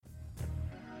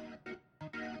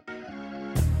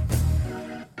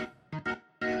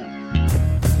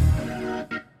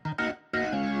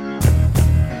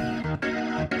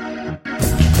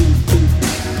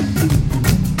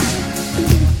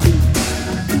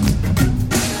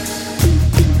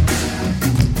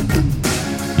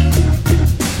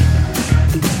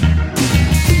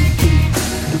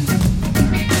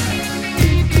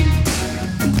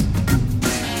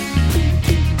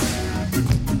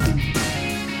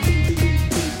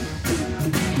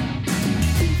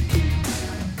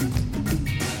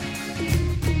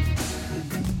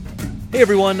Hey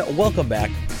everyone, welcome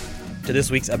back to this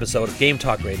week's episode of Game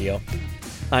Talk Radio.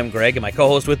 I'm Greg, and my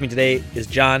co-host with me today is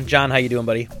John. John, how you doing,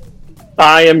 buddy?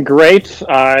 I am great.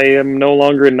 I am no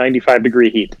longer in 95-degree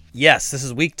heat. Yes, this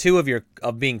is week 2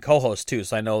 of being co-host too,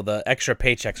 so I know the extra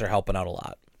paychecks are helping out a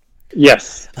lot.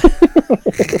 Yes.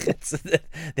 The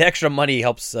extra money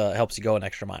helps you go an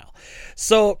extra mile.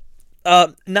 So,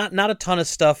 not a ton of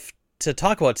stuff to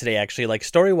talk about today, actually. Like,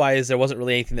 story-wise, there wasn't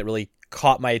really anything that really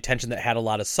caught my attention that had a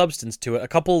lot of substance to it. A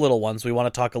couple of little ones. We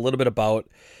want to talk a little bit about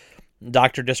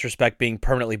Dr. Disrespect being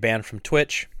permanently banned from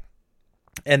Twitch.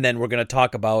 And then we're going to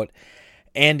talk about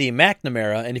Andy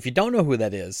McNamara. And if you don't know who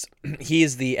that is, he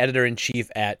is the editor-in-chief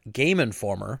at Game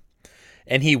Informer.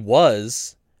 And he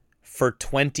was for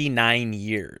 29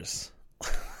 years.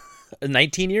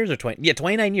 19 years or 20? Yeah,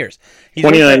 29 years. He's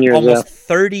 29 years, almost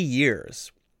 30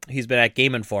 years he's been at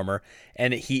Game Informer,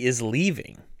 and he is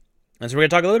leaving. And so we're going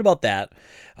to talk a little bit about that.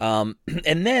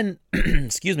 And then,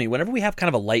 excuse me, whenever we have kind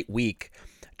of a light week,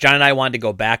 John and I wanted to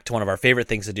go back to one of our favorite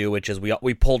things to do, which is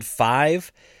we pulled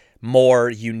 5 more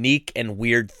unique and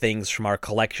weird things from our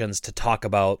collections to talk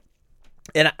about.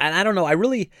 And I don't know,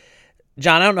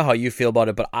 John, I don't know how you feel about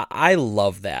it, but I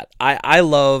love that. I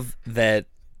love that.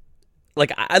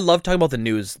 Like, I love talking about the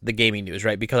news, the gaming news,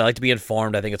 right? Because I like to be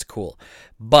informed. I think it's cool.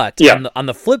 But on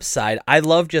the flip side, I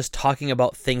love just talking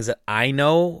about things that I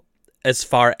know as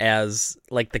far as,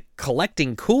 like, the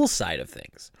collecting cool side of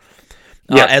things.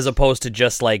 As opposed to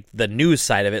just, like, the news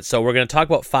side of it. So we're going to talk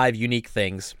about 5 unique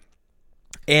things.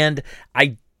 And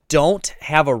I don't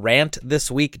have a rant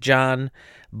this week, John,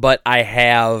 but I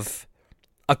have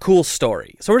a cool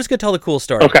story. So we're just going to tell the cool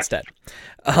story instead.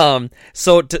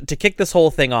 So to kick this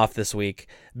whole thing off this week,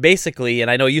 basically,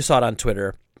 and I know you saw it on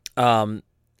Twitter, last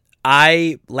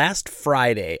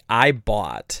Friday, I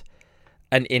bought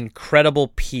an incredible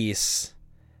piece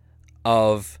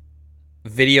of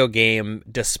video game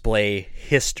display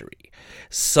history.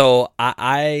 So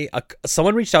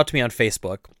someone reached out to me on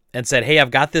Facebook and said, "Hey,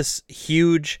 I've got this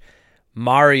huge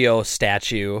Mario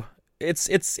statue.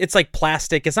 It's like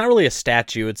plastic. It's not really a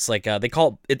statue. It's like they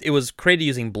call it. It was created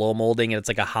using blow molding, and it's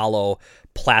like a hollow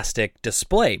plastic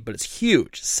display, but it's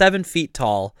huge, 7 feet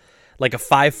tall, like a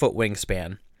 5-foot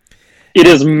wingspan. It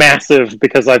is massive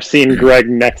because I've seen Greg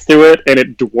next to it, and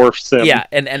it dwarfs him. Yeah,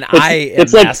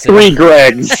 it's like massive. 3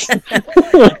 Gregs.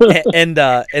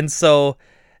 and so,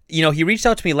 he reached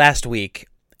out to me last week,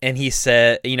 and he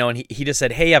said, and he just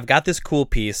said, "Hey, I've got this cool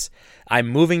piece. I'm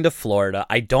moving to Florida.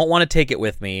 I don't want to take it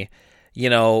with me.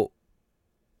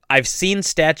 I've seen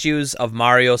statues of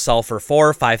Mario sell for $4,000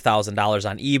 or $5,000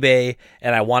 on eBay,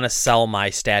 and I want to sell my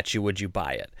statue. Would you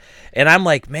buy it?" And I'm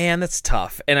like, man, that's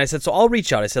tough. And I said, so I'll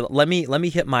reach out. I said, let me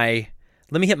hit my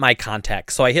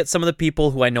contacts. So I hit some of the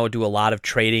people who I know do a lot of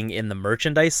trading in the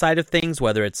merchandise side of things,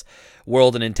 whether it's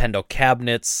World and Nintendo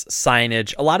cabinets,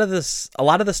 signage, a lot of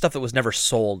the stuff that was never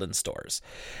sold in stores.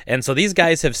 And so these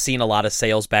guys have seen a lot of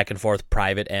sales back and forth,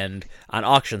 private and on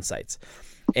auction sites.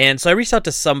 And so I reached out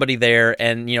to somebody there,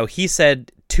 and he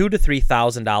said $2,000 to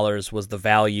 $3,000 was the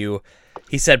value.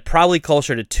 He said probably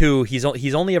closer to 2. He's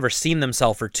only ever seen them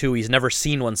sell for 2. He's never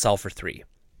seen one sell for 3.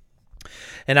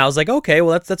 And I was like, okay,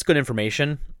 well that's good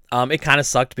information. It kind of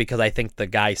sucked because I think the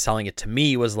guy selling it to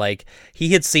me was like,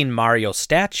 he had seen Mario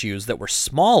statues that were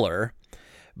smaller,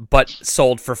 but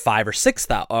sold for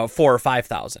 $4,000 or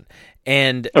 $5,000.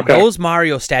 And those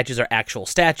Mario statues are actual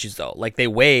statues though. Like, they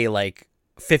weigh like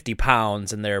 50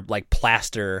 pounds, and they're like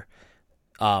plaster.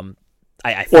 I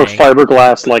think. Or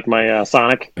fiberglass, like my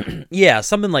Sonic. Yeah,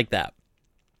 something like that.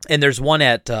 And there's one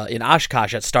in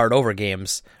Oshkosh at Start Over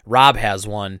Games. Rob has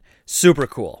one, super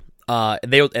cool.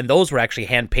 And those were actually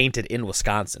hand painted in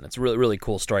Wisconsin. It's a really, really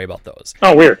cool story about those.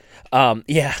 Oh, weird. One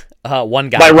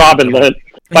guy by Robin, the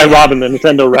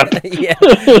Nintendo rep. Yeah,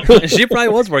 she probably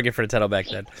was working for Nintendo back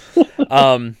then.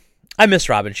 I miss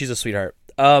Robin. She's a sweetheart.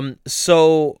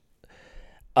 So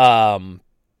I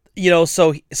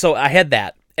had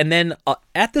that. And then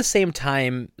at the same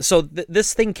time, so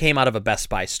this thing came out of a Best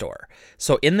Buy store.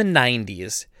 So in the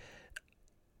 90s,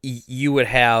 you would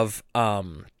have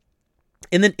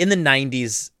in the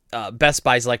 90s, Best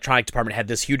Buy's electronic department had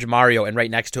this huge Mario, and right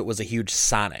next to it was a huge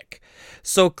Sonic.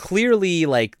 So clearly,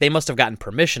 like, they must have gotten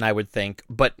permission, I would think,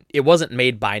 but it wasn't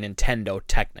made by Nintendo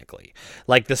technically.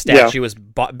 Like, the statue was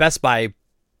Best Buy,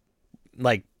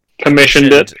 like,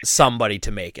 commissioned it, somebody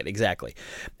to make it, exactly.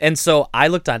 And so I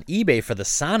looked on eBay for the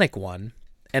Sonic one,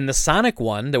 and the Sonic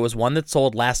one, there was one that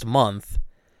sold last month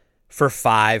for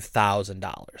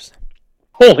 $5,000.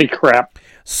 Holy crap.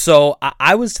 So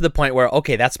I was to the point where,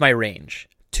 okay, that's my range.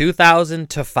 $2,000 $2,000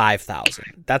 to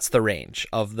 $5,000. That's the range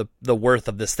of the worth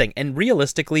of this thing. And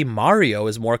realistically, Mario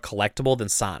is more collectible than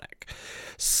Sonic.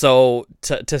 So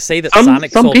to say that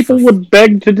Sonic some sold people would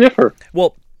beg to differ.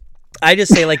 Well, I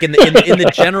just say like in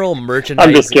the general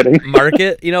merchandising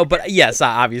market, but yes,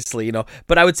 obviously,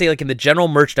 but I would say like in the general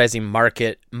merchandising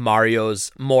market,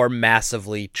 Mario's more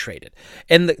massively traded.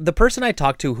 And the person I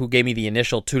talked to who gave me the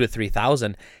initial 2,000 to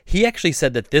 3,000, he actually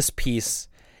said that this piece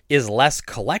is less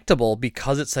collectible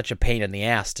because it's such a pain in the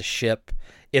ass to ship.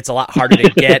 It's a lot harder to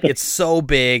get. It's so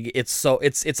big.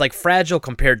 It's like fragile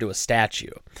compared to a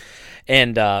statue.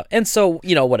 And so,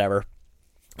 whatever.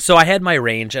 So I had my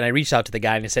range, and I reached out to the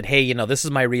guy, and I said, hey, this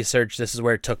is my research. This is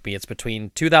where it took me. It's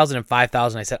between $2,000 and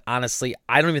 $5,000. I said, honestly,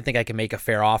 I don't even think I can make a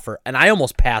fair offer. And I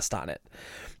almost passed on it.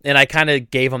 And I kind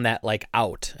of gave him that, like,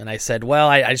 out. And I said, well,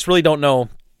 I just really don't know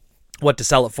what to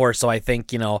sell it for. So I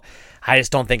think, I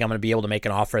just don't think I'm going to be able to make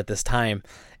an offer at this time.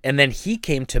 And then he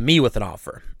came to me with an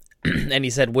offer. And he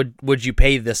said, would you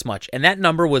pay this much? And that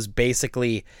number was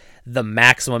basically the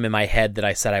maximum in my head that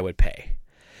I said I would pay.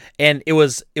 And it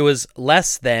was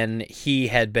less than he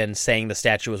had been saying the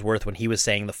statue was worth when he was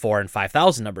saying the 4,000 and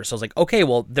 5,000 numbers. So I was like, okay,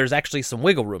 well, there's actually some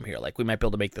wiggle room here. Like, we might be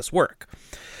able to make this work.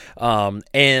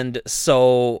 And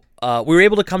so we were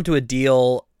able to come to a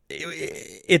deal.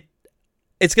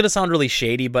 It's going to sound really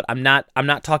shady, but I'm not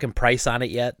talking price on it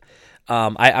yet.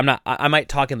 I might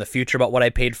talk in the future about what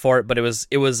I paid for it, but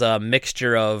it was a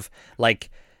mixture of like,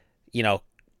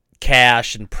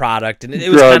 cash and product, and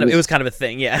it was kind of a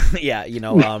thing. Yeah.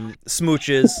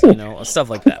 Smooches, stuff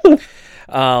like that.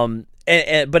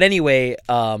 But anyway,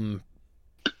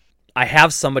 I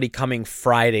have somebody coming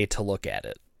Friday to look at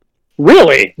it.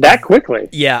 Really? That quickly?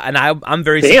 Yeah. And I'm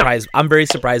very surprised. I'm very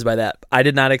surprised by that. I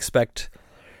did not expect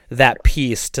that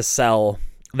piece to sell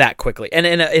that quickly, and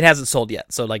it hasn't sold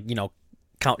yet. So like,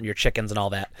 counting your chickens and all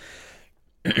that.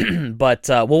 But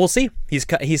we'll see. He's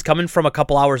coming from a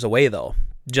couple hours away though,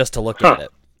 just to look at it.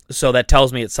 So that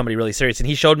tells me it's somebody really serious. And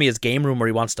he showed me his game room where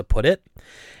he wants to put it,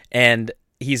 and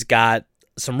he's got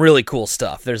some really cool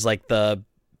stuff. There's like the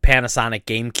Panasonic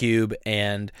GameCube,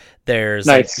 and there's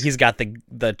nice. He's got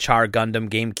the Char Gundam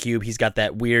GameCube. He's got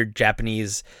that weird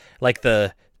Japanese, like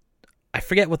I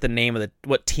forget what the name of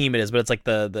what team it is, but it's like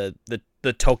the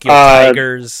Tokyo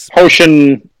Tigers.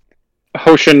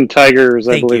 Hoshin Tigers,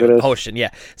 I believe it is. Hoshin,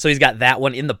 yeah. So he's got that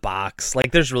one in the box.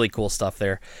 Like, there's really cool stuff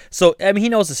there. So, I mean, he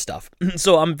knows his stuff.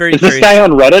 So I'm very curious. Is this guy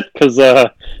on Reddit? Because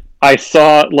I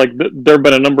saw, like, there have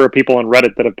been a number of people on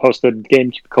Reddit that have posted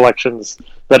GameCube collections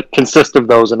that consist of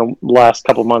those in the last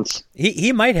couple of months.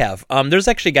 He might have. There's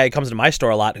actually a guy who comes to my store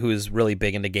a lot who's really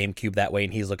big into GameCube that way,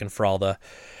 and he's looking for all the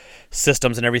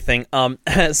systems and everything.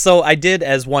 So I did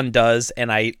as one does, and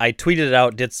I tweeted it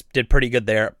out, did pretty good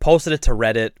there, posted it to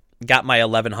Reddit, got my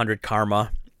 1100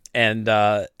 karma, and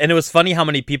it was funny how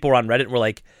many people were on Reddit were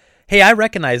like, hey, I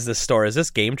recognize this store. Is this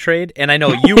Game Trade? And I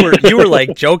know you were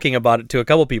like joking about it to a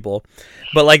couple people,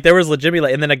 but like there was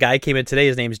legitimately, and then a guy came in today,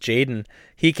 his name's Jaden.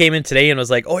 He came in today and was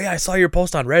like, oh yeah, I saw your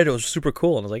post on Reddit. It was super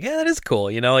cool. And I was like, yeah, that is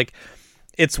cool. Like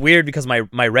it's weird because my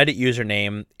Reddit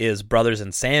username is Brothers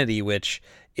Insanity, which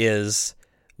is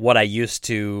what I used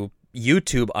to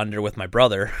YouTube under with my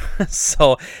brother.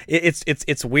 So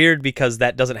it's weird because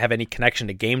that doesn't have any connection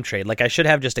to Game Trade. Like I should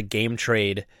have just a Game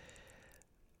Trade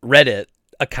Reddit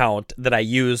account that I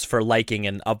use for liking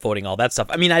and upvoting all that stuff.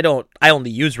 I mean, I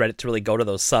only use Reddit to really go to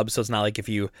those subs, so it's not like if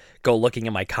you go looking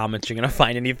at my comments you're gonna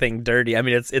find anything dirty. I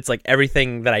mean, it's like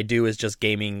everything that I do is just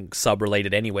gaming sub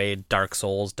related anyway. Dark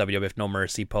Souls, WWF No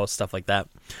Mercy posts, stuff like that.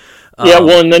 Yeah,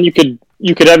 well, and then you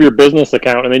could have your business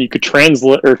account, and then you could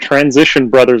transition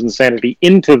Brothers Insanity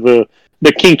into the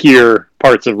kinkier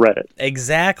parts of Reddit.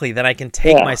 Exactly. Then I can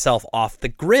take myself off the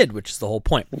grid, which is the whole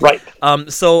point. Right.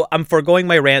 So I'm foregoing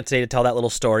my rant today to tell that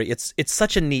little story. It's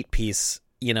such a neat piece,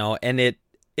 and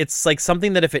it's like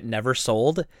something that if it never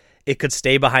sold, it could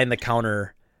stay behind the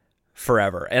counter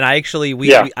forever. And I actually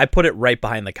I put it right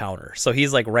behind the counter, so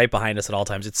he's like right behind us at all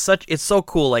times. It's so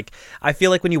cool. Like I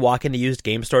feel like when you walk into used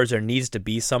game stores, there needs to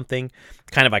be something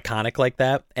kind of iconic like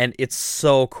that, and it's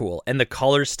so cool. And the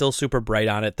color's still super bright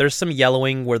on it. There's some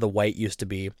yellowing where the white used to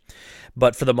be,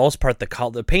 but for the most part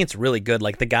the paint's really good.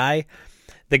 Like the guy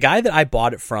that I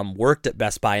bought it from worked at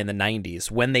Best Buy in the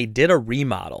 90s. When they did a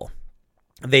remodel,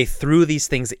 they threw these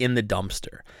things in the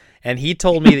dumpster. And he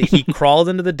told me that he crawled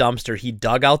into the dumpster, he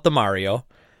dug out the Mario,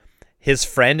 his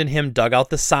friend and him dug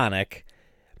out the Sonic,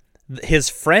 his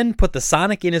friend put the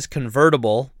Sonic in his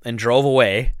convertible and drove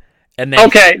away. And then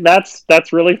okay, that's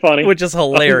really funny. Which is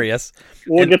hilarious.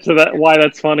 We'll get to that, why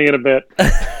that's funny in a bit.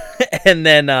 and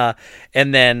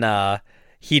then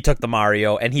he took the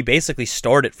Mario and he basically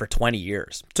stored it for 20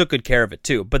 years. Took good care of it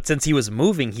too. But since he was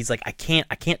moving, he's like, I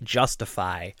can't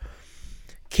justify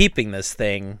keeping this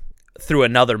thing through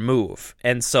another move.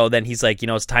 And so then he's like,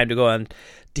 it's time to go. And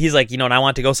he's like, and I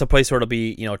want to go someplace where it'll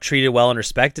be, treated well and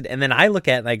respected. And then I look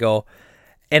at it and I go,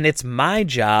 and it's my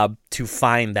job to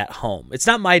find that home. It's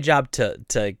not my job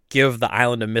to give the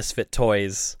Island of Misfit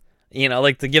Toys,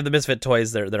 to give the Misfit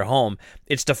Toys their home.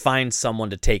 It's to find someone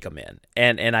to take them in,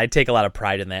 and I take a lot of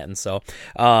pride in that.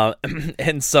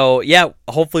 And so, yeah,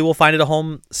 hopefully we'll find it a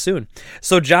home soon.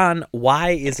 So, John,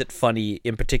 why is it funny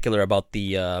in particular about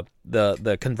the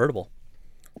convertible?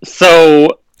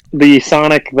 So the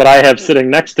Sonic that I have sitting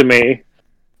next to me,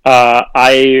 when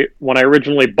I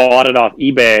originally bought it off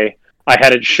eBay, I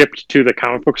had it shipped to the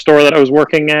comic book store that I was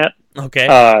working at.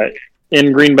 Okay.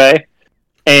 In Green Bay,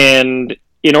 and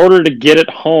in order to get it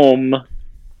home,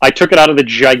 I took it out of the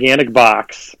gigantic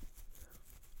box,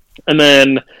 and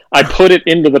then I put it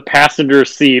into the passenger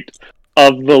seat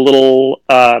of the little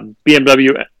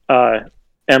BMW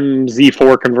MZ4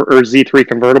 or Z3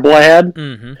 convertible I had,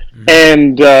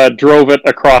 and drove it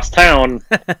across town.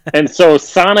 And so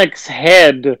Sonic's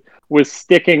head was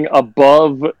sticking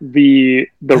above the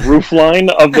roof line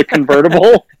of the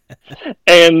convertible,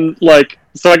 and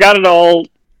so I got it all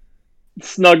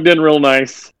snugged in real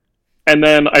nice, and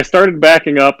then I started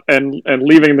backing up and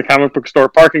leaving the comic book store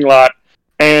parking lot,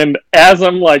 and as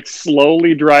I'm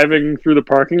slowly driving through the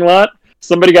parking lot,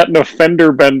 somebody got in a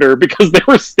fender bender because they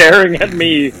were staring at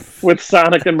me with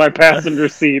Sonic in my passenger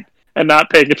seat and not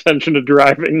paying attention to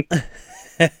driving.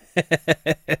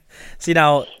 See,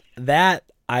 now that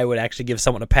I would actually give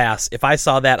someone a pass. If I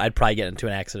saw that, I'd probably get into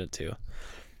an accident too.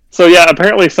 So yeah,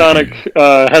 apparently Sonic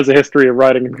has a history of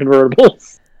riding in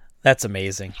convertibles. That's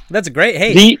amazing. That's a great.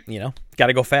 Hey, got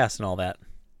to go fast and all that.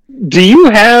 Do you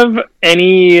have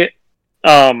any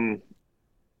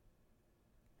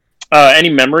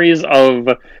memories of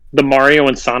the Mario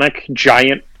and Sonic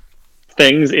giant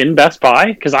things in Best Buy?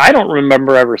 Because I don't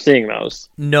remember ever seeing those.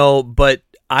 No, but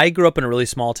I grew up in a really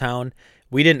small town.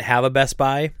 We didn't have a Best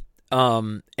Buy,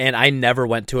 and I never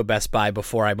went to a Best Buy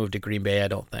before I moved to Green Bay, I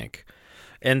don't think.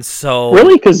 And so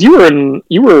really, because you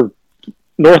were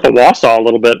north of Wausau a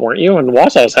little bit, weren't you? And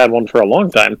Wausau's had one for a long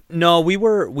time. No, we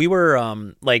were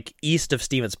east of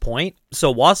Stevens Point,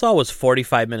 so Wausau was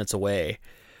 45 minutes away.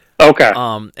 Okay.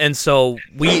 And so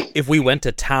if we went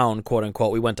to town, quote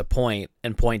unquote, we went to Point,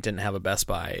 and Point didn't have a Best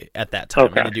Buy at that time.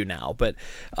 Okay. They do now, but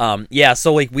yeah.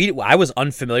 So I was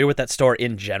unfamiliar with that store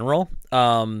in general.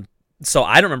 So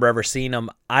I don't remember ever seeing them.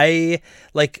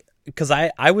 Because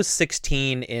I was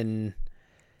 16 in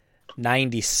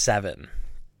 97.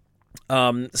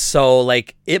 So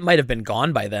it might have been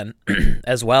gone by then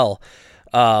as well.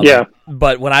 Yeah.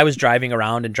 But when I was driving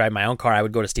around and driving my own car, I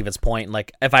would go to Stevens Point,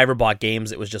 and if I ever bought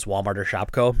games, it was just Walmart or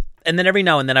Shopko. And then every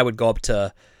now and then I would go up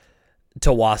to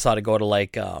Wausau to go to I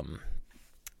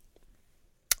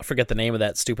forget the name of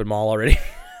that stupid mall already.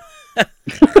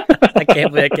 I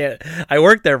can't believe I can't. I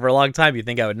worked there for a long time. You'd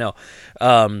think I would know.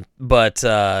 But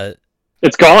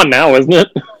it's gone now, isn't it?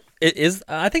 It is.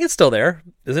 I think it's still there.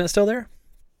 Isn't it still there?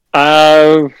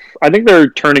 I think they're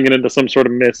turning it into some sort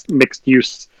of mixed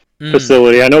use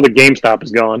facility. I know the GameStop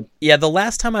is gone. Yeah, the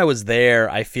last time I was there,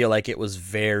 I feel like it was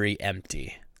very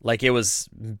empty. It was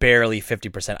barely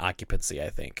 50% occupancy, I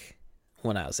think,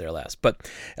 when I was there last. But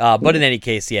in any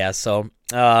case, yeah. So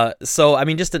I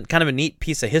mean, just kind of a neat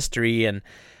piece of history. And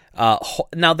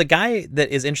now the guy that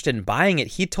is interested in buying it,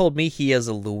 he told me he has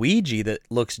a Luigi that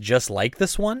looks just like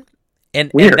this one. And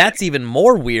that's even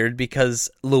more weird because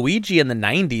Luigi in the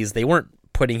 90s, they weren't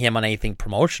putting him on anything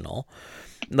promotional.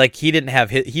 He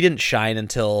didn't shine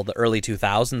until the early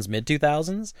 2000s, mid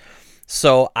 2000s.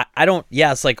 So I don't,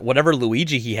 yeah, it's whatever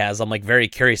Luigi he has, I'm very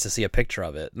curious to see a picture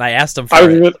of it. And I asked him for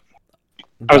it.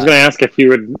 I was going to ask if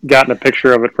you had gotten a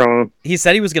picture of it from him. He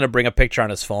said he was going to bring a picture on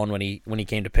his phone when he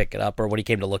came to pick it up, or when he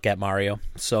came to look at Mario.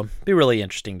 So it'd be really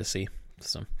interesting to see.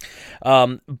 So,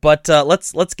 but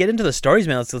let's get into the stories,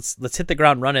 man. Let's hit the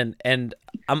ground running, and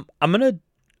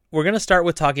we're gonna start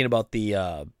with talking about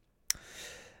the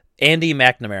Andy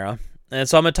McNamara, and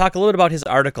so I'm gonna talk a little bit about his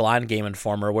article on Game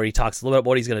Informer where he talks a little bit about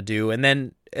what he's gonna do, and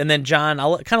then John,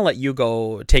 I'll kind of let you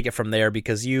go take it from there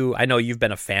because I know you've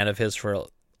been a fan of his for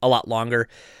a lot longer.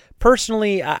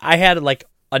 Personally, I had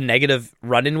a negative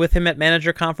run-in with him at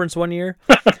manager conference one year.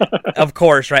 Of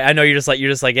course, right? I know you're just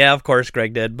like, yeah, of course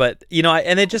Greg did. But,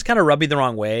 and it just kind of rubbed me the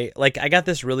wrong way. I got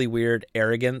this really weird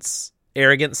arrogant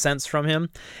sense from him.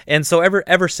 And so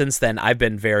ever since then, I've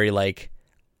been very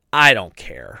I don't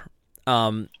care.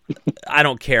 I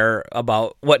don't care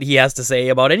about what he has to say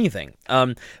about anything.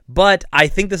 But I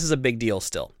think this is a big deal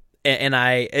still.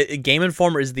 Game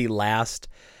Informer is the last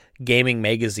gaming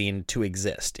magazine to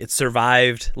exist. It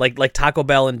survived like Taco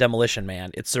Bell and Demolition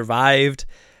Man. It survived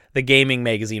the gaming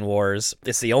magazine wars.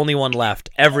 It's the only one left.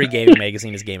 Every gaming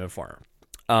magazine is Game Informer.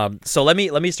 So let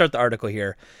me start the article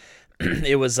here.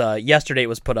 It was yesterday. It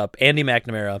was put up. Andy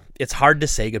McNamara. It's hard to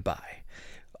say goodbye.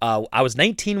 I was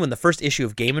 19 when the first issue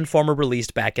of Game Informer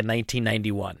released back in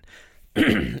 1991.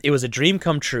 It was a dream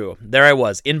come true. There I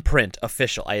was, in print,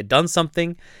 official. I had done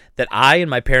something that I and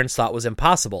my parents thought was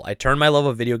impossible. I turned my love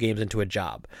of video games into a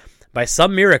job. By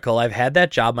some miracle, I've had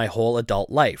that job my whole adult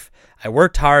life. I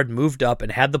worked hard, moved up,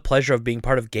 and had the pleasure of being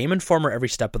part of Game Informer every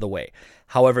step of the way.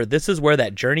 However, this is where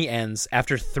that journey ends.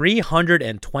 After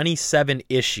 327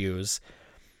 issues,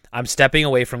 I'm stepping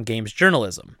away from games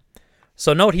journalism.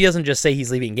 So note, he doesn't just say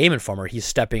he's leaving Game Informer, he's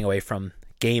stepping away from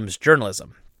games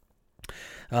journalism.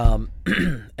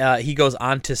 He goes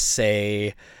on to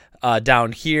say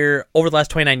down here, over the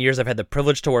last 29 years, I've had the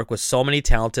privilege to work with so many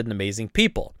talented and amazing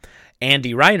people.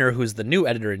 Andy Reiner, who's the new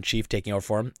editor-in-chief taking over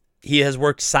for him, he has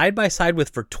worked side by side with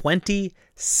for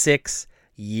 26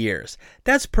 years.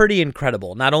 That's pretty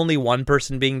incredible. Not only one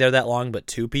person being there that long, but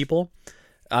two people.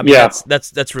 I mean,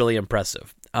 that's really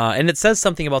impressive. And it says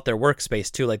something about their workspace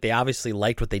too. Like, they obviously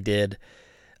liked what they did.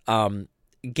 Game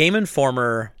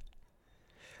Informer.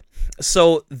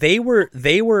 So they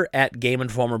were at Game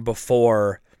Informer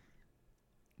before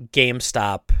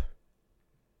GameStop.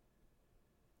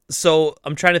 So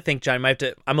I'm trying to think, John.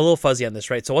 I'm a little fuzzy on this,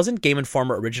 right? So wasn't Game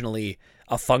Informer originally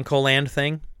a FuncoLand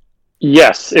thing?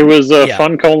 Yes, it was a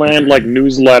FuncoLand like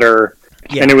newsletter,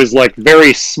 and it was like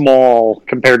very small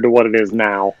compared to what it is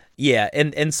now. Yeah,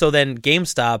 and so then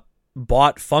GameStop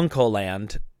bought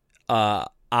FuncoLand,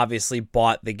 obviously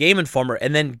bought the Game Informer,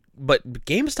 but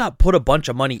GameStop put a bunch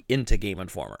of money into Game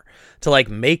Informer to like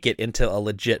make it into a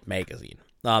legit magazine.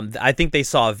 I think they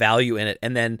saw a value in it,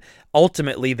 and then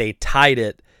ultimately they tied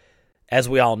it, as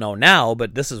we all know now,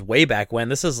 but this is way back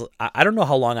when. I don't know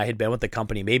how long I had been with the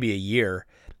company, maybe a year.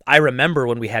 I remember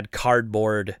when we had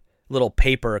cardboard little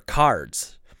paper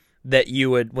cards that you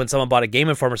would, when someone bought a Game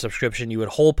Informer subscription, you would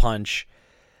hole punch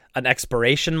an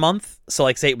expiration month. So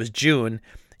like, say it was June,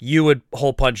 you would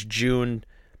hole punch June,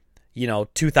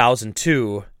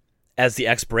 2002 as the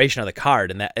expiration of the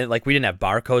card. And like, we didn't have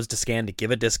barcodes to scan to give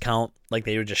a discount. Like,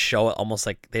 they would just show it, almost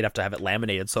like they'd have to have it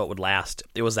laminated so it would last.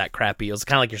 It was that crappy. It was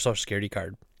kind of like your Social Security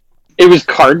card. It was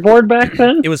cardboard back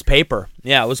then? It was paper.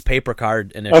 Yeah, it was paper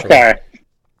card initially. Okay.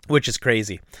 Which is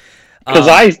crazy. Because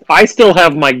I still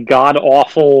have my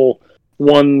god-awful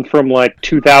one from like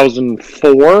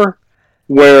 2004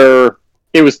 where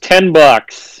it was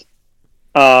 $10.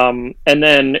 And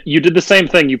then you did the same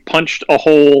thing. You punched a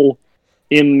hole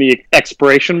in the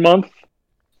expiration month,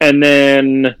 and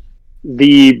then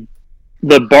the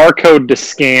barcode to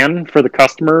scan for the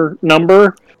customer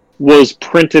number was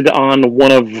printed on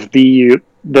one of the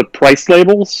price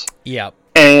labels. Yeah.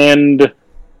 And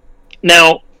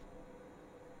now,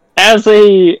 as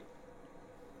a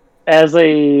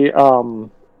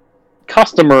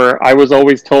customer, I was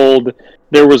always told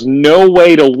there was no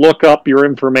way to look up your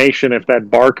information if that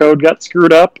barcode got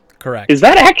screwed up. Correct. Is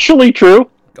that actually true?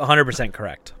 100%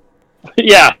 correct.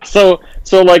 Yeah. So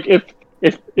like if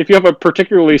you have a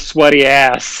particularly sweaty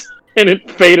ass and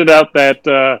it faded out that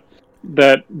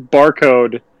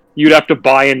barcode, you'd have to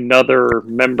buy another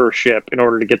membership in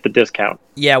order to get the discount.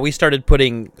 Yeah, we started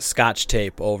putting Scotch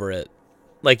tape over it.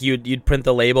 Like, you'd print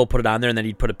the label, put it on there, and then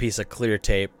you'd put a piece of clear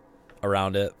tape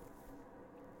around it.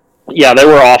 Yeah, they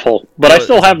were awful. But I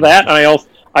still have that, and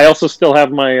I also still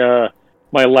have my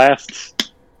my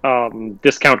last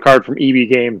discount card from EB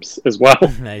Games as well.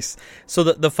 Nice. So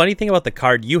the funny thing about the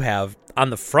card you have, on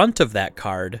the front of that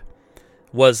card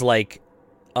was like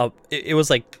it was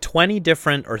like 20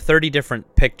 different or 30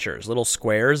 different pictures, little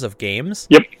squares of games.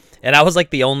 Yep. And I was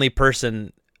like the only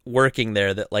person working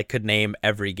there that like could name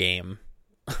every game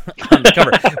on the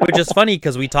cover, which is funny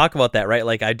because we talk about that, right?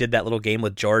 Like, I did that little game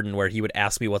with Jordan where he would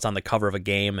ask me what's on the cover of a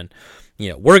game, and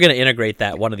we're gonna integrate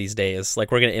that one of these days.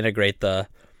 Like, we're gonna integrate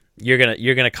you're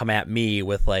gonna come at me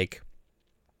with like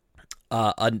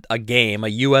a game, a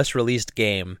US released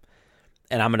game,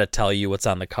 and I'm gonna tell you what's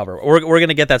on the cover. We're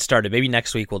gonna get that started. Maybe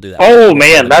next week we'll do that. Oh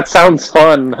man, that sounds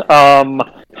fun.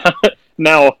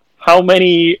 Now, how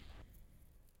many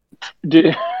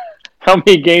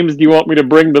games do you want me to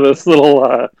bring to this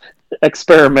little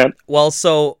experiment? Well,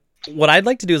 so what I'd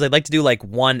like to do is I'd like to do like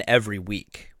one every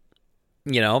week.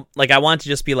 Like, I want to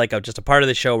just be like just a part of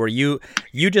the show where you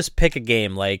just pick a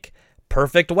game like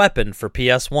Perfect Weapon for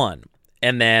PS1,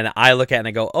 and then I look at it and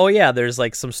I go, oh yeah, there's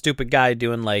like some stupid guy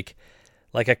doing like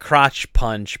a crotch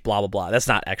punch, blah blah blah. That's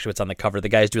not actually what's on the cover. The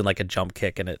guy's doing like a jump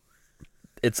kick, and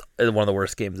It's one of the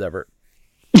worst games ever.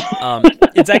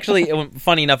 It's actually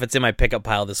funny enough. It's in my pickup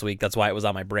pile this week. That's why it was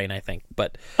on my brain, I think.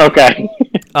 But okay.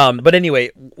 But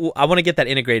anyway, I want to get that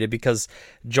integrated because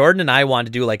Jordan and I want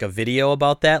to do like a video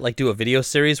about that, like do a video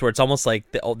series where it's almost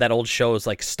like that old show is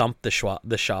like Stump the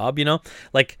Schwab, you know?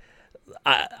 Like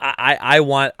I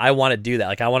want to do that.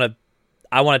 Like I want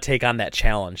to take on that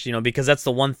challenge, you know, because that's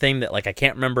the one thing that like I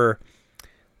can't remember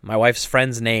my wife's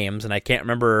friends' names and I can't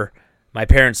remember my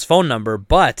parents' phone number,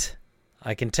 but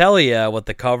I can tell you what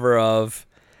the cover of,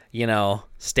 you know,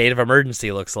 State of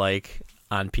Emergency looks like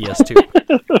on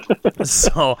PS2.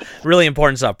 So really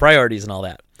important stuff, priorities and all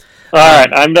that. All right,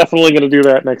 I'm definitely going to do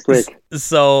that next week.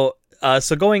 So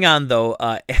going on though,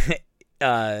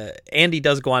 Andy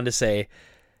does go on to say,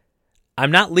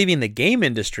 I'm not leaving the game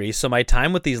industry, so my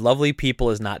time with these lovely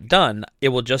people is not done. It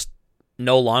will just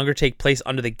no longer take place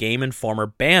under the Game Informer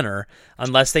banner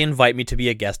unless they invite me to be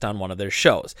a guest on one of their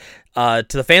shows. To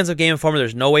the fans of Game Informer,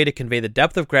 there's no way to convey the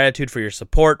depth of gratitude for your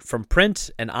support from print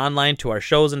and online to our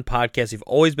shows and podcasts. You've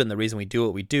always been the reason we do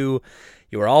what we do.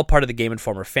 You are all part of the Game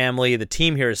Informer family. The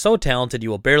team here is so talented,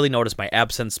 you will barely notice my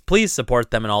absence. Please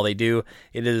support them in all they do.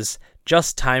 It is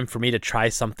just time for me to try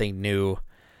something new.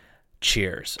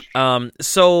 Cheers.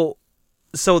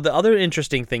 So the other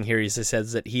interesting thing here is he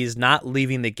says that he's not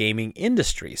leaving the gaming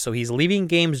industry. So he's leaving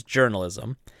games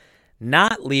journalism,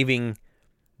 not leaving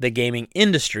the gaming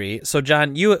industry. So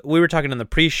John, we were talking in the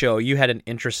pre-show, you had an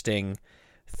interesting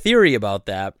theory about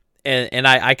that, and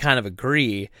I kind of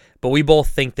agree, but we both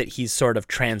think that he's sort of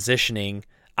transitioning,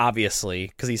 obviously,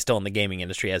 because he's still in the gaming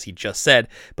industry, as he just said,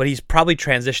 but he's probably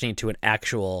transitioning to an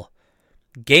actual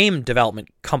game development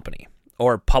company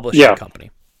or publishing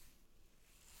company.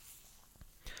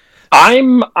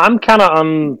 I'm kind of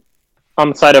on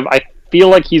the side of, I feel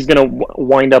like he's going to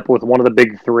wind up with one of the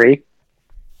big three.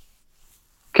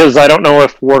 Because I don't know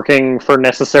if working for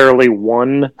necessarily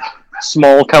one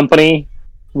small company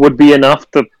would be enough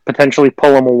to potentially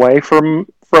pull him away from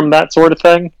that sort of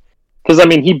thing. Because, I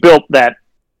mean, he built that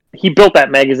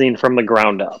magazine from the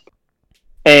ground up.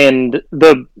 And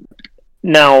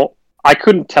now, I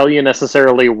couldn't tell you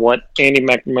necessarily what Andy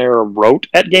McNamara wrote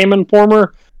at Game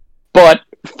Informer, but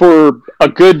for a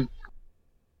good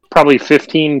probably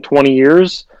 15, 20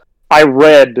 years, I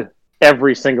read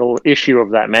every single issue of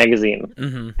that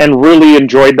magazine and really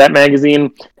enjoyed that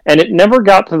magazine. And it never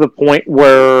got to the point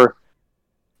where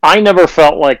I never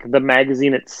felt like the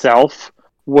magazine itself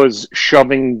was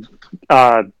shoving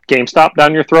GameStop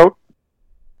down your throat.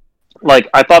 Like,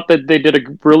 I thought that they did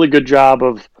a really good job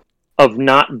of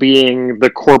not being the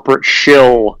corporate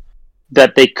shill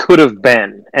that they could have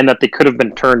been and that they could have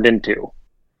been turned into.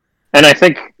 And I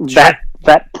think that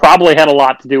probably had a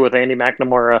lot to do with Andy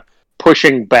McNamara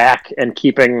pushing back and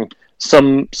keeping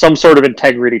some sort of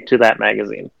integrity to that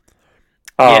magazine.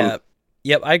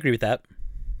 Yep, I agree with that.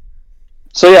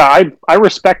 So yeah, I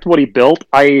respect what he built.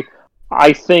 I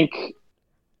think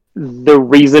the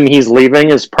reason he's leaving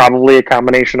is probably a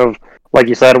combination of, like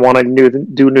you said, wanting to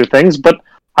do new things, but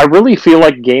I really feel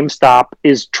like GameStop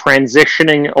is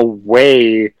transitioning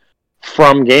away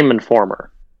from Game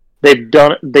Informer.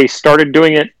 They started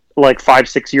doing it like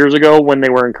 5-6 years ago when they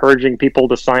were encouraging people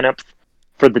to sign up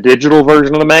for the digital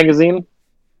version of the magazine.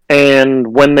 And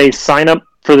when they sign up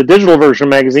for the digital version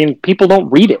of the magazine, people don't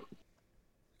read it.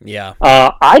 Yeah.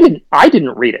 I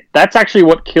didn't read it. That's actually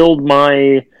what killed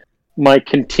my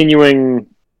continuing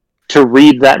to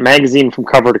read that magazine from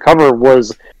cover to cover.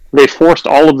 Was they forced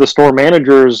all of the store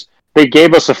managers. They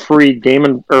gave us a free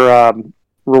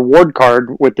reward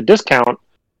card with the discount,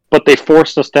 but they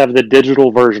forced us to have the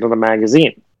digital version of the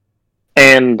magazine.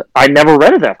 And I never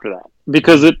read it after that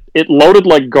because it loaded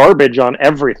like garbage on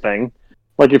everything.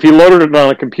 Like if you loaded it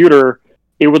on a computer,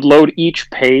 it would load each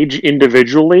page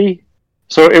individually.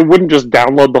 So it wouldn't just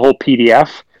download the whole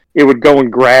PDF. It would go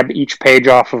and grab each page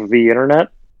off of the internet.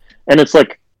 And it's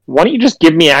like, why don't you just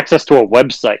give me access to a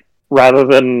website rather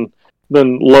than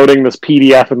loading this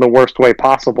PDF in the worst way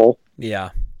possible? Yeah.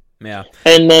 Yeah.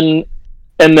 And then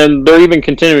they're even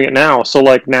continuing it now. So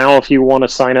like now if you want to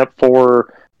sign up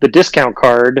for the discount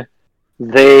card,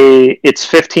 it's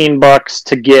 $15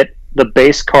 to get the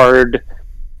base card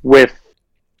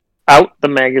without the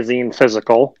magazine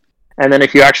physical. And then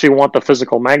if you actually want the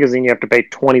physical magazine, you have to pay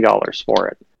 $20 for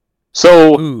it.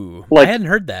 So, ooh, like, I hadn't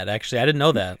heard that, actually. I didn't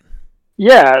know that.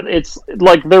 Yeah, it's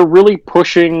like they're really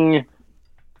pushing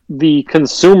the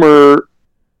consumer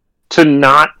to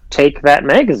not take that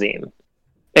magazine.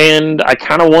 And I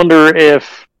kind of wonder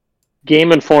if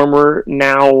Game Informer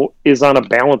now is on a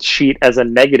balance sheet as a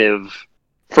negative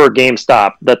for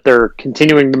GameStop, that they're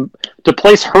continuing to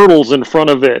place hurdles in front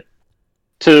of it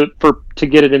to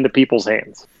get it into people's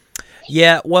hands.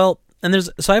 Yeah, well, and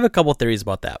I have a couple theories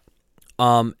about that.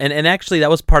 And actually that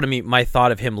was part of my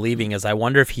thought of him leaving is I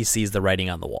wonder if he sees the writing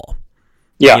on the wall.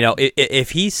 Yeah. You know, if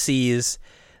he sees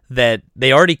that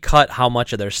they already cut how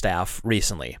much of their staff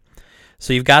recently.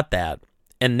 So you've got that.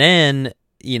 And then,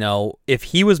 you know, if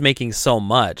he was making so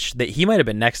much that he might have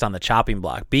been next on the chopping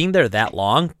block. Being there that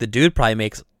long, the dude probably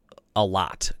makes a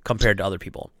lot compared to other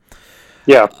people.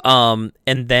 Yeah.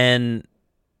 And then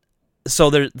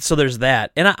so there's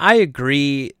that. And I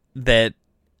agree that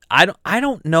I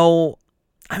don't know.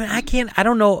 I mean, I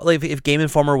don't know like, if Game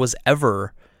Informer was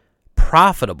ever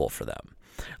profitable for them.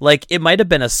 Like it might have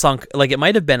been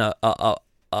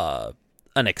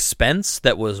an expense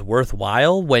that was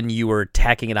worthwhile when you were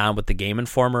tacking it on with the Game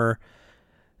Informer,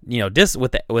 you know,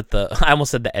 with the I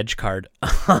almost said the Edge card,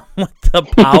 with the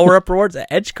Power Up rewards,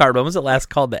 the Edge card. When was it last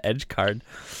called the Edge card?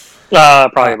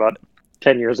 Probably about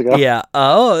 10 years ago. Yeah.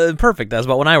 Oh, perfect. That's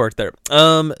about when I worked there.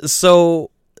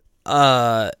 So,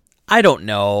 I don't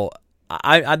know.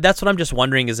 I that's what I'm just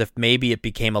wondering is if maybe it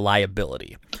became a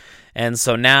liability, and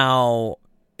so now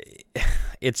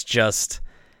it's just,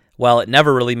 well, it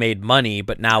never really made money,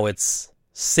 but now it's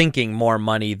sinking more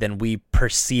money than we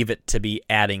perceive it to be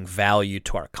adding value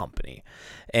to our company,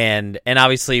 and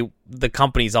obviously the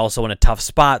company's also in a tough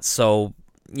spot. So,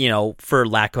 you know, for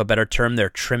lack of a better term, they're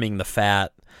trimming the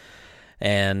fat,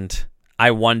 and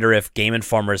I wonder if Game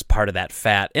Informer is part of that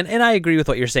fat. And I agree with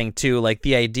what you're saying too, like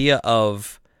the idea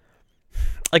of,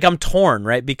 like, I'm torn,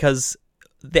 right? Because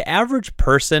the average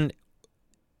person,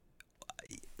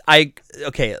 I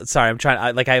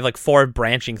have like four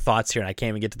branching thoughts here and I can't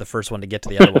even get to the first one to get to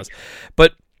the other ones.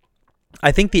 But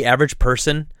I think the average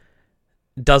person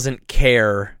doesn't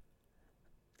care,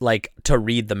 like, to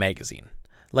read the magazine.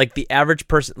 Like the average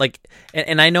person, like,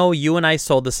 and I know you and I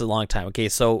sold this a long time. Okay,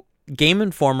 so Game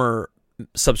Informer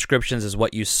subscriptions is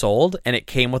what you sold, and it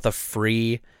came with a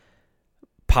free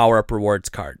Power Up Rewards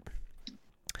card.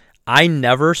 I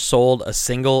never sold a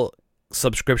single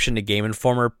subscription to Game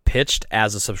Informer pitched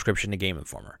as a subscription to Game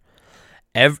Informer.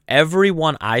 Every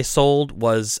one I sold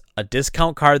was a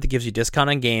discount card that gives you discount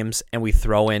on games, and we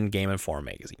throw in Game Informer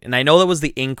magazine. And I know that was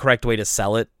the incorrect way to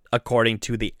sell it, according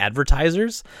to the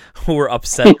advertisers, who were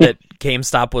upset that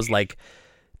GameStop was like,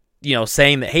 you know,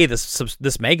 saying that, hey,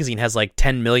 this magazine has like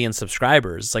 10 million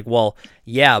subscribers. It's like, well,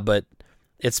 yeah, but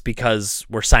it's because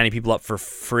we're signing people up for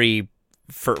free,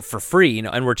 you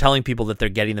know, and we're telling people that they're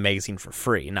getting the magazine for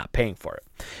free and not paying for it.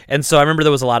 And so I remember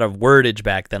there was a lot of wordage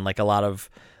back then, like a lot of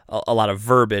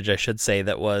verbiage, I should say,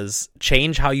 that was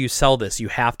change how you sell this. You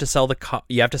have to sell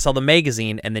the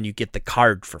magazine, and then you get the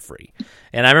card for free.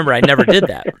 And I remember I never did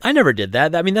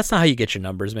that. I mean, that's not how you get your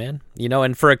numbers, man. You know,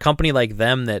 and for a company like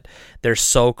them that they're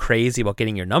so crazy about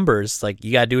getting your numbers, like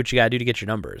you gotta do what you gotta do to get your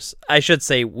numbers. I should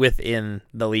say within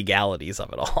the legalities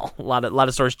of it all. A lot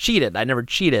of stores cheated. I never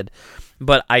cheated,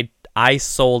 but I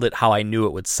sold it how I knew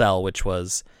it would sell, which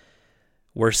was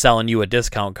we're selling you a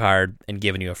discount card and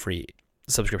giving you a free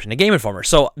subscription to Game Informer.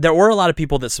 So there were a lot of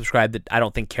people that subscribed that I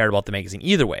don't think cared about the magazine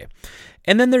either way.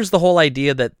 And then there's the whole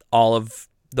idea that all of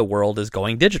the world is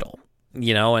going digital,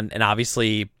 you know, and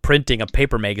obviously printing a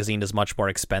paper magazine is much more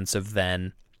expensive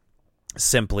than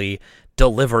simply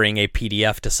delivering a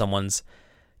PDF to someone's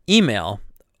email.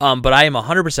 But I am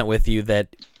 100% with you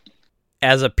that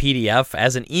as a PDF,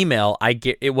 as an email,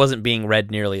 it wasn't being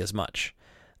read nearly as much.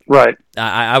 Right.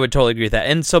 I would totally agree with that.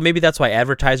 And so maybe that's why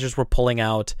advertisers were pulling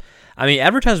out. I mean,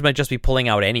 advertisers might just be pulling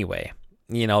out anyway,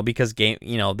 you know, because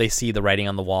they see the writing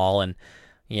on the wall. And,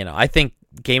 you know, I think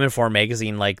Game Informer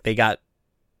magazine, like they got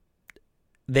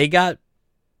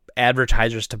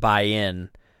advertisers to buy in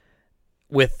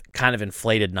with kind of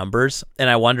inflated numbers. And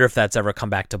I wonder if that's ever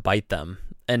come back to bite them.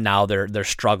 And now they're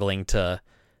struggling to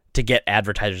get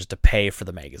advertisers to pay for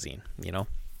the magazine, you know?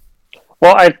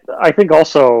 Well, I think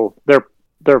also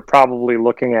they're probably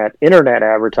looking at internet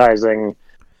advertising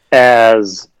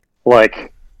as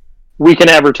like, we can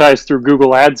advertise through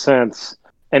Google AdSense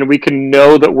and we can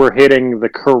know that we're hitting the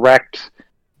correct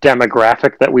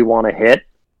demographic that we want to hit,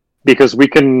 because we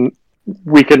can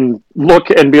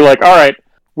look and be like, all right,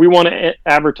 we want to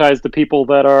advertise the people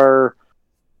that are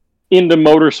into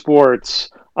motorsports,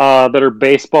 that are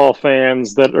baseball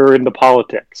fans, that are into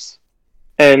politics.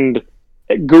 And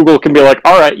Google can be like,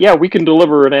 all right, yeah, we can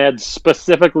deliver an ad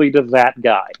specifically to that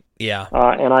guy. Yeah.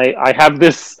 And I have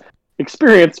this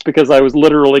experience because I was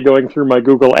literally going through my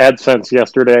Google AdSense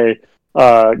yesterday,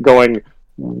 going,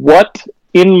 what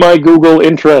in my Google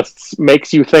interests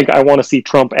makes you think I want to see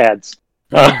Trump ads?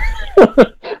 I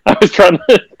was trying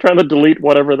to delete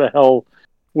whatever the hell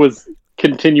was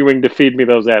continuing to feed me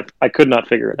those ads. I could not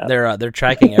figure it out. They're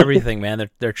tracking everything, man.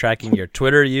 They're tracking your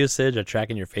Twitter usage, they're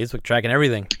tracking your Facebook, tracking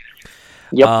everything.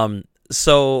 Yep.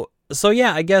 So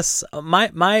yeah, I guess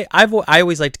I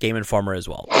always liked Game Informer as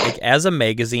well. Like, as a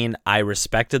magazine, I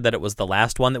respected that it was the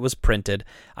last one that was printed.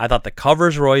 I thought the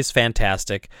covers were always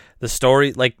fantastic. The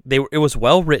story, like, it was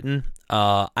well written.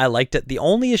 I liked it. The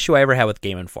only issue I ever had with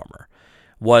Game Informer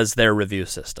was their review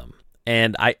system.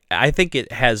 And I think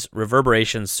it has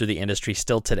reverberations through the industry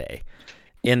still today,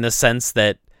 in the sense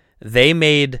that they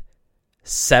made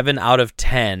 7 out of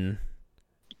 10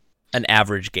 an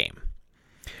average game.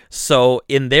 So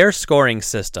in their scoring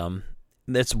system,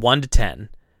 it's 1 to 10,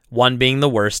 1 being the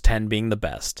worst, 10 being the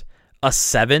best. A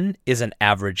 7 is an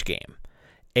average game.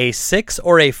 A 6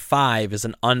 or a 5 is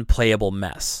an unplayable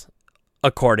mess,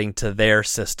 according to their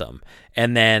system.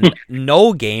 And then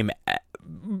no game,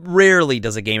 rarely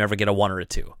does a game ever get a 1 or a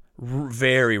 2.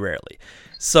 Very rarely.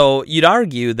 So you'd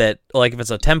argue that, like, if it's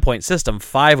a 10-point system,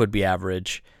 5 would be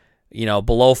average. You know,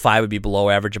 below 5 would be below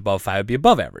average, above 5 would be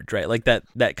above average, right? Like, that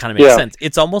kind of makes sense.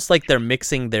 It's almost like they're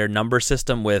mixing their number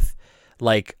system with,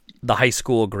 like, the high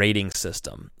school grading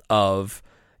system of,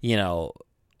 you know,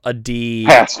 a D,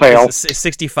 pass, fail.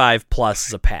 65 plus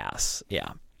is a pass.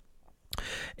 Yeah.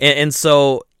 And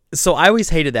so I always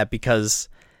hated that, because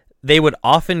they would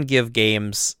often give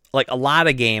games, like, a lot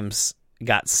of games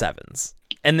got 7s.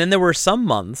 And then there were some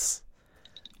months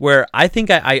where I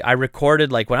think I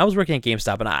recorded, like, when I was working at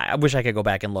GameStop, and I wish I could go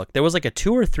back and look, there was like a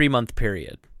 2 or 3 month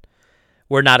period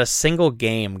where not a single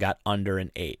game got under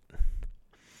an 8.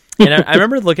 And I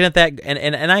remember looking at that,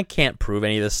 and I can't prove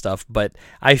any of this stuff, but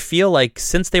I feel like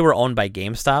since they were owned by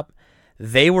GameStop,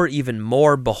 they were even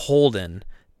more beholden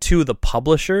to the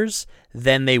publishers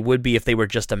than they would be if they were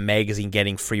just a magazine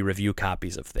getting free review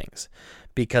copies of things,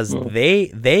 because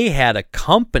they had a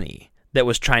company that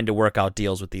was trying to work out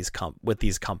deals with these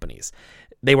companies.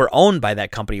 They were owned by that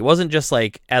company. It wasn't just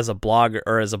like as a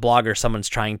blogger, someone's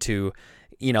trying to,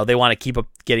 you know, they want to keep up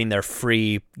getting their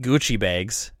free Gucci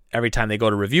bags every time they go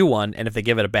to review one, and if they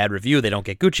give it a bad review, they don't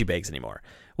get Gucci bags anymore,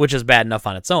 which is bad enough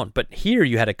on its own. But here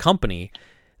you had a company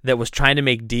that was trying to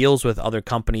make deals with other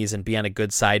companies and be on a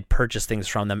good side, purchase things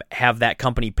from them, have that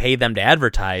company pay them to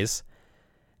advertise.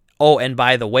 Oh, and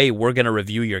by the way, we're going to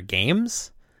review your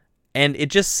games. And it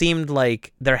just seemed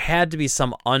like there had to be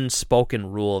some unspoken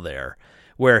rule there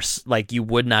where, like, you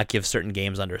would not give certain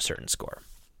games under a certain score.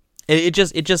 It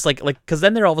just like, because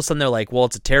then they're all of a sudden they're like, well,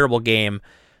 it's a terrible game,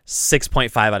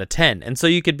 6.5 out of 10. And so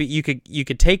you could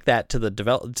take that to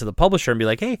the publisher and be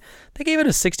like, hey, they gave it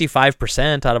a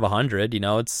 65% out of 100. You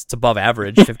know, it's above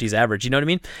average, 50's average. You know what I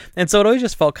mean? And so it always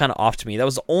just felt kind of off to me. That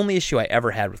was the only issue I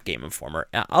ever had with Game Informer.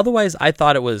 Otherwise, I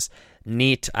thought it was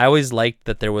neat. I always liked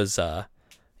that there was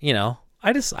you know,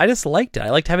 I just liked it. I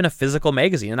liked having a physical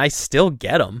magazine, and I still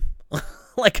get them.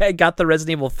 Like, I got the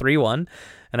Resident Evil 3 one,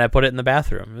 and I put it in the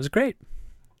bathroom. It was great.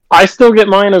 I still get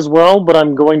mine as well, but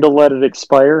I'm going to let it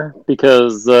expire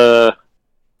because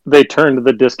they turned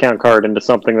the discount card into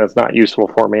something that's not useful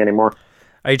for me anymore.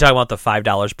 Are you talking about the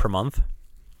 $5 per month?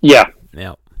 Yeah.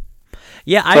 Yeah.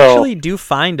 Yeah, I actually do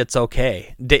find it's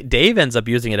okay. Dave ends up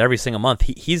using it every single month.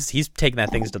 He's taking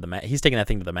that thing to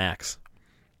the max.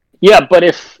 Yeah, but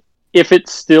if it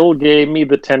still gave me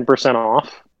the 10%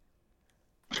 off,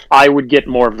 I would get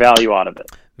more value out of it.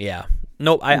 Yeah.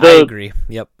 No, I agree.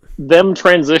 Yep. Them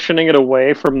transitioning it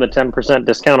away from the 10%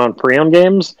 discount on pre-owned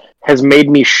games has made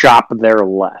me shop there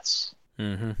less.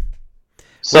 Mm-hmm.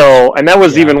 So, and that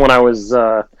was even when I was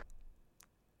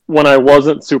when I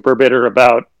wasn't super bitter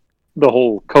about the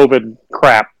whole COVID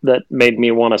crap that made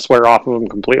me want to swear off of them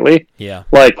completely. Yeah.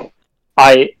 Like,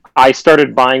 I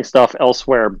started buying stuff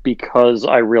elsewhere because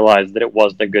I realized that it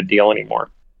wasn't a good deal anymore.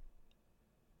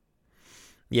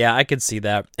 Yeah, I could see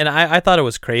that. And I thought it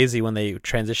was crazy when they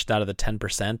transitioned out of the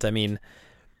 10%. I mean,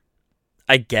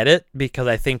 I get it, because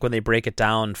I think when they break it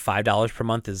down, $5 per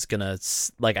month is going to,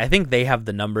 like, I think they have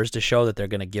the numbers to show that they're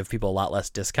going to give people a lot less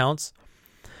discounts.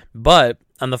 But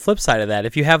on the flip side of that,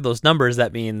 if you have those numbers,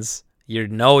 that means you're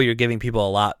giving people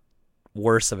a lot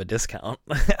worse of a discount.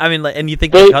 I mean, and you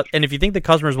think, and if you think the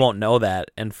customers won't know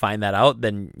that and find that out,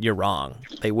 then you're wrong.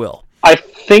 They will. I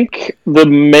think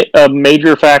the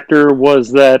major factor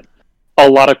was that a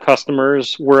lot of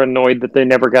customers were annoyed that they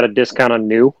never got a discount on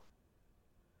new.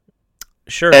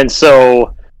 Sure. And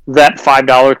so that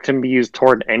 $5 can be used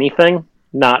toward anything,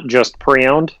 not just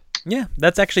pre-owned. Yeah,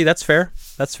 that's fair.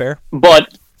 That's fair.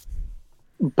 But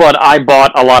I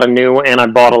bought a lot of new and I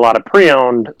bought a lot of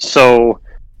pre-owned, so,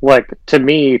 like, to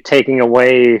me, taking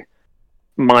away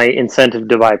my incentive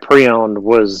to buy pre-owned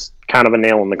was kind of a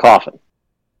nail in the coffin.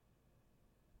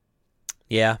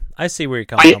 Yeah, I see where you're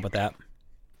coming from with that.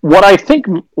 what I think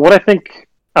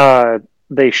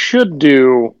they should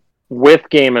do with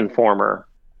Game Informer,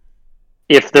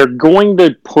 if they're going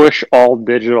to push all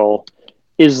digital,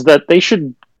 is that they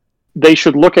should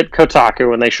look at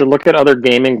Kotaku and they should look at other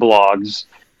gaming blogs,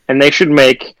 and they should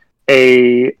make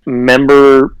a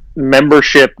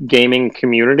membership gaming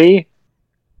community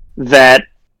that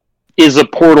is a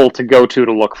portal to go to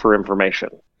look for information.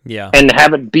 Yeah. And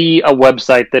have it be a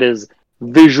website that is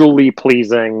visually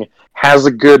pleasing, has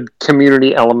a good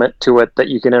community element to it that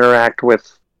you can interact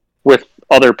with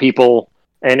other people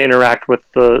and interact with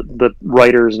the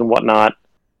writers and whatnot,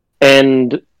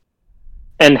 and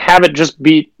have it just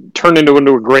be turned into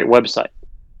a great website.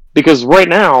 Because right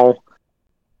now,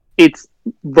 it's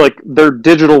like their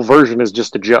digital version is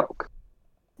just a joke.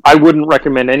 I wouldn't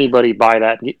recommend anybody buy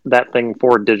that thing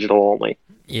for digital only.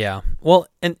 Yeah. Well,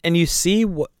 and you see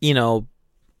what,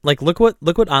 like look what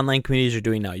online communities are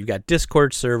doing now. You've got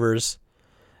Discord servers,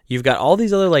 you've got all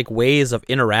these other like ways of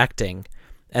interacting,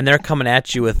 and they're coming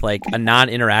at you with like a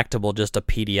non-interactable, just a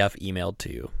PDF emailed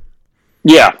to you.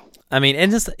 Yeah. I mean,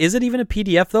 and is it even a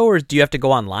PDF though, or do you have to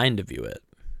go online to view it?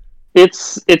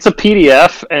 It's a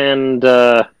PDF, and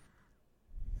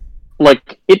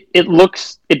like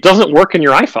it doesn't work in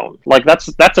your iPhone. Like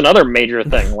that's another major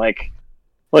thing. like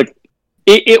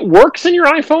it works in your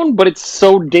iPhone, but it's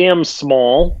so damn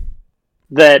small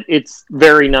that it's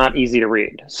very not easy to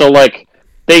read. So like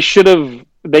they should have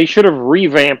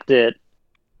revamped it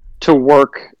to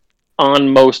work on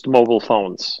most mobile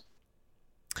phones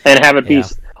and have it be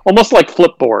almost like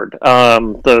Flipboard,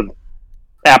 the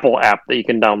Apple app that you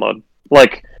can download.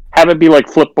 Like have it be like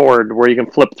Flipboard, where you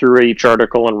can flip through each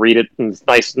article and read it, and it's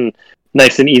nice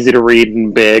and easy to read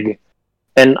and big.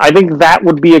 And I think that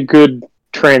would be a good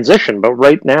transition. But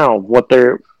right now, what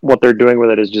they're doing with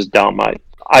it is just dumb.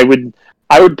 I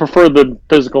would prefer the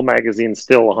physical magazine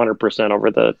still 100%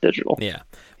 over the digital. Yeah,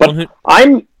 but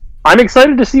I'm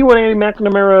excited to see what Andy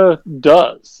McNamara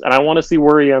does, and I want to see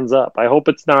where he ends up. I hope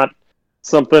it's not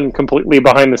something completely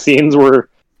behind the scenes where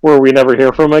we never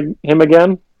hear from him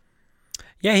again.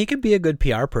 Yeah, he could be a good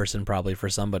PR person probably for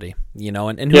somebody,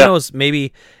 and who knows,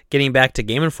 maybe getting back to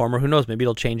Game Informer, who knows, maybe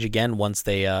it'll change again once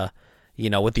they,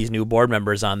 with these new board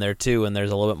members on there too, and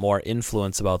there's a little bit more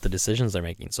influence about the decisions they're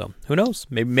making. So who knows,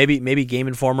 maybe Game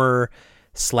Informer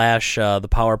 / the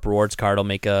Power Up Rewards card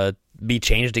will be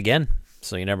changed again.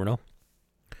 So you never know.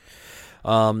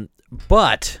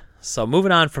 So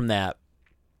moving on from that,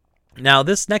 now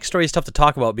this next story is tough to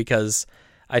talk about because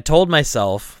I told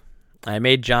myself, I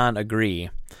made John agree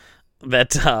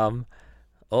that I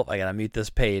gotta mute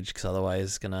this page because otherwise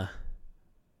it's gonna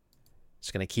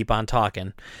keep on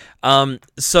talking.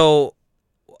 So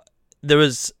there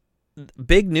was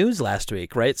big news last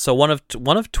week, right? So one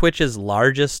of Twitch's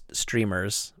largest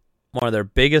streamers, one of their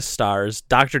biggest stars,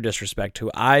 Dr. Disrespect, who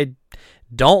I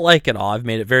don't like at all. I've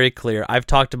made it very clear. I've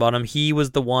talked about him. He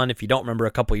was the one, if you don't remember,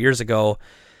 a couple years ago,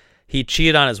 he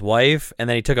cheated on his wife, and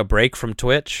then he took a break from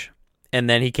Twitch. And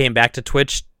then he came back to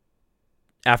Twitch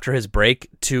after his break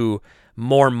to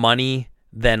more money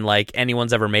than like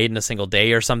anyone's ever made in a single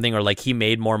day or something, or like he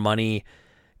made more money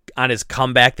on his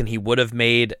comeback than he would have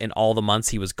made in all the months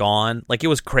he was gone. Like it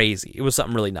was crazy. It was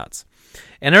something really nuts.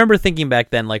 And I remember thinking back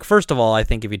then, like, first of all, I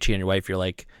think if you cheat on your wife, you're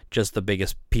like just the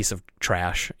biggest piece of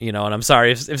trash, and I'm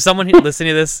sorry if someone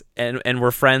listening to this and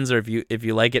we're friends, or if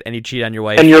you like it and you cheat on your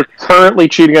wife. And you're currently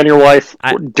cheating on your wife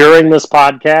during this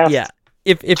podcast. Yeah.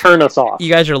 If turn us off.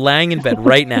 You guys are laying in bed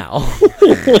right now.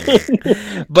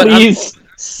 But please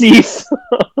cease.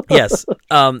 Yes.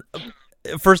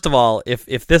 First of all,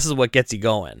 if this is what gets you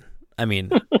going, I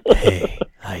mean, hey,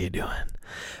 how you doing?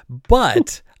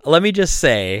 But let me just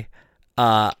say,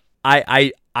 I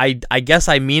guess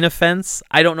I mean offense.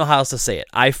 I don't know how else to say it.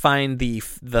 I find the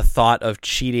thought of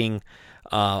cheating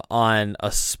on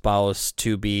a spouse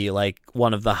to be like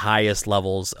one of the highest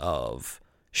levels of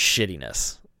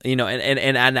shittiness. And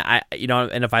I,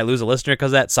 and if I lose a listener because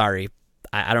of that, sorry,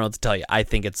 I don't know what to tell you. I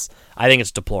think it's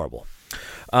deplorable.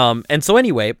 And so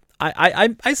anyway,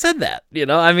 I said that,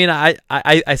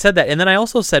 I said that. And then I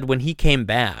also said when he came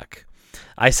back,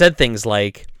 I said things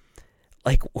like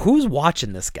who's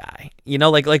watching this guy?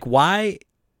 Like why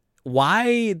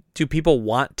do people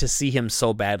want to see him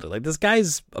so badly? Like this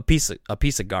guy's a piece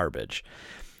of garbage.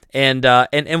 And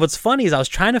what's funny is I was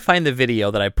trying to find the video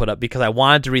that I put up because I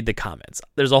wanted to read the comments.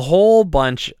 There's I got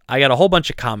a whole bunch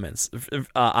of comments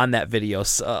on that video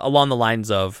along the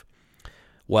lines of,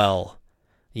 well,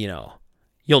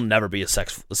 you'll never be as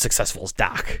successful as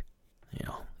Doc.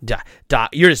 Doc,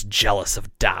 you're just jealous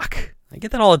of Doc. I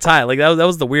get that all the time. Like that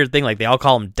was the weird thing. Like they all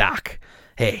call him Doc.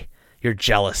 Hey, you're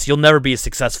jealous. You'll never be as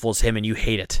successful as him, and you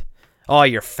hate it. "Oh,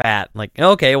 you're fat." I'm like,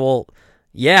 okay, well,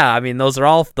 yeah. I mean, those are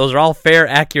all fair,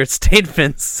 accurate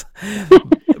statements.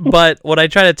 But what I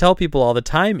try to tell people all the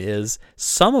time is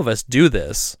some of us do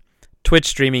this: Twitch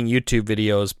streaming, YouTube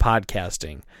videos,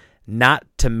 podcasting, not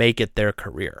to make it their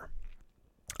career.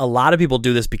 A lot of people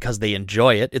do this because they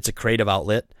enjoy it. It's a creative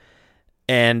outlet,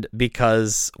 and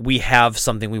because we have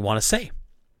something we want to say.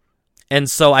 And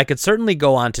so I could certainly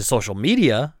go onto social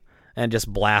media and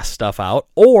just blast stuff out,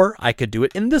 or I could do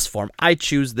it in this form. I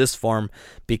choose this form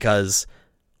because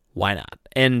why not?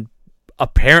 And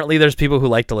apparently there's people who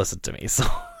like to listen to me. So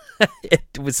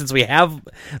since we have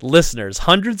listeners,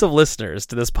 hundreds of listeners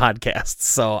to this podcast,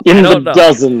 so I don't know.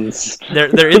 Dozens.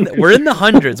 We're in the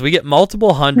hundreds. We get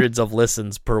multiple hundreds of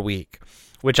listens per week,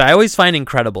 which I always find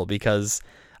incredible because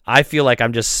I feel like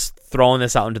I'm just throwing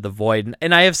this out into the void.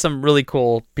 And I have some really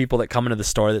cool people that come into the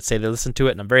store that say they listen to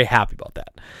it, and I'm very happy about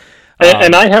that.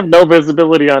 And I have no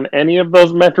visibility on any of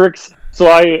those metrics, so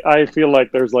I feel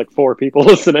like there's like 4 people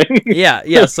listening.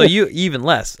 Yeah. So you even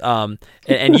less. And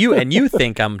you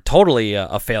think I'm totally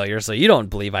a failure, so you don't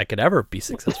believe I could ever be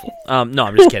successful. No,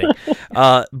 I'm just kidding.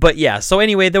 But yeah. So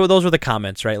anyway, those were the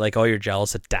comments, right? Like, oh, you're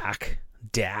jealous of Dak,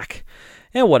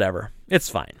 and whatever. It's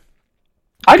fine.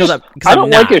 I don't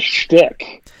like his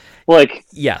shtick. Like,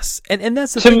 yes, and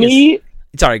that's the to thing. Me,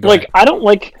 sorry, go like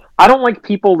ahead. I don't like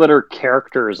people that are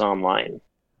characters online.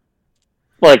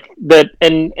 Like that,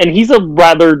 and he's a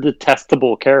rather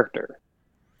detestable character.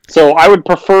 So I would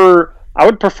prefer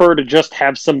to just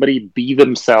have somebody be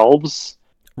themselves,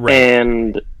 Right.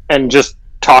 and just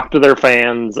talk to their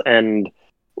fans, and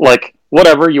like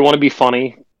whatever, you want to be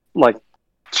funny, like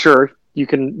sure, you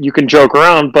can joke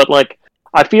around, but like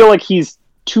I feel like he's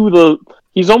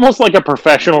almost like a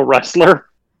professional wrestler.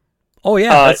 Oh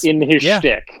yeah, in his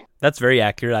shtick. That's very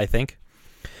accurate, I think.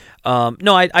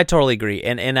 No, I totally agree,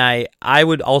 and I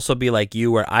would also be like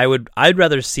you, where I'd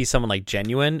rather see someone like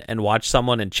genuine and watch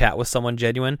someone and chat with someone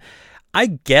genuine. I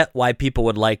get why people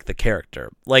would like the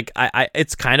character. Like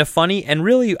it's kind of funny, and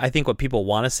really, I think what people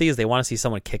want to see is they want to see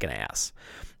someone kicking ass.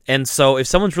 And so if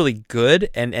someone's really good,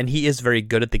 and he is very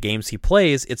good at the games he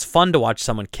plays, it's fun to watch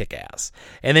someone kick ass.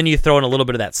 And then you throw in a little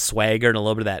bit of that swagger and a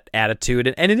little bit of that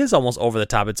attitude, and it is almost over the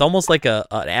top. It's almost like an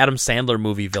Adam Sandler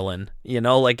movie villain,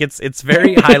 like it's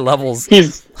very high levels.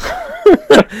 He's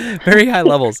very high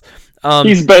levels.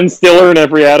 He's Ben Stiller in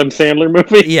every Adam Sandler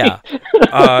movie. Yeah.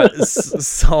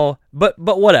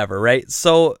 But whatever, right?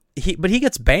 So he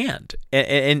gets banned,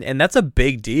 and that's a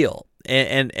big deal.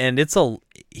 And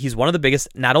he's one of the biggest.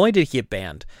 Not only did he get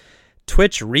banned,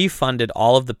 Twitch refunded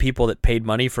all of the people that paid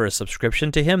money for a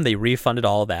subscription to him. They refunded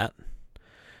all of that.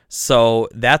 So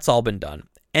that's all been done.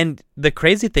 And the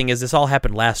crazy thing is, this all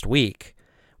happened last week.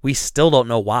 We still don't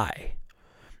know why.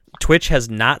 Twitch has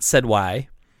not said why.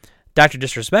 Dr.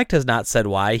 Disrespect has not said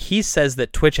why. He says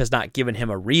that Twitch has not given him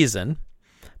a reason,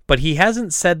 but he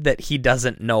hasn't said that he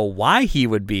doesn't know why he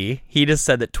would be. He just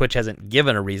said that Twitch hasn't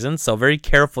given a reason, so very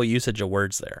careful usage of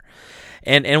words there.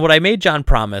 And what I made John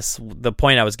promise, the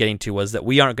point I was getting to, was that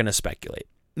we aren't going to speculate.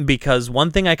 Because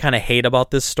one thing I kind of hate about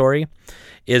this story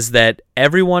is that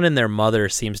everyone and their mother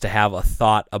seems to have a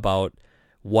thought about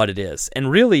what it is. And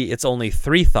really, it's only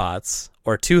 3 thoughts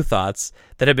or 2 thoughts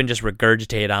that have been just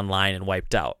regurgitated online and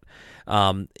wiped out.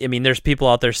 I mean, there's people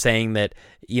out there saying that,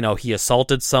 he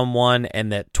assaulted someone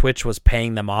and that Twitch was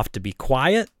paying them off to be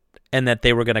quiet, and that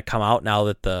they were going to come out now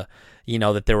that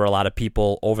that there were a lot of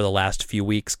people over the last few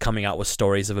weeks coming out with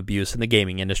stories of abuse in the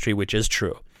gaming industry, which is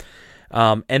true.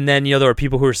 And then, there were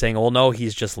people who were saying, well, no,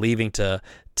 he's just leaving to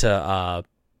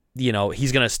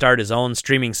he's going to start his own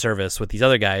streaming service with these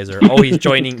other guys, or, oh, he's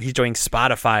joining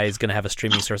Spotify, he's going to have a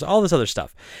streaming service, all this other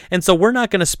stuff. And so we're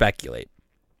not going to speculate,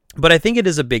 but I think it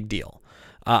is a big deal.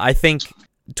 I think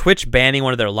Twitch banning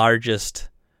one of their largest,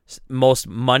 most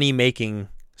money-making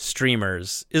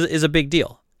streamers is a big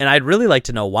deal. And I'd really like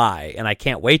to know why, and I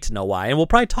can't wait to know why, and we'll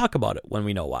probably talk about it when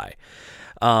we know why.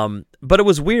 But it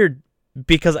was weird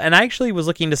because, and I actually was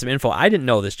looking into some info. I didn't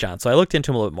know this, John, so I looked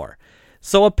into him a little bit more.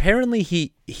 So apparently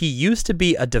he used to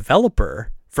be a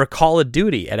developer for Call of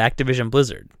Duty at Activision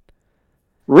Blizzard.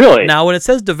 Really? Now, when it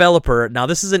says developer, now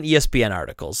this is an ESPN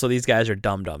article, so these guys are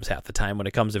dum-dums half the time when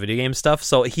it comes to video game stuff.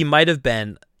 So he might have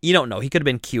been, you don't know, he could have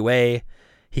been QA,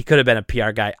 he could have been a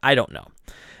PR guy, I don't know.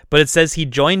 But it says he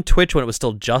joined Twitch when it was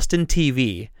still Justin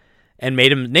TV and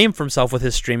made a name for himself with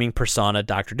his streaming persona,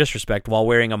 Dr. Disrespect, while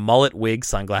wearing a mullet, wig,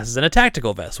 sunglasses, and a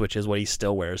tactical vest, which is what he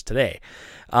still wears today.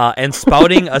 And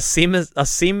spouting a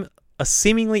a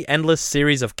seemingly endless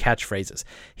series of catchphrases.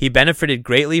 He benefited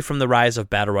greatly from the rise of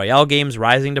Battle Royale games,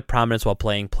 rising to prominence while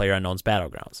playing PlayerUnknown's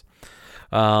Battlegrounds.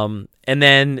 And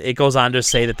then it goes on to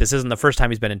say that this isn't the first time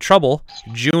he's been in trouble.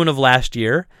 June of last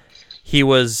year, he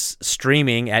was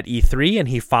streaming at E3, and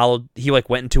he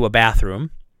went into a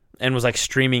bathroom and was like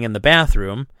streaming in the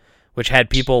bathroom, which had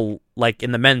people like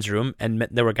in the men's room, and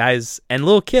there were guys and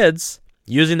little kids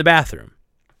using the bathroom.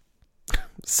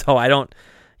 So I don't,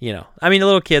 the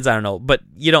little kids, I don't know, but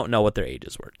you don't know what their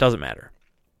ages were. It doesn't matter.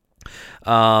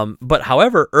 But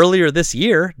however, just earlier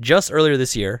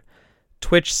this year,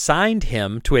 Twitch signed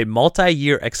him to a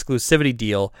multi-year exclusivity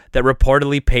deal that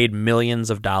reportedly paid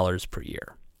millions of dollars per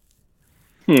year.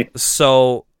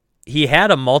 So he had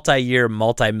a multi-year,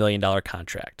 multi-million-dollar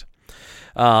contract.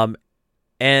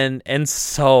 And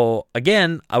so,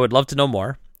 again, I would love to know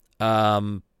more.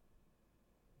 And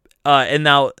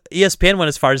now ESPN went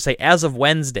as far as to say, as of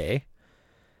Wednesday,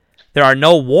 there are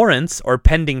no warrants or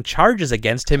pending charges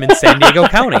against him in San Diego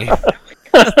County.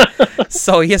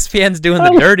 So ESPN's doing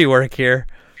the dirty work here.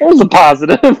 It was a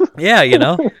positive. Yeah,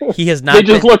 he has not. They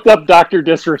just looked up Dr.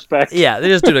 Disrespect. Yeah, they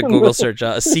just did a Google search,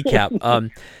 a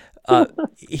CCAP.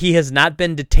 He has not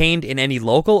been detained in any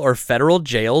local or federal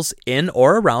jails in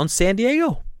or around San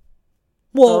Diego.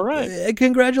 Well, all right.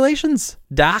 Congratulations,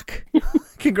 Doc.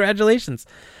 Congratulations.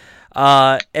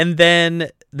 And then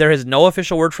there is no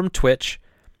official word from Twitch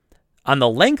on the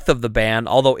length of the ban,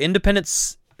 although independent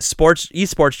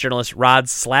esports journalist Rod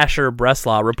Slasher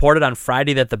Breslau reported on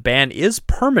Friday that the ban is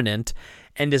permanent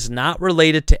and is not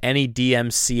related to any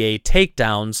DMCA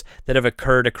takedowns that have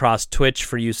occurred across Twitch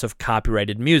for use of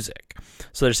copyrighted music.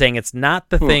 So they're saying it's not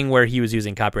the thing where he was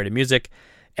using copyrighted music,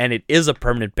 and it is a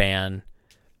permanent ban.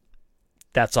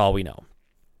 That's all we know.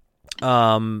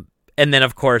 And then,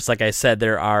 of course, like I said,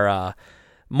 there are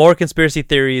more conspiracy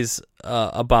theories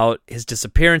about his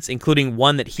disappearance, including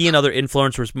one that he and other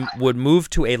influencers would move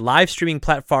to a live streaming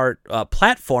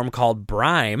platform called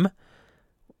Brime,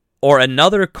 or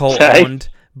another co-owned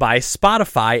by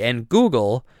Spotify and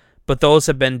Google, but those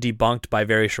have been debunked by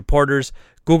various reporters.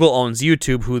 Google owns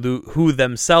YouTube, who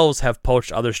themselves have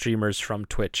poached other streamers from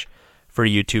Twitch for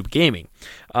YouTube gaming.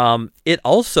 It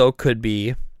also could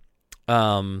be,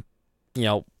 a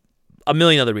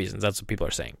million other reasons. That's what people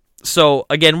are saying. So,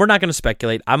 again, we're not going to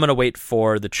speculate. I'm going to wait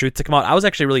for the truth to come out. I was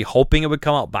actually really hoping it would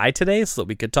come out by today so that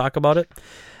we could talk about it.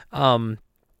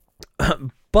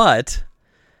 But...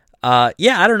 I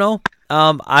don't know.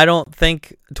 I don't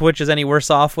think Twitch is any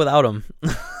worse off without him.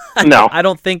 No, I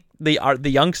don't think the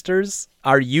youngsters,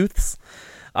 our youths,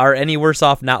 are any worse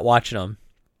off not watching them.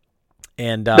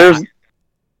 And go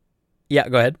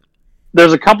ahead.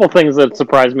 There's a couple things that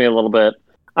surprised me a little bit.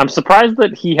 I'm surprised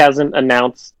that he hasn't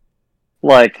announced,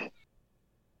 like,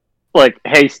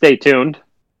 hey, stay tuned,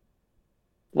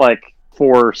 like,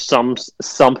 for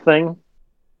something,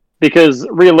 because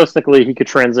realistically, he could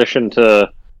transition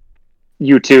to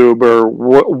YouTube or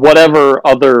whatever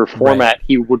other format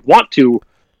he would want to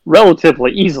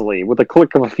relatively easily with a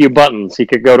click of a few buttons. He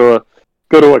could go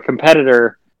to a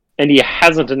competitor, and he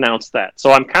hasn't announced that.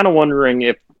 So I'm kind of wondering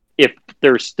if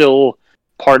there's still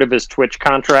part of his Twitch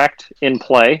contract in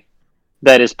play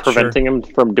that is preventing him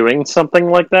from doing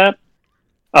something like that.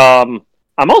 I'm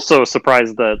also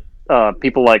surprised that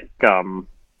people like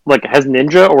has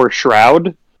Ninja or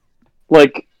Shroud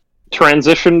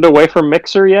transitioned away from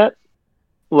Mixer yet?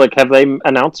 Have they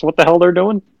announced what the hell they're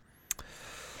doing?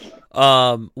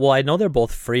 Well, I know they're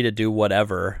both free to do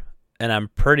whatever, and I'm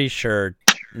pretty sure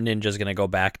Ninja's going to go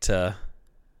back to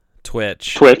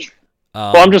Twitch. Well,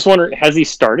 I'm just wondering, has he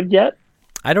started yet?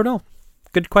 I don't know.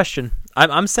 Good question.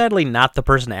 I'm sadly not the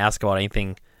person to ask about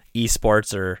anything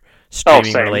esports or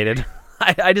streaming related.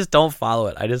 I just don't follow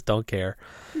it. I just don't care.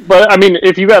 But I mean,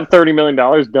 if you got $30 million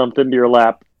dumped into your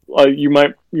lap, you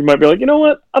might be like, you know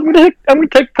what? I'm gonna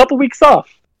take a couple weeks off.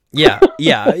 Yeah,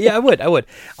 I would.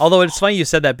 Although it's funny you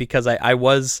said that, because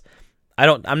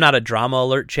I'm not a drama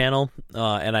alert channel,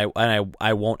 and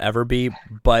I won't ever be.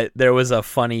 But there was a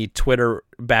funny Twitter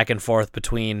back and forth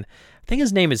between, I think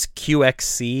his name is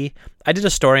QXC. I did a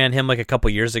story on him a couple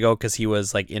years ago because he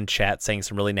was in chat saying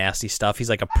some really nasty stuff. He's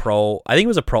I think he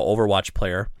was a pro Overwatch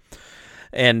player,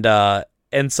 and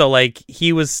so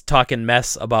he was talking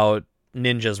mess about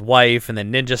Ninja's wife, and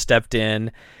then Ninja stepped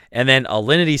in. And then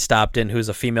Alinity stopped in, who's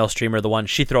a female streamer. The one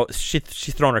she's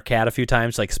thrown her cat a few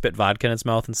times, spit vodka in its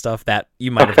mouth and stuff. That you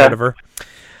might have heard of her.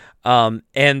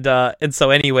 And so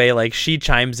anyway, she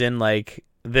chimes in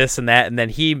this and that, and then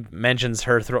he mentions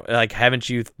her haven't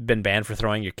you been banned for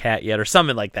throwing your cat yet, or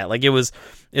something like that.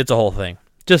 It's a whole thing.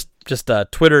 Just a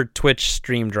Twitch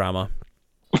stream drama,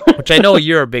 which I know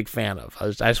you're a big fan of. I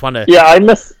just want to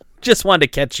Just wanted to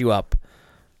catch you up.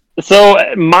 So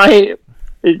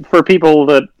for people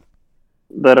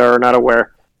that are not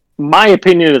aware, my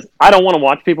opinion is I don't want to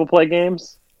watch people play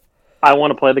games. I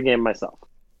want to play the game myself.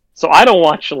 So I don't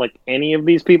watch like any of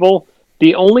these people.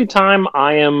 The only time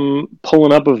I am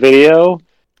pulling up a video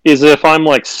is if I'm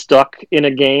like stuck in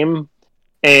a game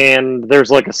and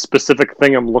there's like a specific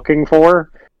thing I'm looking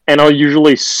for, and I'll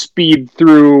usually speed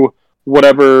through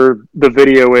whatever the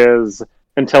video is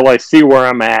until I see where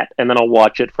I'm at, and then I'll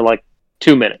watch it for like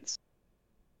 2 minutes.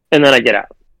 And then I get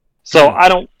out. So I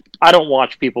don't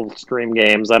watch people stream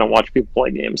games. I don't watch people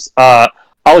play games.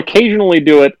 I'll occasionally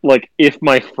do it like if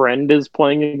my friend is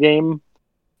playing a game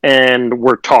and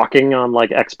we're talking on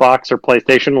like Xbox or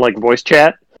PlayStation, like voice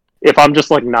chat. If I'm just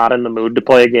like not in the mood to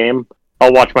play a game,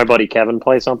 I'll watch my buddy Kevin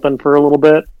play something for a little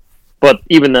bit. But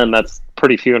even then, that's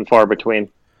pretty few and far between.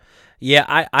 Yeah,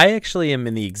 I actually am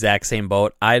in the exact same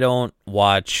boat. I don't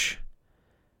watch...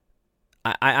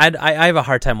 I have a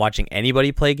hard time watching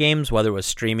anybody play games, whether it was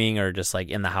streaming or just like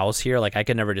in the house here. Like I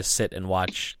could never just sit and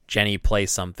watch Jenny play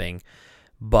something.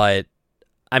 But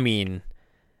I mean,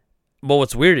 well,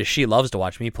 what's weird is she loves to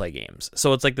watch me play games.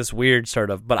 So it's like this weird sort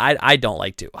of, but I don't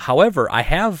like to. However, I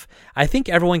think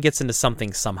everyone gets into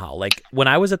something somehow. Like when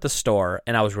I was at the store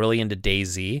and I was really into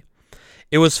DayZ,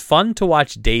 it was fun to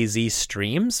watch DayZ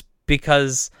streams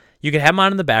because you could have them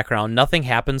on in the background. Nothing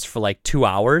happens for like 2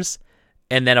 hours.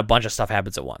 And then a bunch of stuff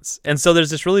happens at once. And so there's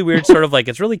this really weird sort of like,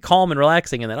 it's really calm and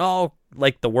relaxing. And then,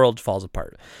 like the world falls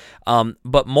apart.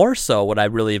 But more so what I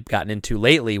really have gotten into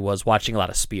lately was watching a lot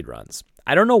of speedruns.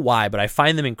 I don't know why, but I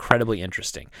find them incredibly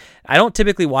interesting. I don't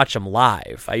typically watch them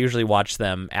live. I usually watch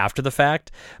them after the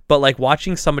fact. But like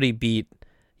watching somebody beat,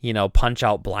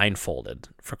 Punch-Out blindfolded,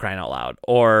 for crying out loud.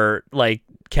 Or like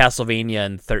Castlevania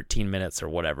in 13 minutes or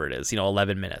whatever it is,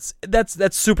 11 minutes.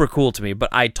 That's super cool to me, but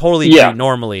I totally agree.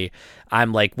 Normally,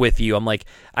 I'm like with you. I'm like,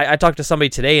 I talked to somebody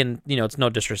today and, it's no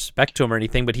disrespect to him or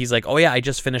anything, but he's like, oh yeah, I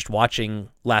just finished watching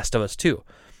Last of Us 2.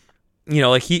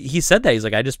 Like he said that. He's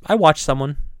like, I watched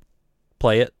someone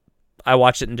play it. I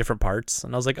watched it in different parts.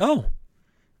 And I was like, oh,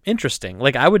 interesting.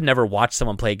 Like I would never watch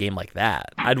someone play a game like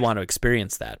that. I'd want to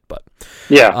experience that, but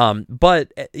yeah.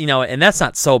 But and that's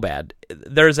not so bad.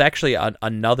 There's actually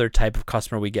another type of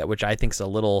customer we get, which I think is a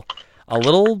little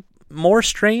more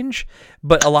strange.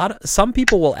 But some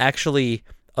people will actually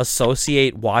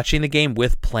associate watching the game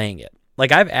with playing it.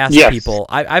 Like I've asked people,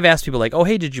 I've asked people like, oh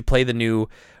hey, did you play the new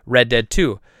Red Dead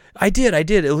 2? I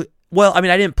did. Well, I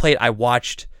mean, I didn't play it. I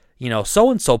watched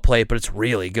so and so play it, but it's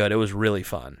really good. It was really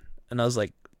fun, and I was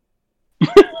like.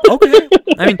 Okay.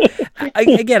 I mean,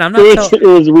 I'm not. It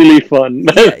was really fun.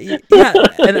 Yeah,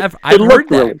 and I've heard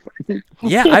that. Really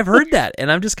yeah, I've heard that,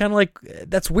 and I'm just kind of like,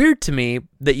 that's weird to me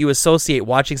that you associate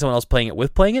watching someone else playing it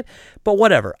with playing it. But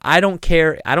whatever, I don't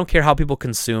care. I don't care how people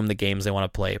consume the games they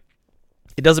want to play.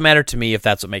 It doesn't matter to me if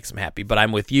that's what makes them happy. But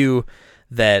I'm with you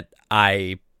that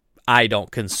I don't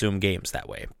consume games that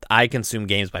way. I consume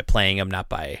games by playing them, not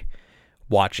by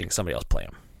watching somebody else play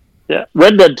them. Yeah,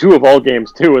 Red Dead 2 of all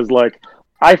games too is like.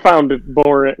 I found it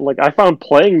boring. Like, I found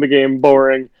playing the game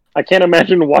boring. I can't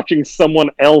imagine watching someone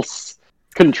else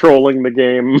controlling the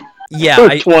game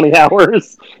for 20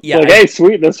 hours. Yeah, like, hey,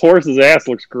 sweet, this horse's ass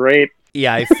looks great.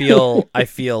 Yeah, I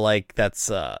feel like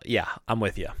that's, I'm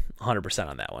with you 100%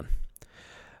 on that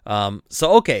one.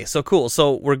 So cool.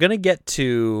 So we're going to get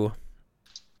to,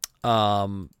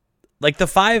 like the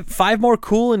five more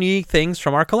cool and unique things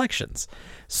from our collections.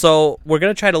 So we're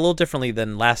going to try it a little differently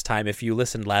than last time. If you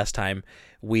listened last time,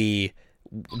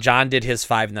 John did his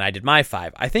 5 and then I did my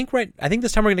 5. I think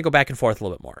this time we're going to go back and forth a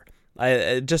little bit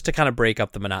more, just to kind of break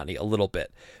up the monotony a little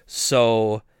bit.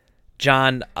 So,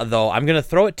 John, though, I'm going to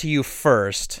throw it to you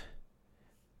first.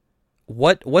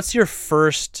 What's your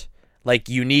first like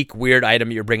unique weird item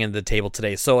you're bringing to the table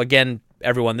today? So again,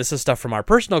 everyone, this is stuff from our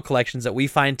personal collections that we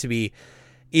find to be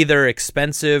either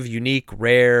expensive, unique,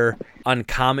 rare,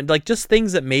 uncommon, like just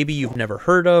things that maybe you've never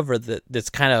heard of or that's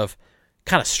kind of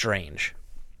strange.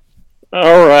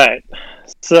 All right.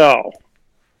 So,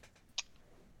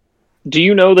 do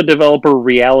you know the developer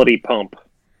Reality Pump?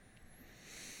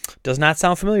 Does not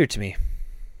sound familiar to me.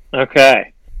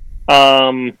 Okay.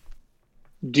 Do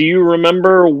you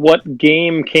remember what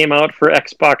game came out for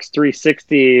Xbox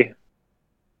 360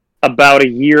 about a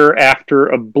year after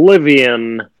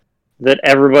Oblivion that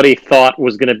everybody thought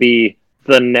was going to be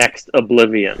the next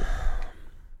Oblivion?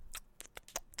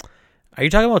 Are you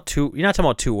talking about two? You're not talking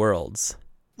about Two Worlds.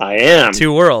 I am.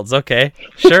 Two Worlds, okay.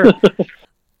 Sure.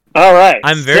 All right.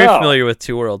 I'm very familiar with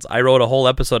Two Worlds. I wrote a whole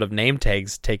episode of Name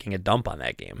Tags taking a dump on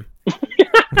that game.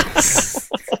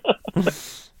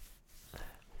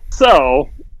 So,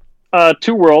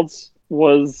 Two Worlds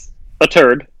was a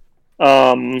turd.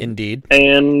 Indeed.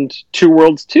 And Two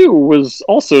Worlds 2 was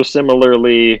also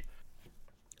similarly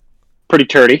pretty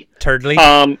turdy. Turdly.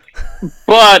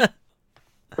 But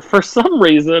for some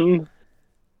reason,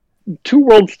 Two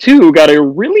Worlds 2 got a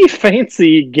really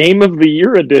fancy Game of the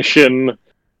Year edition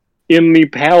in the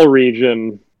PAL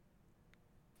region.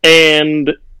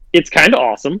 And it's kind of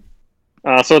awesome.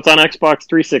 So it's on Xbox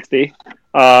 360.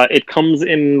 It comes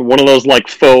in one of those like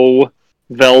faux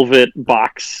velvet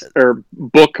box or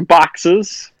book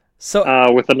boxes.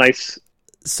 So with a nice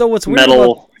what's weird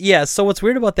metal. So what's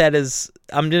weird about that is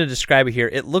I'm going to describe it here.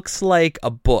 It looks like a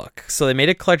book. So they made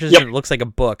a collector's edition. It looks like a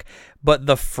book, but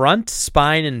the front,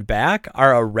 spine, and back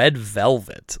are a red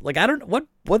velvet. Like I don't what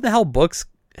the hell books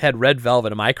had red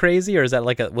velvet? Am I crazy, or is that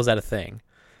was that a thing?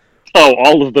 Oh,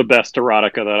 all of the best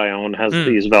erotica that I own has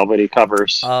these velvety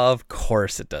covers. Of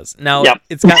course it does. Now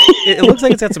it's got. It looks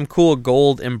like it's got some cool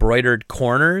gold embroidered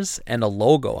corners and a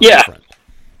logo on the front.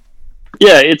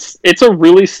 Yeah, it's a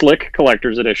really slick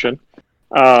collector's edition.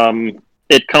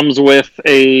 It comes with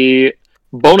a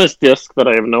bonus disc that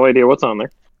I have no idea what's on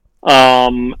there.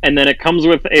 And then it comes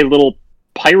with a little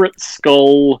pirate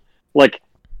skull, like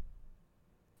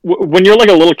when you're like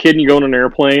a little kid and you go on an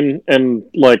airplane and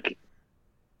like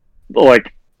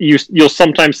you'll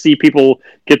sometimes see people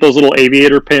get those little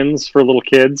aviator pins for little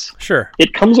kids. Sure.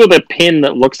 It comes with a pin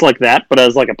that looks like that, but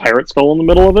has like a pirate skull in the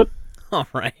middle of it. All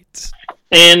right.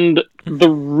 And the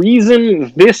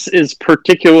reason this is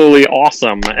particularly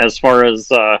awesome as far as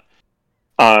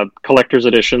collector's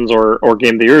editions or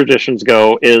Game of the Year editions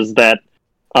go is that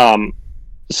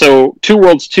so Two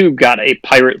Worlds 2 got a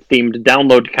pirate-themed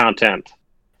download content,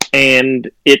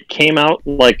 and it came out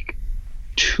like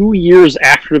 2 years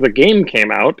after the game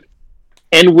came out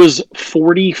and was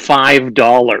 $45.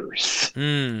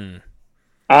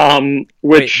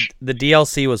 Which the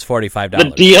DLC was $45.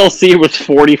 The DLC was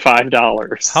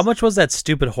 $45. How much was that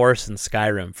stupid horse in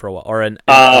Skyrim for a while, or in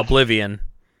Oblivion?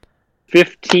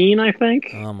 15, I think.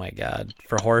 Oh my god,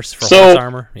 for horse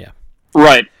armor, yeah.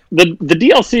 Right. The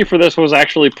DLC for this was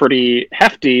actually pretty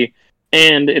hefty,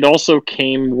 and it also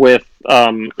came with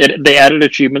they added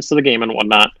achievements to the game and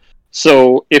whatnot.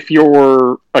 So if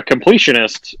you're a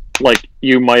completionist, like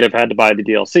you might have had to buy the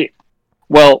DLC.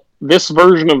 Well, this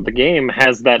version of the game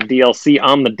has that DLC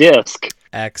on the disc.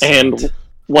 Excellent. And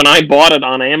when I bought it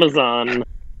on Amazon,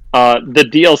 the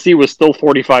DLC was still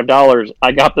 $45.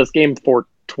 I got this game for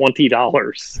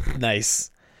 $20.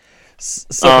 Nice.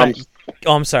 So,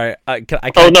 I'm sorry. No, go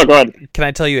ahead. Can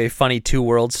I tell you a funny Two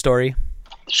Worlds story?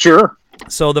 Sure.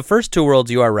 So the first Two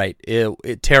Worlds, you are right.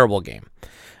 Terrible game.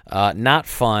 Not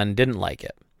fun. Didn't like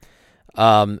it.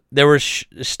 There was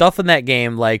stuff in that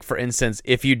game, like, for instance,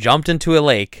 if you jumped into a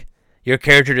lake, your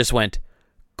character just went,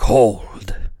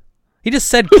 cold. He just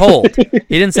said cold. He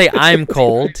didn't say, I'm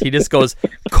cold. He just goes,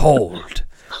 cold.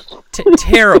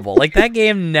 Terrible. Like, that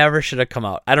game never should have come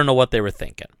out. I don't know what they were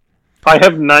thinking. I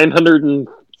have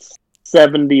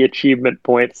 970 achievement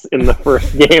points in the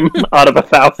first game out of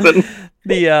 1,000.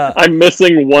 I'm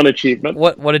missing one achievement.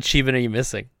 What achievement are you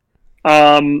missing?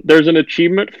 There's an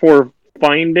achievement for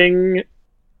finding...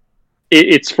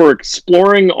 It's for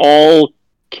exploring all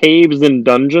caves and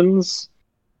dungeons,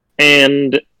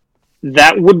 and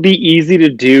that would be easy to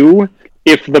do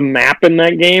if the map in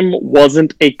that game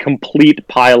wasn't a complete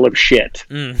pile of shit.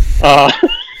 The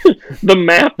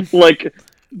map, like...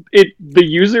 the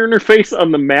user interface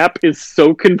on the map is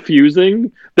so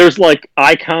confusing. There's like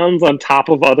icons on top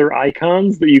of other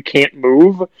icons that you can't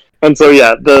move. And so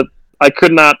yeah, I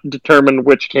could not determine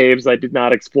which caves I did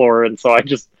not explore, and so I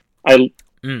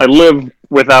live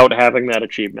without having that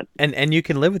achievement. And you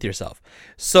can live with yourself.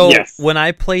 So yes. When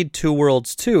I played Two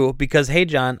Worlds 2, because hey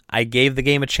John, I gave the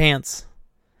game a chance.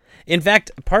 In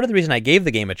fact, part of the reason I gave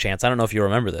the game a chance, I don't know if you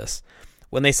remember this,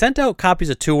 when they sent out copies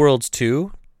of Two Worlds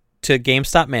 2 to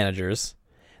GameStop managers,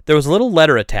 there was a little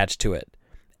letter attached to it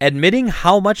admitting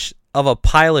how much of a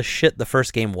pile of shit the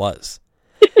first game was.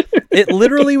 It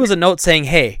literally was a note saying,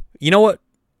 hey, you know what?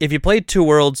 If you played Two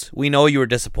Worlds, we know you were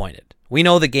disappointed. We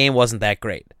know the game wasn't that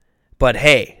great. But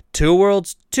hey, Two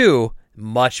Worlds 2,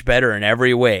 much better in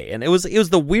every way. And it was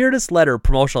the weirdest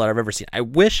promotional letter I've ever seen. I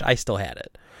wish I still had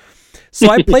it. So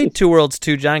I played Two Worlds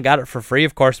 2, John, got it for free.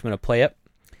 Of course, I'm going to play it.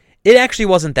 It actually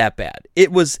wasn't that bad.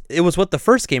 It was what the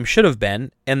first game should have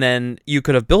been, and then you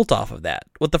could have built off of that.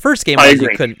 What the first game was,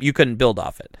 you couldn't build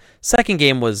off it. Second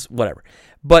game was whatever.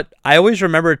 But I always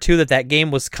remember too that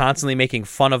game was constantly making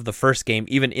fun of the first game,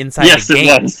 even inside the game.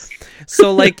 Yes, it was.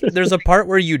 So like, there's a part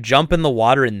where you jump in the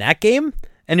water in that game,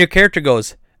 and your character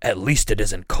goes, at least it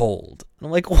isn't cold. And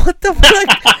I'm like, what the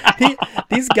fuck?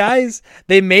 These guys,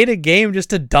 they made a game just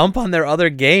to dump on their other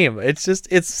game.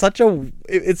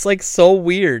 It's like so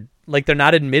weird. Like they're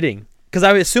not admitting, because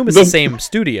I assume it's the same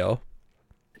studio.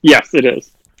 Yes, it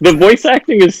is. The voice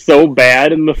acting is so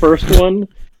bad in the first one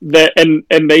that,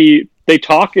 and they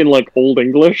talk in like old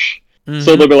English. Mm-hmm.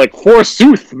 So they'll be like,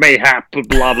 forsooth, mayhap,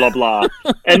 blah, blah, blah.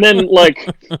 And then, like,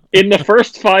 in the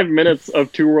first 5 minutes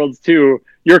of Two Worlds 2,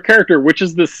 your character, which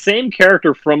is the same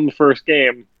character from the first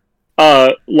game,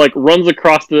 like, runs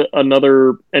across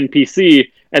another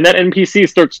NPC, and that NPC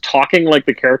starts talking like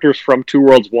the characters from Two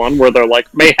Worlds 1, where they're like,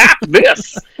 mayhap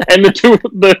this! And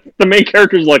the main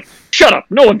character's like, shut up,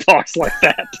 no one talks like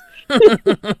that.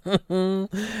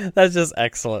 That's just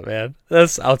excellent, man.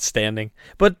 That's outstanding.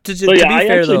 But to be I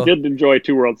fair, actually though, did enjoy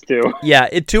Two Worlds 2. Yeah,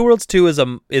 Two Worlds 2 is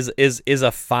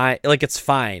a fine. Like, it's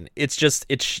fine. It's just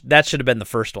that should have been the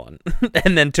first one,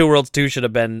 and then Two Worlds 2 should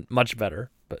have been much better.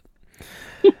 But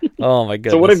oh my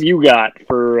goodness. So what have you got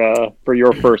for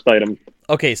your first item?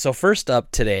 Okay, so first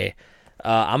up today,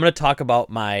 I'm going to talk about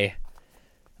my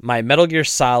Metal Gear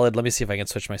Solid. Let me see if I can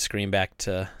switch my screen back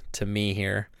to me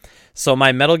here. So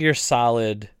my Metal Gear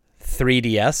Solid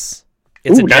 3DS,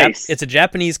 it's a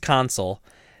Japanese console,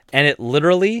 and it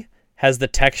literally has the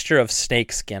texture of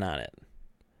snake skin on it.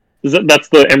 That's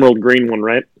the emerald green one,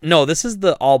 right? No, this is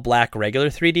the all black regular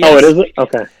 3DS. Oh, it is it?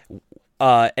 Okay.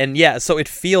 And yeah, so it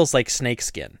feels like snake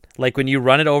skin. Like when you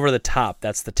run it over the top,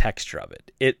 that's the texture of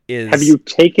it. It is. Have you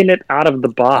taken it out of the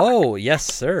box? Oh, yes,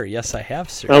 sir. Yes, I have,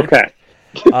 sir. Okay.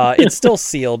 It's still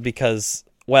sealed because,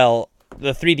 well,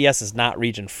 the 3DS is not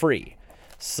region free,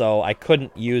 so I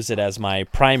couldn't use it as my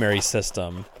primary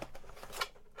system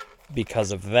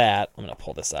because of that. I'm gonna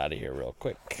pull this out of here real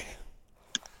quick.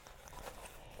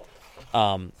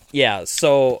 Yeah,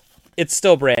 so it's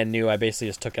still brand new. I basically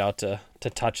just took it out to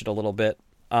touch it a little bit.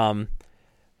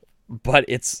 But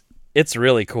it's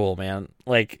really cool, man.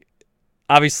 Like,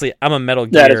 obviously, I'm a Metal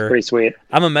Gear. That is pretty sweet.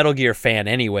 I'm a Metal Gear fan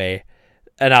anyway,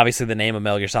 and obviously the name of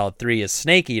Metal Gear Solid 3 is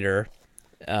Snake Eater.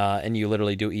 And you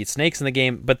literally do eat snakes in the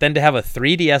game, but then to have a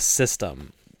 3DS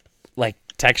system, like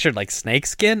textured like snake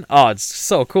skin, oh, it's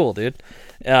so cool, dude.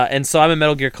 And so I'm a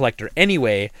Metal Gear collector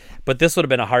anyway, but this would have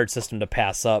been a hard system to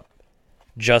pass up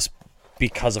just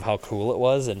because of how cool it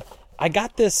was. And I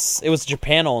got this, it was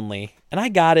Japan only, and I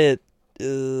got it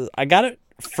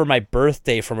for my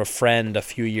birthday from a friend a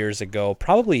few years ago,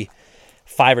 probably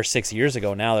 5 or 6 years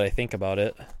ago now that I think about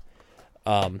it.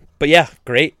 But yeah,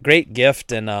 great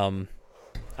gift. And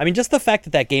I mean, just the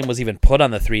fact that game was even put on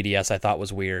the 3DS, I thought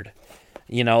was weird.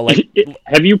 You know, like,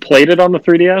 have you played it on the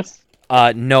 3DS?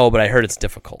 No, but I heard it's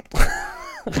difficult.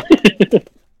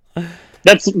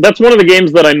 That's one of the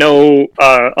games that I know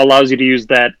allows you to use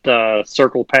that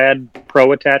Circle Pad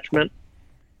Pro attachment.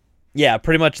 Yeah,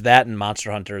 pretty much that and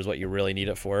Monster Hunter is what you really need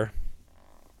it for.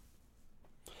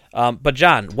 But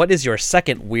John, what is your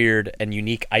second weird and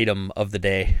unique item of the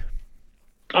day?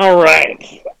 All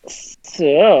right.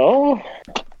 So...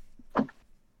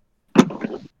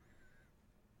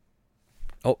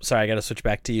 Oh, sorry, I got to switch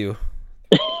back to you.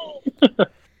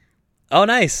 Oh,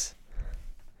 nice.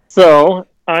 So,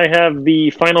 I have the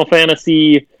Final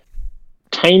Fantasy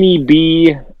Tiny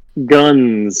Bee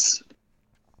Guns,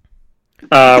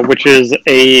 which is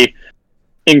a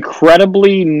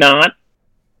incredibly not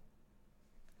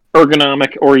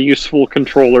ergonomic or useful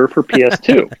controller for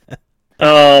PS2.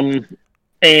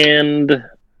 And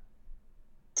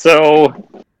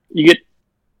so you get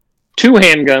 2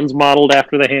 handguns modeled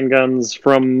after the handguns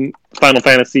from Final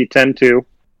Fantasy X-2,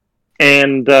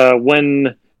 and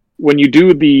when you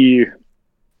do the,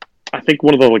 I think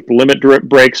one of the like limit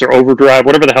breaks or overdrive,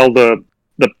 whatever the hell the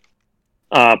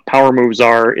power moves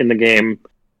are in the game,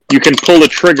 you can pull the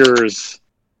triggers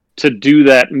to do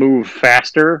that move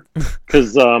faster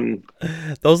because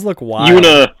those look wild.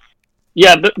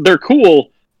 They're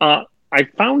cool. I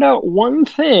found out one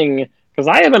thing because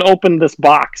I haven't opened this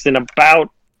box in about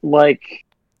like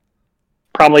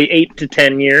probably 8 to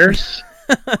 10 years.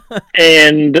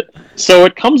 And so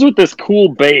it comes with this cool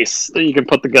base that you can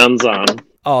put the guns on.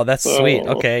 Oh, that's sweet.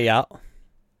 Okay, yeah.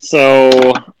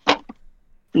 So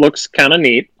looks kind of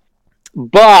neat.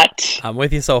 But I'm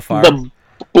with you so far. The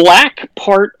black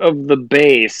part of the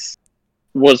base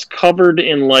was covered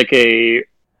in like a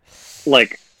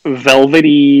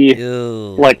velvety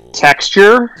like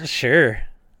texture. Sure.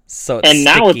 So and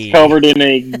now sticky. It's covered in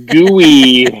a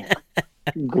gooey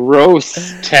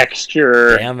gross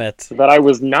texture. Damn it. That I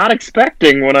was not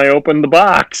expecting when I opened the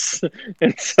box.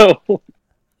 And so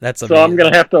that's amazing. So I'm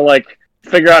going to have to like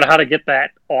figure out how to get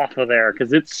that off of there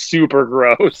because it's super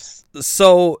gross.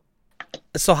 So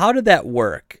So how did that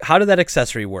work? How did that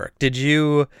accessory work?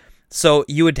 So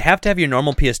you would have to have your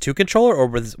normal PS2 controller, or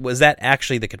was that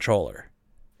actually the controller?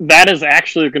 That is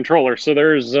actually a controller. So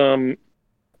there's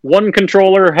one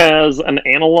controller has an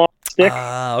analog stick.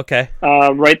 Okay.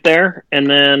 Right there, and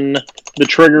then the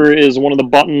trigger is one of the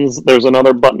buttons. There's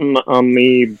another button on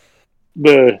the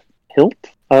hilt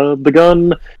of the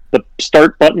gun. The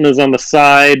start button is on the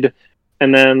side,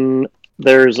 and then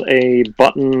there's a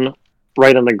button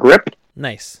right on the grip.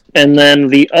 Nice. And then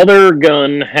the other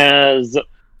gun has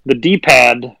the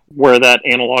D-pad where that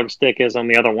analog stick is on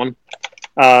the other one.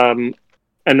 And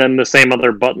then the same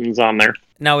other buttons on there.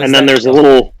 And then there's a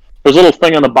little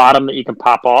thing on the bottom that you can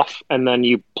pop off, and then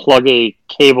you plug a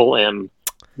cable in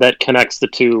that connects the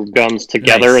two guns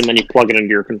together, Nice. and then you plug it into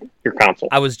your console.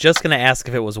 I was just going to ask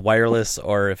if it was wireless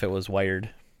or if it was wired.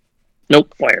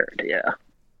 Nope, wired, yeah.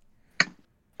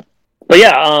 But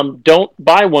yeah, don't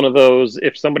buy one of those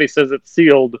if somebody says it's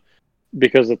sealed,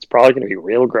 because it's probably going to be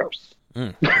real gross.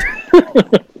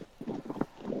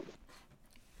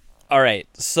 All right,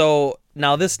 so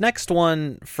now this next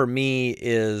one for me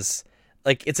is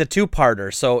like it's a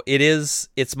two-parter. So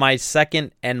it's my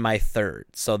second and my third.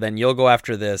 So then you'll go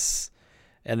after this,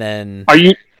 and then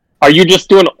Are you just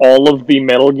doing all of the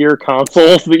Metal Gear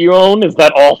consoles that you own? Is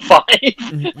that all 5?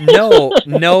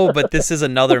 No, but this is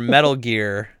another Metal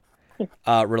Gear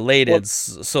related. Well,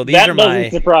 so that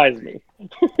doesn't surprise me.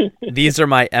 these are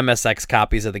my MSX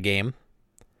copies of the game.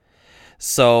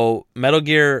 So Metal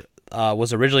Gear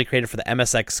was originally created for the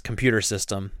MSX computer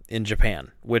system in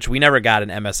Japan, which we never got an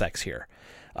MSX here.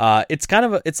 It's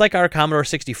it's like our Commodore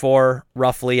 64,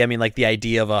 roughly. I mean, like the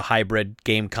idea of a hybrid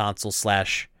game console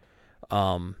slash,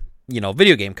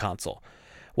 video game console.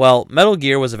 Well, Metal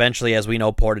Gear was eventually, as we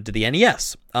know, ported to the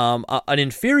NES. An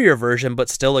inferior version, but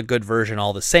still a good version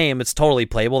all the same. It's totally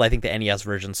playable. I think the NES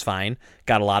version's fine.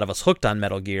 Got a lot of us hooked on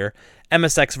Metal Gear.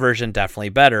 MSX version definitely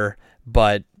better,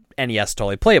 but NES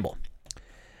totally playable.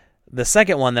 The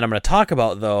second one that I'm going to talk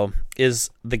about, though, is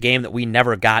the game that we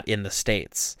never got in the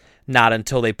States. Not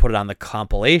until they put it on the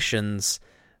compilations.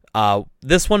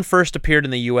 This one first appeared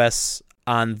in the U.S.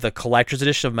 on the collector's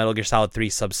edition of Metal Gear Solid 3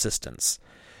 Subsistence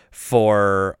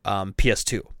for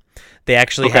PS2. They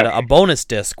actually had a bonus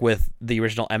disc with the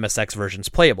original MSX versions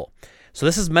playable. So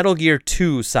this is Metal Gear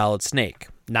 2 Solid Snake.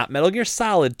 Not Metal Gear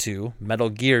Solid 2, Metal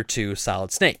Gear 2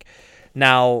 Solid Snake.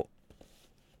 Now,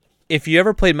 if you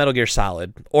ever played Metal Gear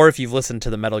Solid, or if you've listened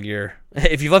to Metal Gear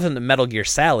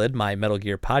Salad, my Metal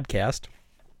Gear podcast.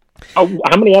 Oh,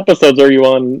 how many episodes are you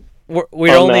on?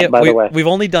 We've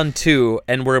only done 2,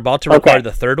 and we're about to record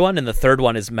the third one, and the third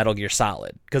one is Metal Gear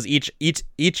Solid, because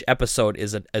each episode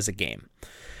is a game.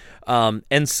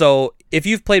 And so if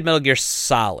you've played Metal Gear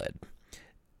Solid,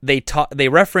 they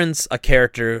reference a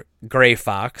character, Gray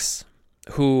Fox,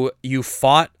 who you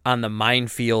fought on the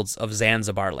minefields of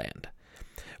Zanzibar Land.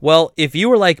 Well, if you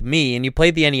were like me and you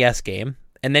played the NES game,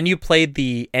 and then you played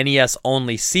the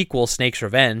NES-only sequel, Snake's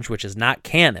Revenge, which is not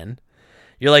canon,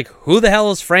 you're like, who the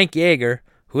hell is Frank Yeager?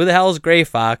 Who the hell is Gray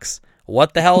Fox?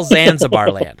 What the hell is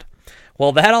Zanzibar Land?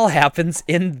 Well, that all happens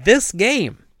in this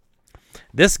game.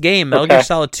 This game, Metal Gear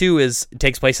Solid 2,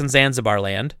 takes place in Zanzibar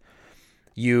Land.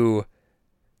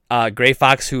 Gray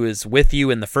Fox, who is with you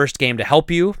in the first game to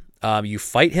help you, you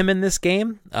fight him in this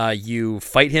game. You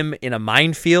fight him in a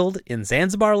minefield in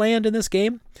Zanzibar Land in this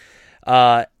game.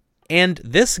 And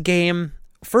this game,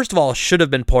 first of all, should have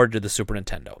been ported to the Super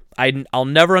Nintendo. I'll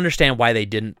never understand why they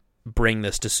didn't bring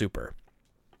this to Super.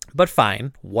 But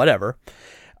fine, whatever.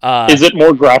 Is it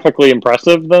more graphically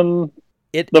impressive than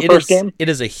the first game? It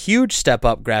is a huge step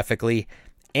up graphically,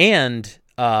 and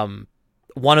one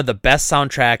of the best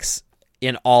soundtracks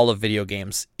in all of video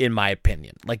games, in my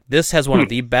opinion. Like, this has one of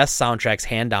the best soundtracks,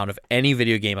 hand down, of any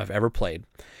video game I've ever played.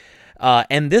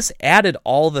 And this added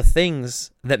all the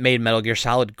things that made Metal Gear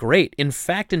Solid great. In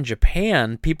fact, in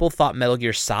Japan, people thought Metal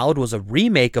Gear Solid was a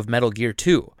remake of Metal Gear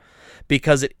 2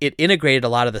 because it integrated a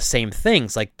lot of the same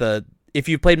things. Like, if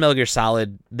you played Metal Gear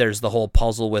Solid, there's the whole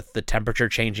puzzle with the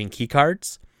temperature-changing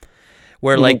keycards,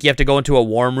 where like you have to go into a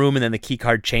warm room and then the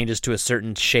keycard changes to a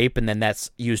certain shape, and then that's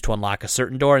used to unlock a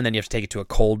certain door, and then you have to take it to a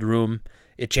cold room.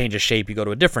 It changes shape, you go to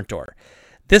a different door.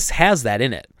 This has that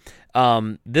in it.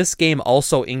 This game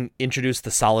also introduced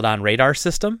the Solid-On radar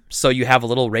system, so you have a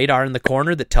little radar in the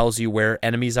corner that tells you where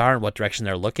enemies are and what direction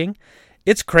they're looking.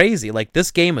 It's crazy. Like, this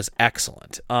game is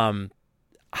excellent.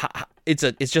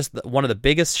 It's just one of the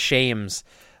biggest shames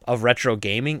of retro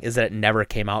gaming is that it never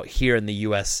came out here in the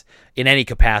U.S. in any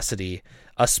capacity,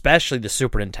 especially the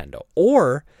Super Nintendo.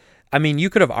 Or, I mean, you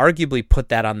could have arguably put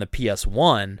that on the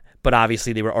PS1, but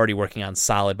obviously they were already working on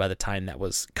Solid by the time that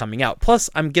was coming out. Plus,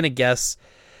 I'm going to guess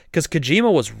because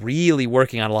Kojima was really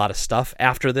working on a lot of stuff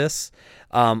after this.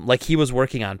 Like he was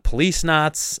working on Police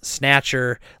Knots,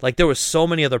 Snatcher. Like there was so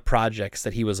many other projects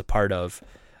that he was a part of,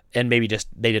 and maybe just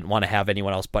they didn't want to have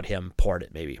anyone else but him port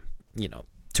it. Maybe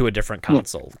to a different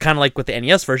console, kind of like with the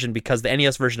NES version, because the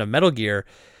NES version of Metal Gear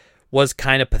was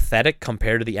kind of pathetic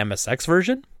compared to the MSX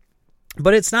version,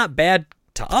 but it's not bad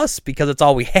to us because it's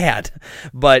all we had.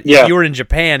 But if you were in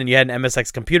Japan and you had an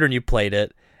MSX computer and you played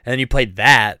it, and then you played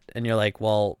that, and you're like,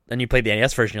 well, and you played the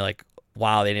NES version, you're like,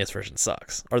 wow, the NES version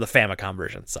sucks, or the Famicom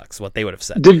version sucks. What they would have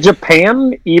said. Did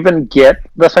Japan even get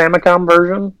the Famicom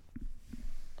version?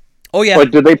 Oh yeah.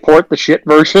 Like, did they port the shit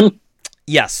version?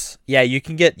 Yes. Yeah, you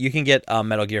can get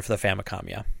Metal Gear for the Famicom.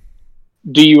 Yeah.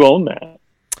 Do you own that?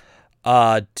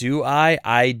 Do I?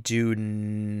 I do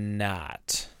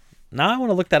not. Now I want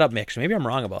to look that up, actually. Maybe I'm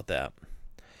wrong about that.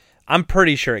 I'm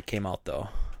pretty sure it came out, though.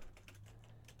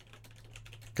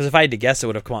 Because if I had to guess, it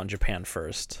would have come out in Japan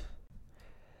first.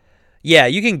 Yeah,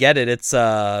 you can get it. It's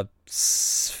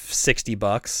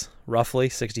 $60, roughly.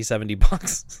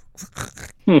 $60-$70.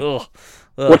 Ugh.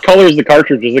 What color is the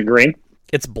cartridge? Is it green?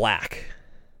 It's black.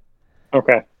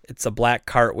 Okay. It's a black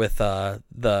cart with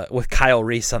Kyle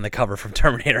Reese on the cover from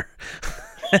Terminator.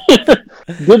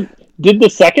 Did the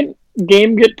second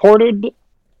game get ported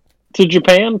to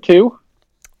Japan too?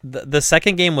 The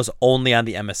second game was only on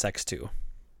the MSX2.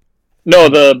 No,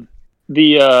 the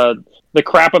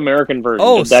crap American version.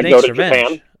 Oh, did that Snake's go to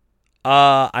Revenge.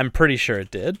 Japan? I'm pretty sure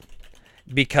it did,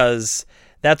 because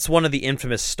that's one of the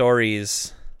infamous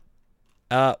stories.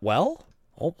 Well,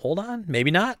 hold on,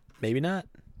 maybe not. We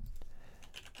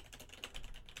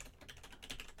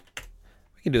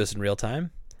can do this in real time.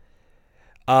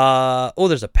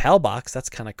 There's a PAL box. That's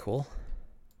kind of cool.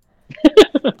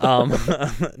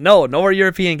 No more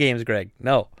European games, Greg.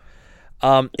 No.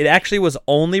 It actually was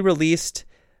only released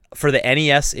for the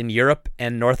NES in Europe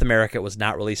and North America. It was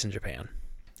not released in Japan.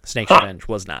 Snake's Revenge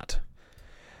was not.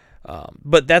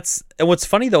 But and what's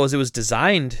funny though is it was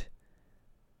designed,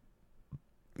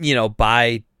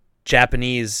 by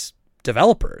Japanese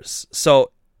developers. So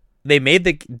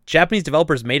the Japanese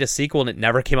developers made a sequel and it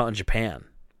never came out in Japan.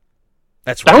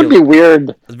 That would be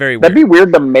weird. It's very weird. That'd be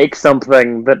weird to make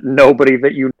something that nobody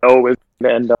that you know is going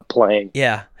to end up playing.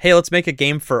 Yeah. Hey, let's make a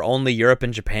game for only Europe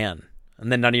and Japan,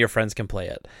 and then none of your friends can play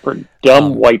it. For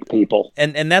dumb white people.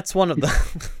 And that's one of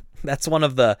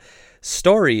the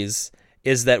stories,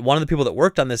 is that one of the people that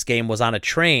worked on this game was on a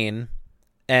train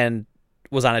with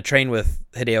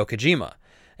Hideo Kojima.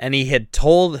 And he had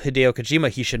told Hideo Kojima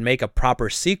he should make a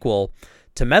proper sequel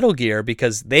to Metal Gear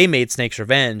because they made Snake's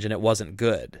Revenge and it wasn't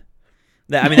good.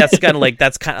 I mean, that's kind of like,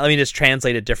 just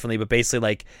translated differently, but basically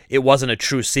like it wasn't a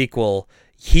true sequel.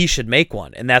 He should make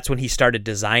one. And that's when he started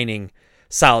designing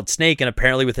Solid Snake, and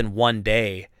apparently within one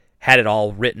day had it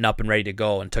all written up and ready to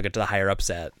go and took it to the higher ups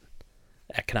at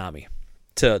Konami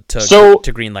to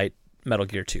greenlight Metal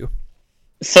Gear 2.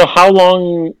 So how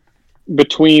long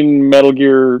between Metal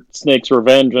Gear Snake's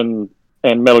Revenge and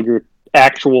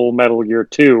actual Metal Gear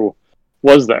 2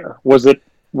 was there? Was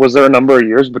there a number of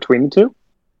years between the two?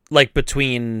 Like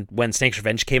between when Snake's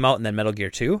Revenge came out and then Metal Gear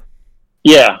 2?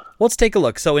 Yeah. Well, let's take a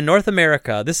look. So in North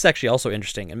America, this is actually also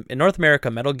interesting. In North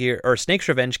America, Snake's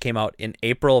Revenge came out in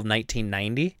April of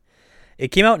 1990. It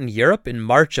came out in Europe in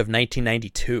March of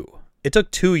 1992. It took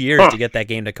 2 years to get that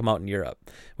game to come out in Europe,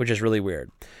 which is really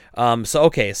weird.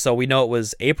 So we know it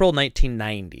was April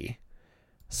 1990.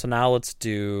 So now let's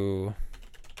do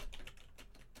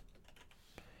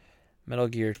Metal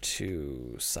Gear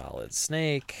 2 Solid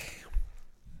Snake.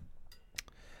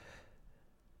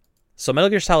 So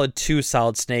Metal Gear Solid 2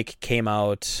 Solid Snake came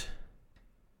out...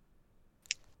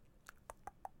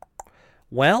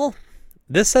 Well,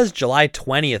 this says July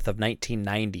 20th of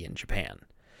 1990 in Japan.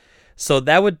 So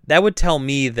that would tell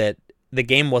me that the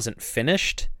game wasn't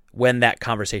finished when that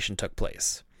conversation took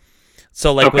place.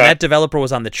 So when that developer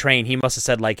was on the train, he must have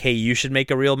said like, "Hey, you should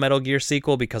make a real Metal Gear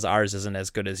sequel because ours isn't as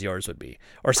good as yours would be,"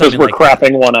 or something like that. Because we're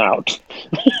crapping one out.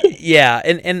 Yeah,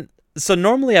 and so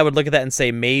normally I would look at that and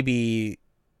say maybe,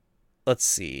 let's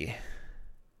see.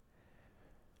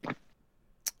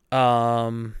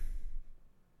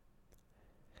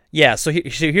 Yeah, so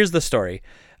here's the story.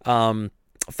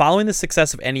 Following the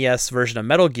success of NES version of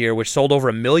Metal Gear, which sold over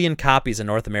 1 million copies in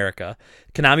North America,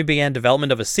 Konami began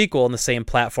development of a sequel on the same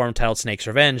platform titled Snake's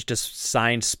Revenge,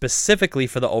 designed specifically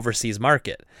for the overseas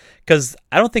market. Because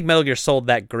I don't think Metal Gear sold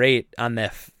that great on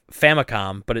the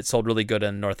Famicom, but it sold really good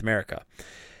in North America.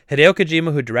 Hideo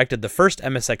Kojima, who directed the first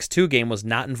MSX2 game, was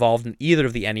not involved in either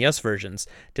of the NES versions,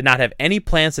 did not have any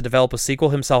plans to develop a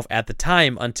sequel himself at the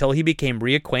time until he became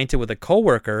reacquainted with a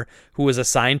coworker who was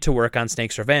assigned to work on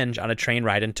Snake's Revenge on a train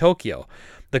ride in Tokyo.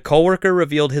 The coworker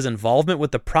revealed his involvement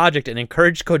with the project and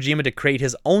encouraged Kojima to create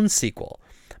his own sequel.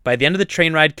 By the end of the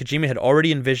train ride, Kojima had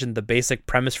already envisioned the basic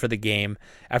premise for the game.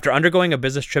 After undergoing a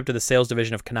business trip to the sales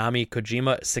division of Konami,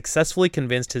 Kojima successfully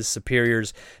convinced his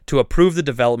superiors to approve the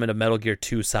development of Metal Gear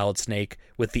 2 Solid Snake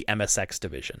with the MSX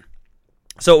division.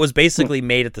 So it was basically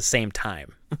made at the same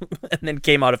time, and then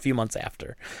came out a few months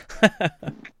after.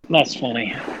 That's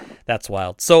funny. That's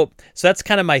wild. So that's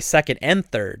kind of my second and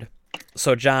third.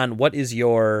 So, John, what is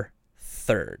your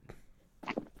third?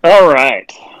 All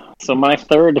right. So my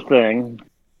third thing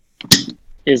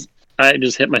is I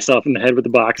just hit myself in the head with the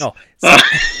box. Oh,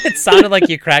 it sounded like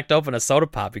you cracked open a soda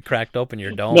pop. You cracked open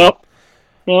your dome. Nope,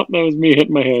 that was me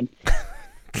hitting my head.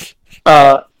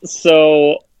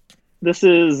 So this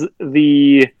is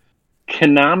the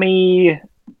Konami.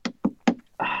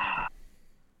 I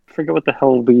forget what the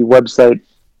hell the website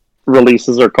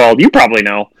releases are called. You probably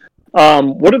know.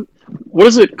 What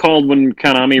is it called when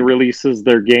Konami releases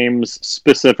their games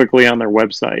specifically on their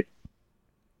website?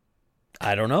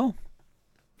 I don't know.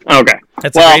 Okay,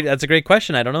 that's a great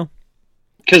question. I don't know,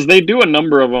 because they do a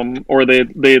number of them, or they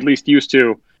at least used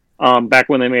to, back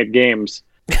when they made games.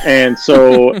 And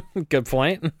so, good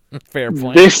point. Fair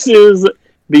point. This is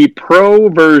the pro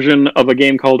version of a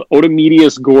game called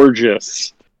Otomedius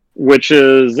Gorgeous, which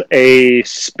is a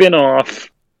spin-off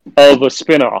of a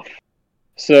spin-off.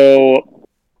 So,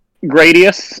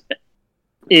 Gradius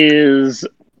is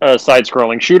a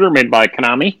side-scrolling shooter made by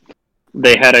Konami.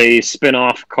 They had a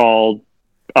spin-off called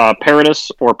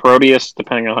Paradis or Parodius,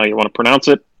 depending on how you want to pronounce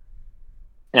it,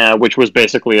 which was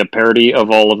basically a parody of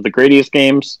all of the Gradius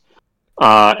games.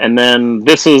 And then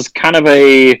this is kind of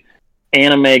a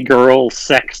anime girl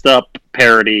sexed up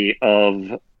parody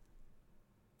of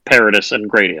Paradis and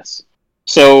Gradius.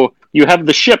 So you have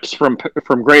the ships from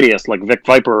Gradius, like Vic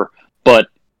Viper, but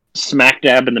smack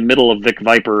dab in the middle of Vic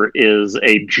Viper is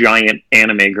a giant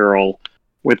anime girl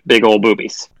with big old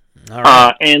boobies. All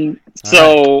right. I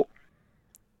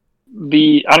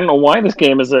don't know why this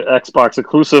game is an Xbox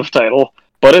exclusive title,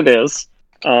 but it is.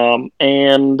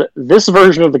 And this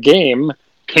version of the game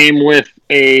came with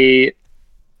a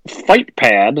fight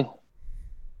pad,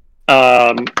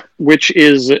 which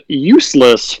is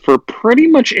useless for pretty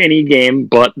much any game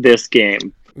but this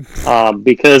game.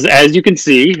 Because as you can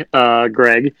see,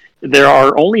 Greg, there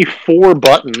are only 4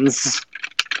 buttons.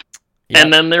 Yep.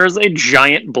 And then there's a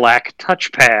giant black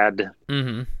touchpad.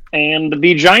 Mm-hmm. And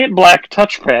the giant black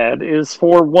touchpad is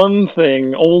for one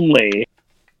thing only.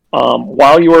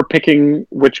 While you are picking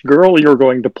which girl you're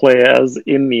going to play as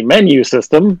in the menu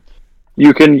system,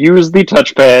 you can use the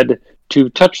touchpad to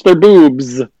touch their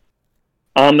boobs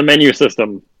on the menu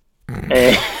system.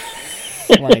 Oh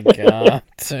my god,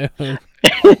 dude.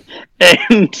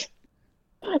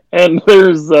 And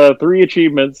there's 3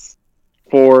 achievements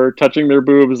for touching their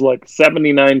boobs like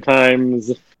 79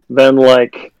 times, then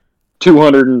like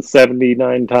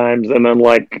 279 times, and then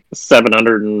like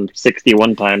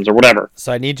 761 times or whatever.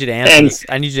 So I need you to answer this.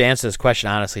 I need you to answer this question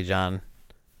honestly, John.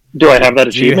 Do I have that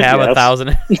achievement? Do you have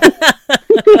 1,000?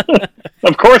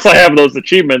 Of course I have those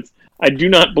achievements. I do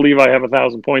not believe I have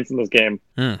 1,000 points in this game.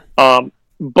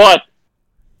 But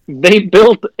they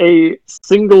built a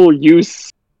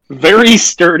single-use, very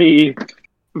sturdy,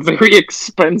 very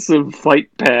expensive fight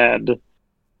pad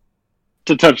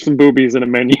to touch some boobies in a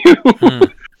menu.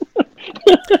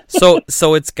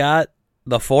 So it's got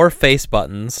the 4 face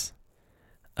buttons,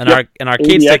 an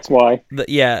arcade stick. XY.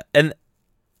 Yeah, and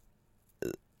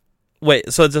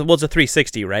wait, so it's a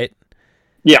 360, right?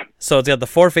 Yeah. So it's got the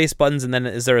 4 face buttons, and then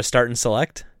is there a start and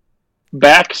select?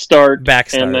 Back start,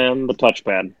 and then the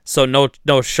touchpad. So no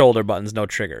shoulder buttons, no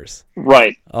triggers.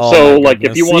 Right. Oh, so like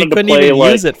if you wanted to play even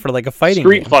like use it for like a fighting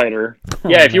Street game. Fighter,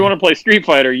 if you want to play Street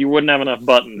Fighter, you wouldn't have enough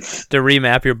buttons to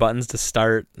remap your buttons to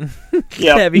start.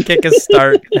 Yeah. Heavy kick is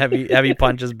start. heavy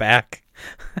punches back.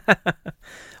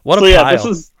 What a pile. Yeah,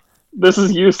 this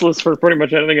is useless for pretty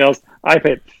much anything else. I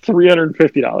paid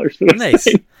 $350 for this. Nice.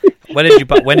 thing. When did you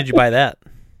buy that?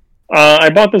 I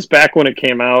bought this back when it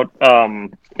came out.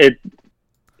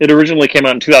 It originally came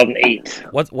out in 2008.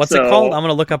 What's it called? I'm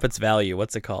gonna look up its value.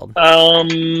 What's it called?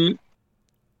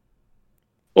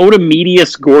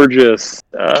 Otomedius Gorgeous.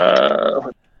 Let's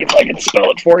see if I can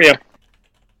spell it for you.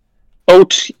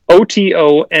 Otomedius.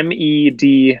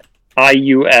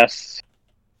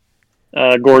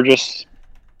 Gorgeous.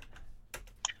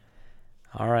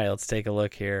 All right, let's take a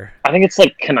look here. I think it's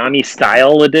like Konami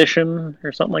Style Edition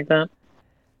or something like that.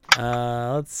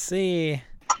 Let's see.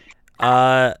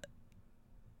 Well,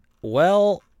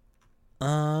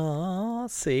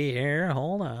 let's see here.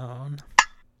 Hold on.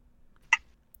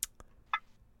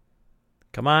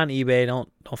 Come on, eBay, don't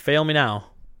fail me now.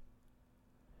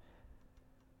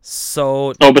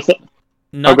 So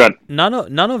none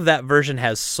of that version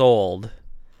has sold,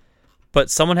 but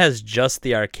someone has just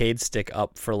the arcade stick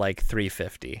up for like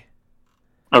 $350.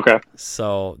 Okay.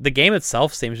 So the game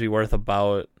itself seems to be worth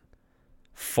about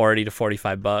 $40 to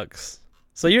 $45.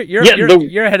 So you're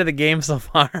ahead of the game so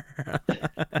far.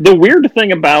 The weird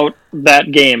thing about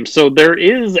that game, so there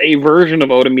is a version of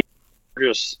Otomedes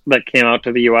that came out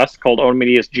to the US called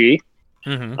Otomedes G.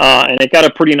 Mm-hmm. And it got a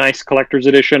pretty nice collector's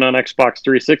edition on Xbox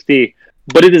 360,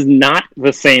 but it is not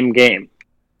the same game.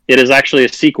 It is actually a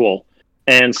sequel.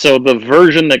 And so the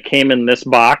version that came in this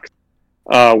box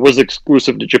was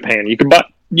exclusive to Japan. You could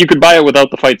buy it without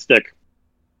the fight stick,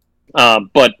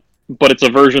 but it's a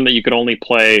version that you could only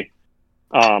play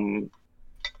on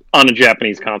a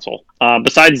Japanese console.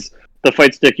 Besides the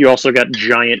fight stick, you also got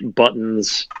giant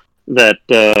buttons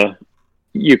that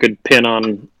you could pin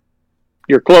on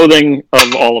your clothing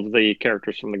of all of the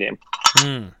characters from the game.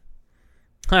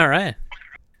 All right.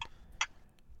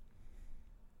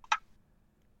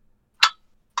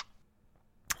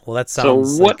 Well, that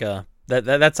sounds like a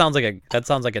that sounds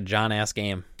like a John ass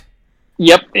game.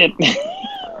 Yep, it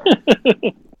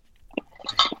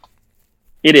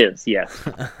is. Yes.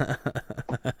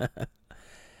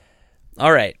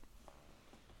 All right.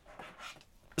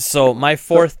 So my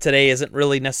fourth today isn't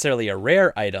really necessarily a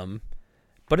rare item,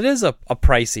 but it is a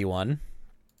pricey one.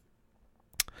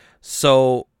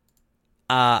 So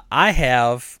I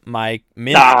have my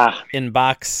mint in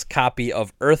box copy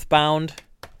of Earthbound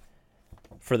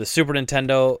for the Super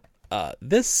Nintendo.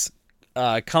 This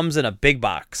comes in a big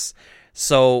box.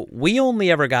 So we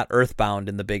only ever got Earthbound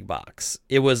in the big box.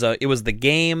 It was the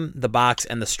game, the box,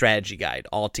 and the strategy guide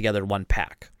all together in one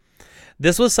pack.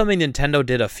 This was something Nintendo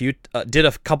did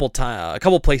a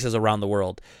couple places around the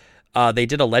world. They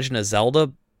did a Legend of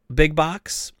Zelda big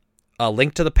box, a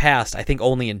Link to the Past, I think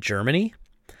only in Germany,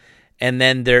 and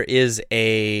then there is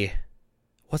a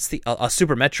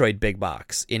Super Metroid big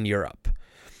box in Europe,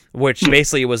 which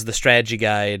basically was the strategy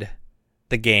guide,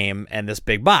 the game, and this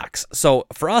big box. So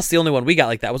for us, the only one we got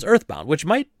like that was Earthbound, which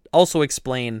might also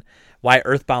explain why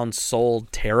Earthbound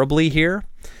sold terribly here,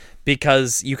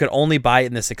 because you could only buy it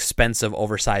in this expensive,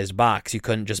 oversized box. You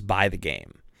couldn't just buy the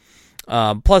game.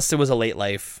 Plus, it was a late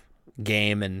life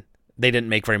game, and they didn't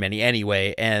make very many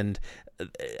anyway. And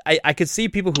I could see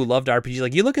people who loved RPGs.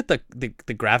 Like, you look at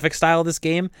the graphic style of this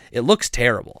game, it looks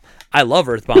terrible. I love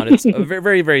Earthbound. It's a very,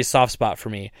 very, very soft spot for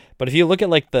me. But if you look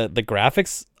at like the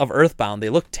graphics of Earthbound, they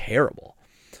look terrible.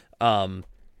 And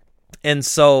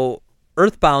so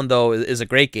Earthbound, though, is a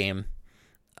great game.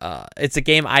 It's a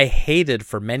game I hated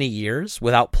for many years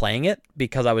without playing it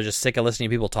because I was just sick of listening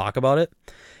to people talk about it.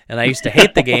 And I used to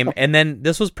hate the game. And then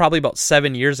this was probably about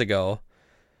 7 years ago.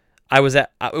 It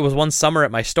was one summer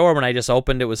at my store when I just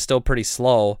opened. It was still pretty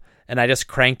slow. And I just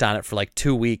cranked on it for like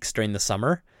 2 weeks during the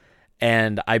summer.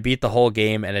 And I beat the whole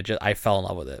game, and I fell in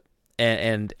love with it.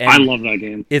 And I love that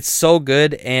game. It's so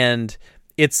good, and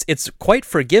it's quite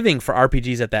forgiving for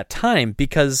RPGs at that time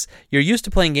because you're used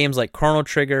to playing games like Chrono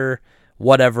Trigger,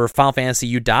 whatever, Final Fantasy.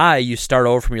 You die, you start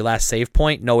over from your last save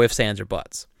point, no ifs, ands, or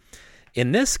buts.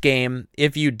 In this game,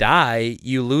 if you die,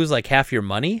 you lose like half your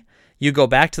money. You go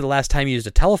back to the last time you used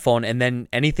a telephone, and then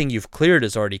anything you've cleared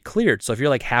is already cleared. So if you're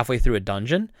like halfway through a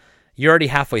dungeon, you're already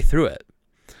halfway through it.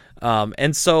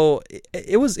 And so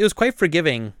it was quite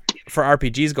forgiving for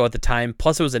RPGs go at the time.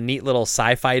 Plus, it was a neat little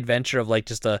sci-fi adventure of like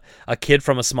just a kid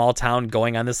from a small town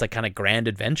going on this like kind of grand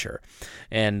adventure.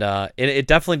 And it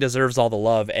definitely deserves all the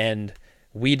love. And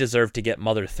we deserve to get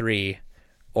Mother 3,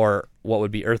 or what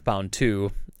would be Earthbound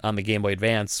 2 on the Game Boy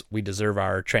Advance. We deserve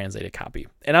our translated copy.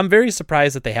 And I'm very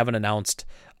surprised that they haven't announced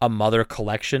a Mother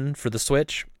collection for the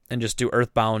Switch and just do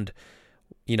Earthbound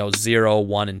 0,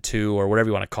 1, and 2, or whatever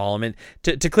you want to call them. And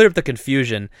to clear up the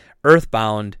confusion,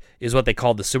 Earthbound is what they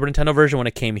called the Super Nintendo version when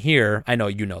it came here. I know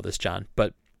you know this, John,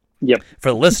 but yep. For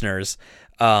the listeners,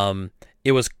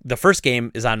 it was the first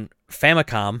game is on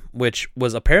Famicom, which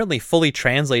was apparently fully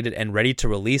translated and ready to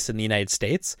release in the United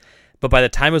States. But by the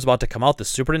time it was about to come out, the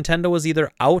Super Nintendo was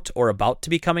either out or about to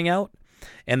be coming out,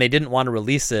 and they didn't want to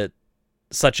release it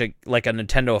such a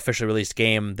Nintendo officially released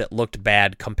game that looked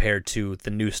bad compared to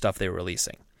the new stuff they were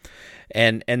releasing.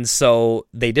 And so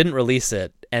they didn't release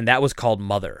it, and that was called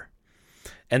Mother.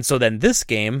 And so then this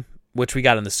game, which we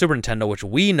got on the Super Nintendo, which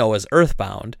we know as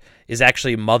Earthbound, is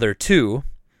actually Mother 2,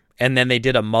 and then they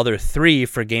did a Mother 3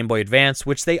 for Game Boy Advance,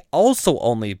 which they also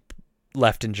only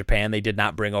left in Japan. They did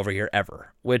not bring over here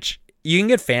ever, which you can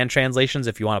get fan translations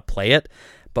if you want to play it.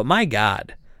 But my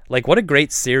God, like what a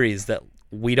great series that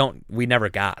we never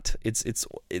got. It's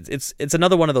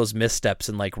another one of those missteps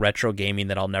in like retro gaming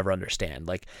that I'll never understand.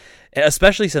 Like,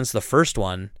 especially since the first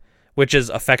one, which is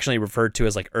affectionately referred to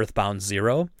as like Earthbound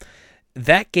Zero,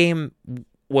 that game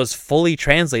was fully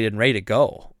translated and ready to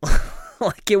go.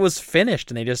 Like it was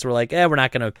finished and they just were like, we're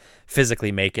not going to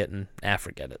physically make it and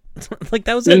forget it. Like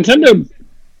that was Nintendo.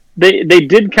 They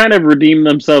did kind of redeem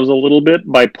themselves a little bit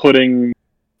by putting,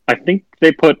 I think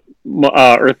they put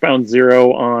Earthbound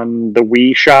Zero on the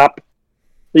Wii shop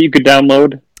that you could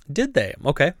download. Did they?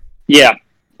 Okay. Yeah.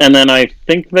 And then I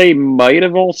think they might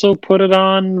have also put it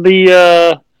on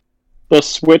the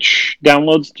Switch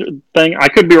downloads thing. I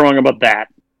could be wrong about that.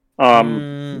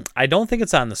 I don't think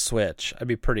it's on the Switch. I'd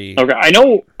be pretty... Okay, I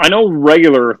know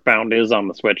regular Earthbound is on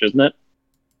the Switch, isn't it?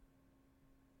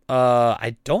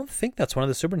 I don't think that's one of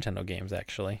the Super Nintendo games,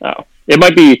 actually. Oh, it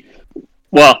might be.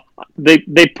 Well,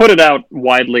 they put it out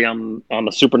widely on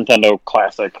the Super Nintendo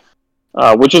Classic,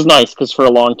 which is nice because for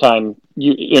a long time,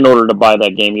 in order to buy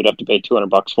that game, you'd have to pay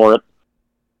 $200 for it.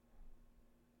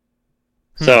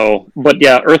 So, but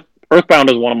yeah, Earthbound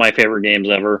is one of my favorite games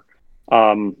ever.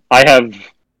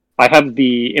 I have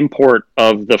the import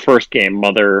of the first game,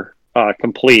 Mother,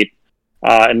 complete,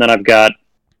 and then I've got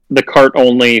the cart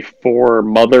only for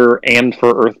Mother and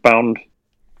for Earthbound,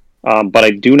 but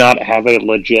I do not have a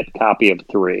legit copy of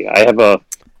 3. I have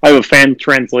a fan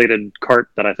translated cart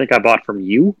that I think I bought from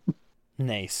you.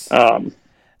 Nice. I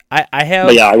have.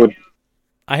 But yeah,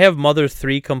 I have Mother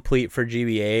 3 complete for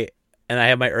GBA, and I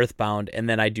have my Earthbound, and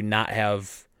then I do not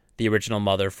have the original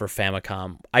Mother for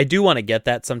Famicom. I do want to get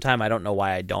that sometime. I don't know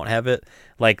why I don't have it.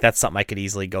 Like that's something I could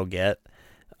easily go get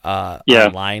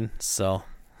online. So,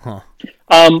 well,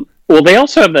 they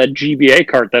also have that GBA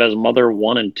cart that has Mother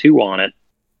 1 and 2 on it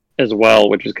as well,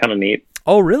 which is kind of neat.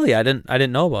 Oh, really? I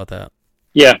didn't know about that.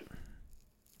 Yeah.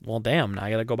 Well, damn. Now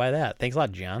I gotta go buy that. Thanks a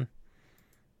lot, John.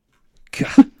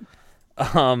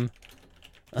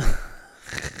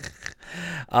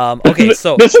 Okay,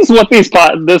 so this is what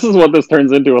this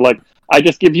turns into. Like, I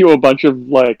just give you a bunch of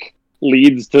like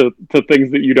leads to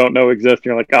things that you don't know exist, and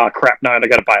you're like, oh crap, now I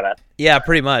gotta buy that. Yeah,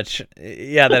 pretty much.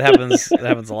 Yeah, that happens. That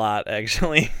happens a lot,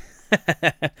 actually.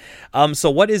 So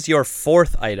what is your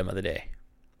 4th item of the day?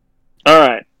 All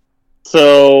right,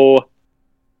 so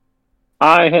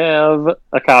I have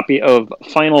a copy of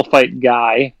Final Fight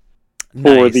Guy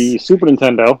for the Super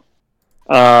Nintendo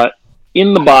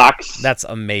in the box. That's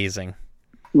amazing.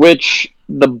 Which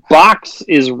the box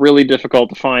is really difficult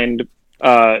to find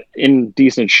in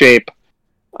decent shape,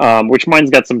 which mine's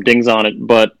got some dings on it,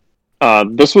 but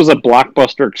this was a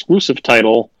Blockbuster exclusive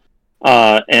title,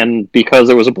 and because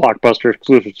it was a Blockbuster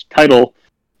exclusive title,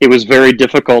 it was very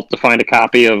difficult to find a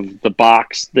copy of the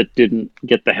box that didn't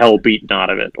get the hell beaten out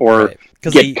of it, or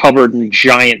get covered in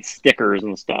giant stickers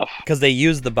and stuff. Because they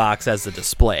used the box as a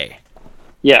display.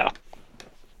 Yeah.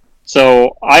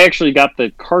 So I actually got the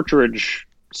cartridge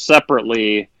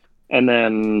separately, and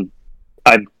then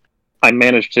I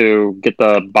managed to get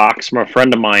the box from a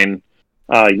friend of mine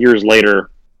years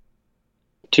later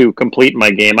to complete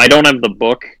my game. I don't have the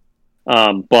book,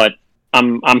 but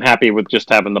I'm happy with just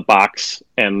having the box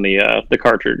and the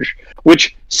cartridge,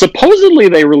 which supposedly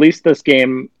they released this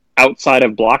game outside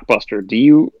of Blockbuster. Do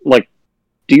you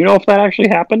know if that actually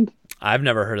happened? I've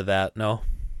never heard of that. No.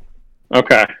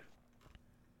 Okay.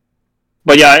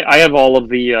 But yeah, I have all of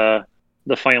the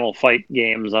Final Fight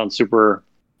games on Super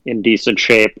in decent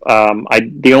shape.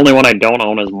 The only one I don't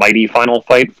own is Mighty Final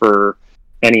Fight for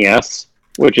NES,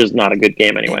 which is not a good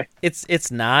game anyway.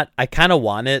 It's not. I kind of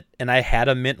want it, and I had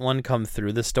a mint one come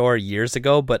through the store years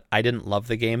ago, but I didn't love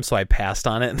the game, so I passed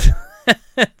on it.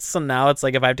 So now it's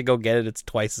like if I have to go get it, it's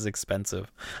twice as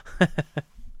expensive.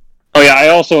 Oh yeah, I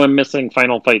also am missing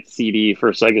Final Fight CD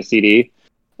for Sega CD,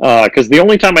 because the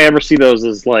only time I ever see those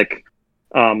is like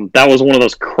that was one of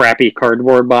those crappy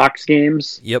cardboard box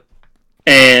games. Yep.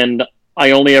 And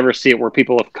I only ever see it where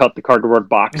people have cut the cardboard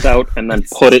box out and then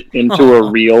put it into a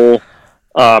real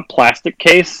plastic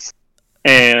case.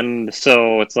 And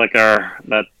so it's like,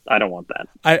 that I don't want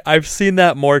that. I've seen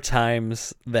that more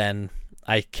times than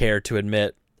I care to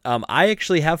admit. I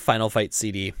actually have Final Fight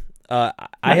CD. I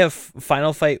have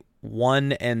Final Fight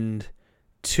 1 and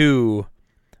 2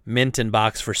 mint in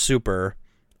box for Super.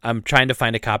 I'm trying to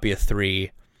find a copy of 3,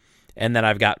 and then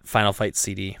I've got Final Fight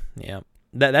CD. Yeah,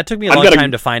 that took me a long time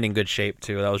to find in good shape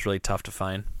too. That was really tough to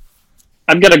find.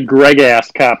 I've got a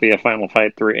Greg-ass copy of Final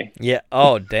Fight 3. Yeah.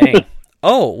 Oh dang.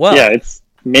 Oh well. Yeah, it's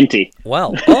minty.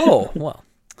 Well. Oh well.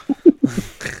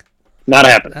 Not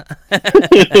happening.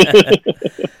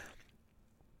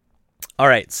 All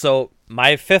right, so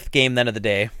my fifth game then of the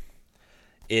day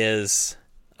is,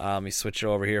 let me switch it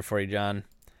over here for you, John.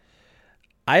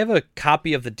 I have a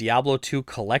copy of the Diablo 2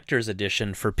 Collector's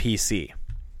Edition for PC.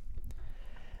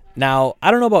 Now,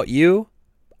 I don't know about you.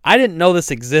 I didn't know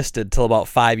this existed till about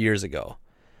 5 years ago.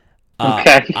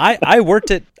 Okay. I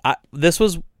worked at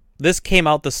this came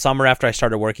out the summer after I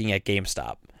started working at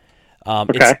GameStop.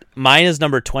 Okay. Mine is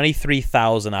number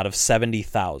 23,000 out of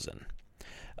 70,000.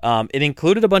 It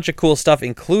included a bunch of cool stuff,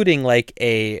 including like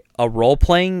a role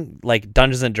playing like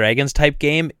Dungeons and Dragons type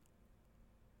game.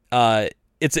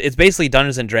 It's basically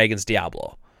Dungeons and Dragons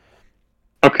Diablo.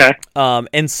 Okay.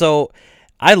 And so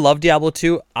I love Diablo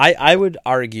 2. I would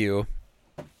argue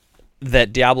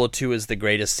that Diablo 2 is the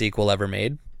greatest sequel ever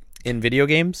made in video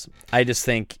games. I just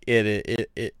think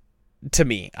it to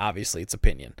me, obviously it's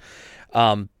opinion.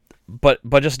 But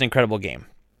just an incredible game.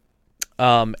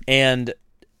 And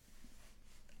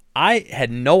I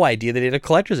had no idea that they had a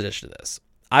collector's edition of this.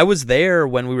 I was there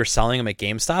when we were selling them at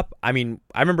GameStop. I mean,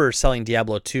 I remember selling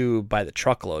Diablo 2 by the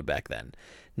truckload back then.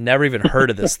 Never even heard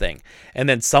of this thing. And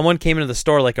then someone came into the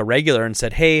store like a regular and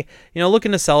said, hey,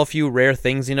 looking to sell a few rare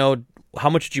things, how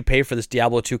much did you pay for this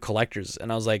Diablo 2 collector's?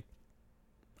 And I was like,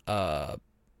 what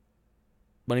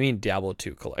do you mean Diablo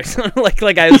 2 collector?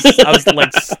 like I was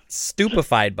like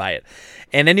stupefied by it.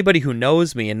 And anybody who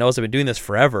knows me and knows I've been doing this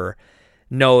forever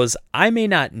knows I may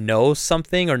not know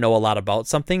something or know a lot about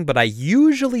something, but I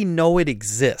usually know it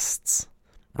exists,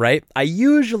 right? I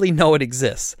usually know it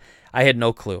exists. I had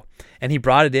no clue. And he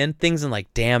brought it in, things in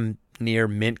like damn near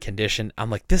mint condition. I'm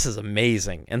like, this is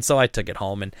amazing. And so I took it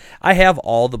home, and I have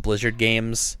all the Blizzard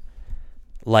games.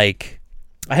 Like,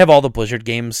 I have all the Blizzard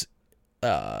games,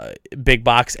 big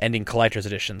box ending collector's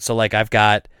edition. So like I've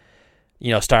got,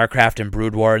 StarCraft and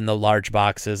Brood War in the large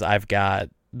boxes. I've got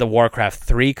the Warcraft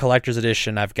 3 collector's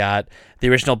edition. I've got the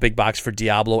original big box for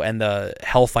Diablo and the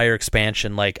Hellfire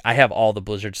expansion. Like, I have all the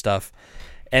Blizzard stuff.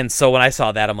 And so when I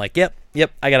saw that, I'm like, yep,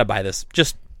 I got to buy this.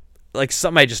 Just like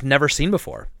something I just never seen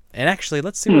before. And actually,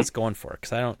 let's see what it's going for,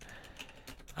 because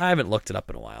I haven't looked it up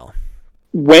in a while.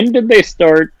 When did they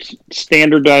start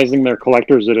standardizing their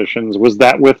collector's editions? Was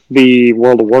that with the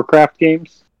World of Warcraft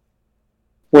games?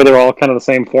 Where they're all kind of the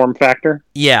same form factor?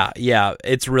 Yeah,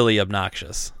 it's really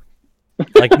obnoxious.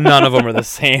 Like, none of them are the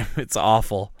same. It's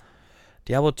awful.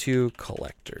 Diablo 2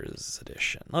 Collector's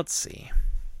Edition. Let's see.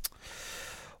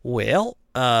 Well,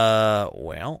 let's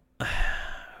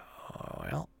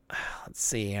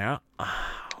see here.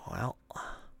 Well,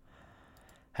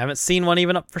 haven't seen one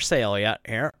even up for sale yet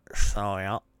here. So,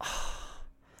 yeah.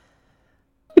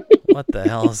 What the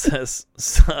hell is this?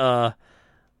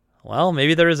 Well,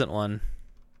 maybe there isn't one.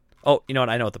 Oh, you know what?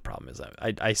 I know what the problem is.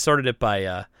 I sorted it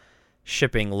by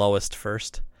shipping lowest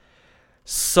first.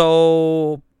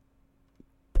 So,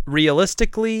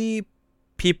 realistically,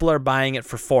 people are buying it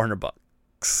for $400.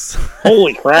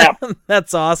 Holy crap!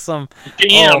 That's awesome.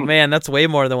 Damn. Oh man, that's way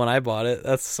more than when I bought it.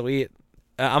 That's sweet.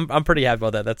 I'm pretty happy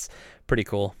about that. That's pretty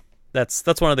cool. That's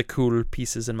one of the cool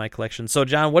pieces in my collection. So,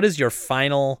 John, what is your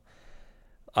final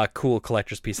cool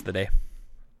collector's piece of the day?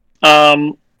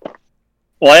 Well,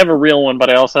 I have a real one,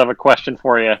 but I also have a question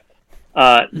for you.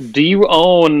 Do you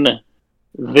own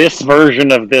this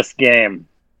version of this game?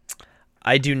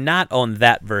 I do not own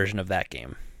that version of that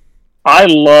game. I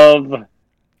love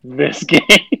this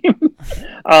game.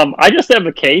 I just have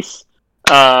the case,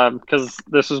 because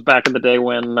this was back in the day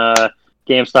when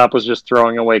GameStop was just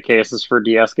throwing away cases for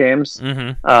DS games,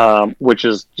 which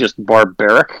is just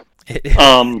barbaric.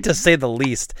 To say the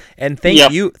least. And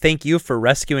thank you for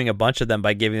rescuing a bunch of them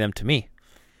by giving them to me.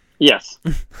 Yes.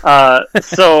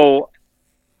 So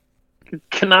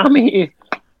Konami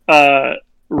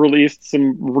released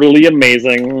some really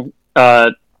amazing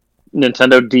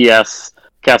Nintendo DS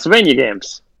Castlevania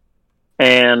games.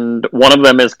 And one of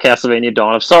them is Castlevania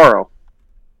Dawn of Sorrow.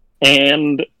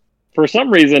 And for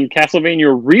some reason,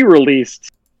 Castlevania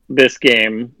re-released this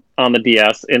game on the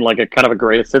DS in like a kind of a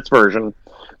greatest hits version,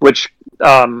 which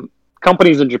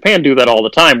companies in Japan do that all the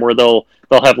time, where they'll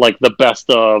have like the best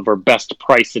of or best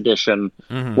price edition.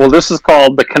 Well, this is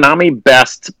called the Konami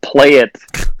Best Play It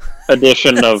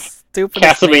edition of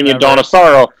Castlevania Dawn of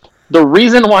Sorrow. The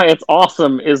reason why it's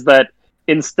awesome is that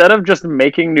instead of just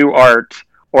making new art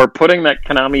or putting that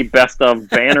Konami Best of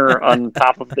banner on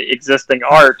top of the existing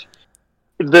art,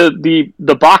 the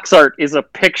box art is a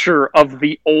picture of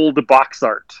the old box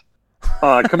art,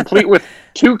 complete with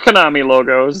 2 Konami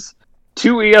logos,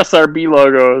 2 ESRB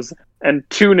logos, and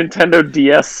 2 Nintendo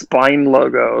DS spine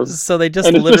logos. So they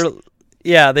just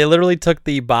literally took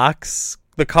the box,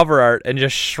 the cover art, and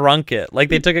just shrunk it. Like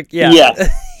they took it. Yeah. Yes.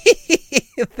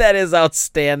 That is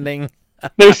outstanding.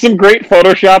 There's some great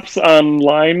photoshops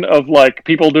online of like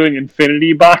people doing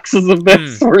infinity boxes of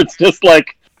this, where it's just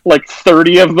like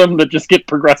 30 of them that just get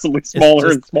progressively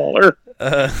smaller and smaller.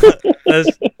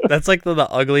 That's like the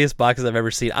ugliest boxes I've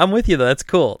ever seen. I'm with you though. That's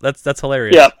cool. That's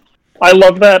hilarious. Yeah, I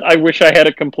love that. I wish I had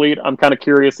it complete. I'm kind of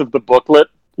curious if the booklet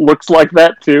looks like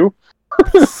that too.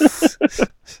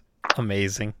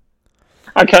 Amazing.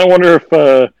 I kind of wonder if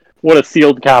what a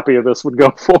sealed copy of this would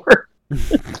go for.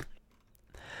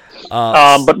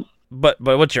 But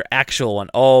what's your actual one?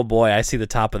 Oh boy, I see the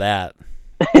top of that.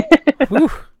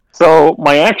 So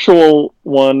my actual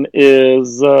one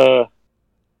is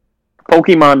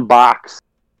Pokemon Box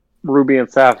Ruby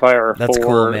and Sapphire That's for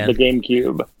cool, man. the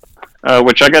GameCube,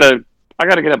 which I gotta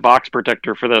get a box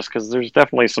protector for this because there's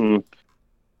definitely some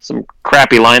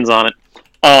crappy lines on it.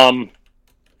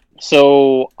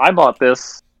 So I bought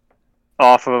this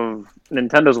off of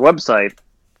Nintendo's website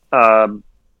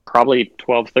probably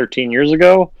 12, 13 years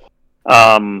ago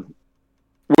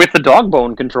with the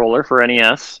Dogbone controller for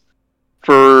NES.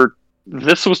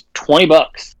 This was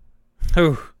 $20.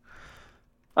 Ooh.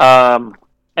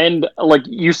 And like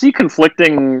you see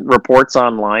conflicting reports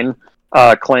online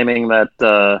claiming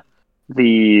that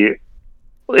you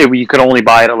could only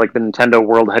buy it at like the Nintendo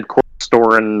World Headquarters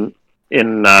store in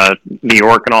New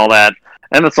York and all that,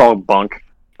 and it's all bunk.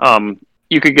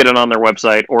 You could get it on their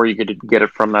website, or you could get it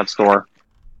from that store.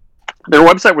 Their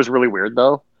website was really weird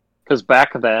though, because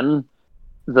back then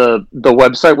the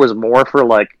website was more for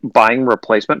like buying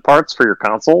replacement parts for your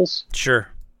consoles. Sure.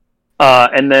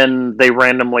 And then they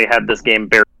randomly had this game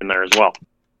buried in there as well.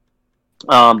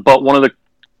 But one of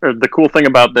the cool thing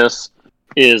about this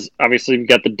is obviously you've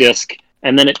got the disc,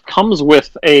 and then it comes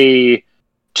with a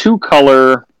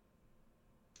 2-color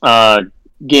Nintendo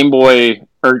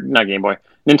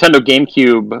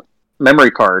GameCube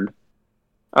memory card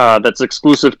that's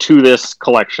exclusive to this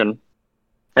collection.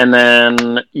 And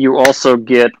then you also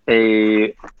get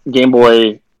a Game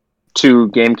Boy to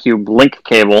GameCube link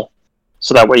cable,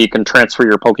 so that way you can transfer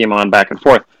your Pokemon back and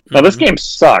forth. Now, this game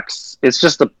sucks. It's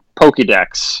just a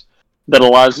Pokédex that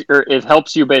it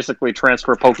helps you basically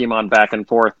transfer Pokemon back and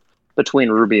forth between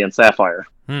Ruby and Sapphire.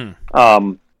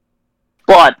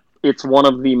 But it's one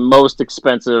of the most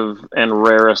expensive and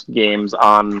rarest games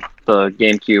on the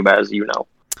GameCube, as you know.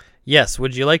 Yes.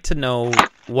 Would you like to know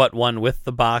what one with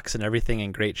the box and everything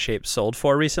in great shape sold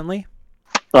for recently?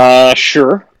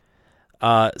 Sure.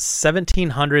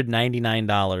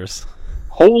 $1,799.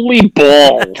 Holy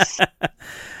balls!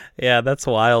 Yeah, that's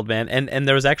wild, man. And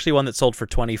there was actually one that sold for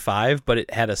 $25, but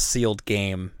it had a sealed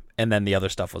game, and then the other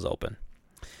stuff was open.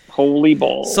 Holy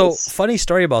balls! So, funny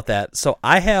story about that. So,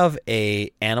 I have a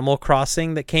Animal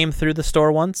Crossing that came through the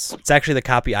store once. It's actually the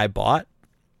copy I bought.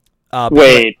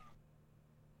 Wait.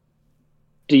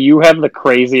 Do you have the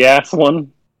crazy ass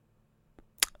one?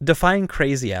 Define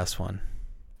crazy ass one.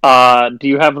 Do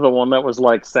you have the one that was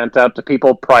like sent out to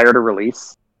people prior to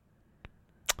release?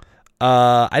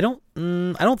 I don't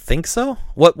think so.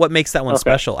 What makes that one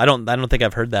special? I don't think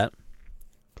I've heard that.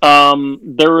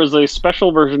 There was a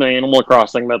special version of Animal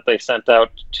Crossing that they sent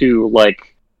out to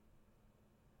like.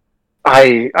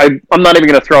 I'm not even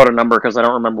going to throw out a number because I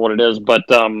don't remember what it is, but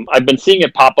I've been seeing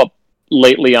it pop up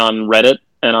lately on Reddit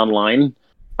and online,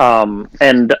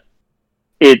 and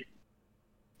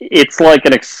it's like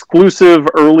an exclusive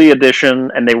early edition,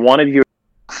 and they wanted you to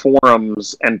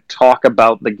forums and talk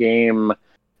about the game,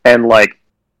 and like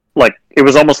it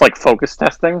was almost like focus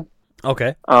testing.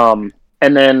 Okay. And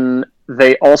then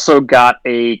they also got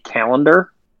a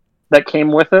calendar that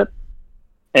came with it,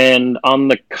 and on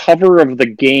the cover of the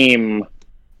game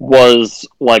was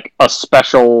like a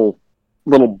special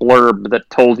little blurb that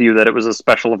told you that it was a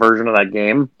special version of that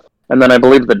game. And then I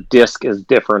believe the disc is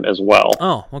different as well.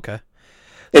 Oh, okay.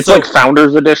 It's like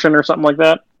Founders Edition or something like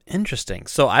that. Interesting.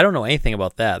 So I don't know anything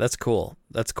about that. That's cool.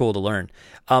 That's cool to learn.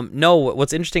 No,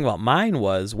 what's interesting about mine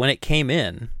was when it came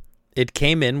in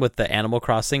with the Animal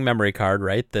Crossing memory card,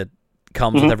 right? That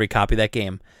comes with every copy of that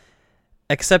game.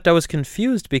 Except I was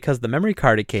confused because the memory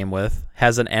card it came with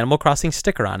has an Animal Crossing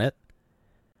sticker on it,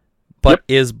 but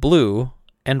is blue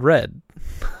and red.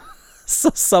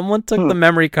 So someone took the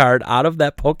memory card out of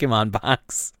that Pokemon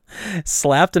box,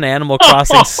 slapped an Animal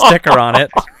Crossing sticker on it,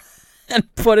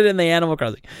 and put it in the Animal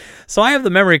Crossing. So I have the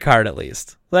memory card at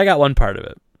least. So I got one part of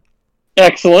it.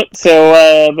 Excellent. So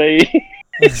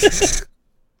so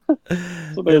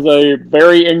there's a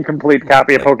very incomplete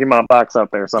copy of Pokemon Box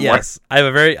out there somewhere. Yes, I have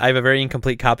a very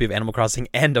incomplete copy of Animal Crossing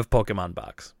and of Pokemon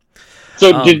Box.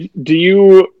 So did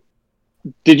you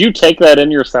take that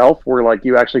in yourself, where like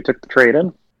you actually took the trade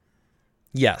in?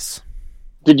 Yes.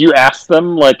 Did you ask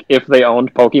them like if they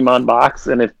owned Pokemon Box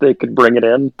and if they could bring it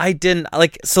in? I didn't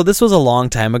so this was a long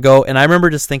time ago, and I remember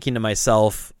just thinking to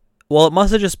myself, well,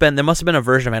 there must have been a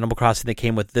version of Animal Crossing that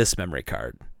came with this memory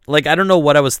card. Like, I don't know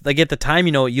what I was like at the time.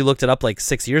 You looked it up like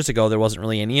 6 years ago. There wasn't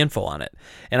really any info on it,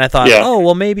 and I thought, oh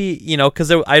well, maybe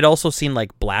because I'd also seen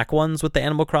like black ones with the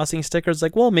Animal Crossing stickers.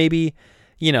 Like, well, maybe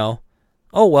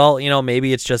oh well,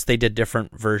 maybe it's just they did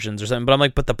different versions or something. But I'm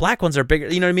like, but the black ones are bigger.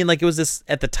 You know what I mean? Like, it was this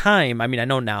at the time. I mean, I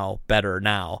know now better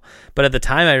now, but at the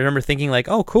time, I remember thinking like,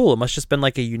 oh, cool. It must just been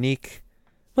like a unique.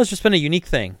 Well, it's just been a unique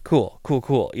thing. Cool.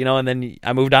 And then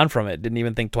I moved on from it. Didn't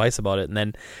even think twice about it. And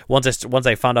then once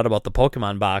I found out about the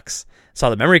Pokemon box, saw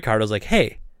the memory card, I was like,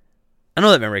 hey, I know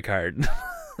that memory card.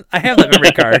 I have that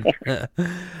memory card.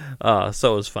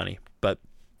 So it was funny. But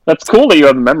that's cool that you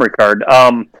have a memory card.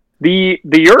 The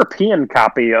European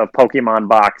copy of Pokemon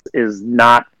Box is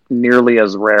not nearly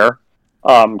as rare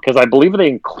because I believe they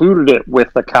included it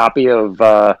with a copy of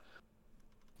the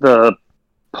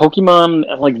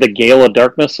Pokemon, like the Gale of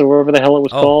Darkness or whatever the hell it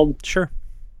was called. Sure.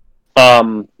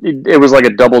 It was like a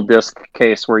double disc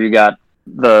case where you got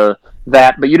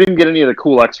that, but you didn't get any of the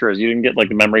cool extras. You didn't get like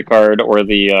the memory card or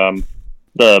the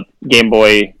Game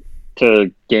Boy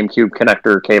to GameCube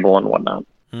connector cable and whatnot.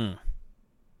 All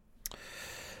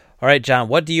right, John,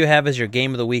 what do you have as your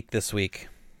game of the week this week?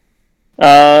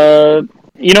 I'm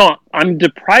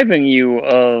depriving you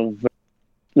of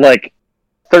like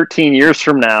 13 years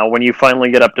from now, when you finally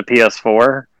get up to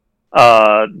PS4,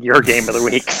 your game of the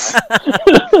week.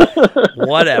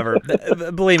 Whatever.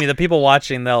 Believe me, the people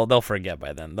watching, they'll forget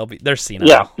by then. They're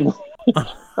senile.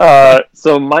 Yeah.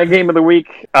 So my game of the week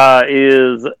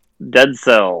is Dead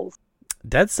Cells.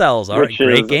 Dead Cells, all right,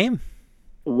 great game.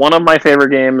 One of my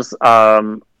favorite games. It's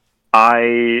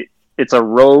a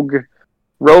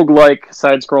roguelike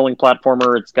side-scrolling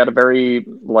platformer. It's got a very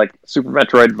like Super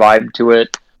Metroid vibe to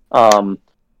it.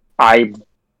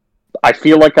 I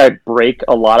feel like I break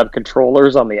a lot of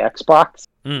controllers on the Xbox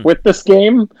with this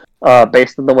game,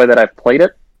 based on the way that I've played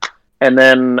it. And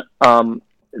then I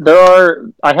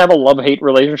have a love-hate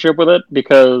relationship with it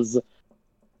because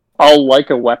I'll like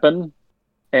a weapon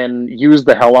and use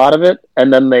the hell out of it,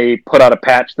 and then they put out a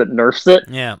patch that nerfs it.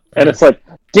 Yeah. And it's like,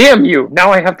 damn you!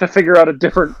 Now I have to figure out a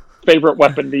different favorite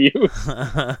weapon to use.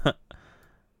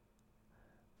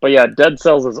 But yeah, Dead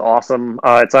Cells is awesome.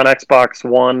 It's on Xbox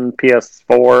One,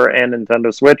 PS4, and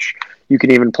Nintendo Switch. You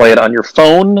can even play it on your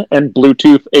phone and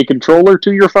Bluetooth a controller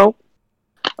to your phone.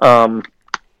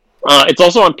 It's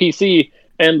also on PC,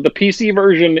 and the PC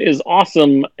version is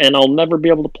awesome, and I'll never be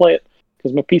able to play it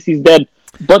because my PC's dead.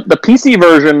 But the PC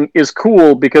version is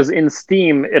cool because in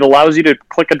Steam, it allows you to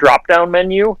click a drop-down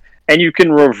menu, and you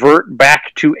can revert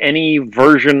back to any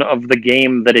version of the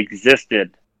game that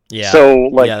existed. Yeah. So,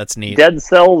 that's neat. Dead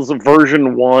Cells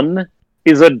version 1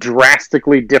 is a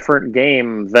drastically different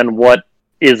game than what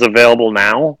is available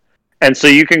now. And so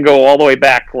you can go all the way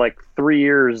back like 3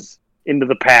 years into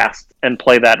the past and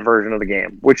play that version of the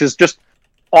game, which is just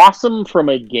awesome from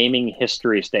a gaming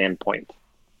history standpoint.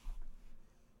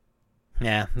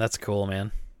 Yeah, that's cool,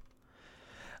 man.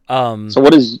 So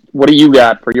what do you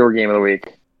got for your game of the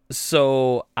week?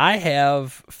 So I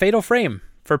have Fatal Frame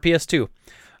for PS2.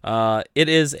 It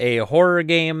is a horror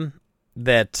game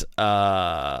that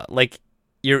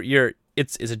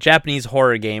it's a Japanese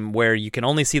horror game where you can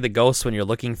only see the ghosts when you're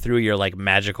looking through your like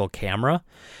magical camera.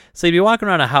 So you'd be walking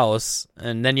around a house,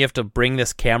 and then you have to bring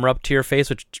this camera up to your face,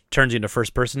 which turns you into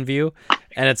first person view.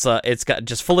 And it's got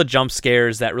just full of jump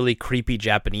scares, that really creepy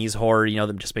Japanese horror,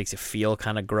 that just makes you feel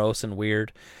kind of gross and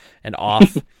weird and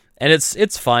off. And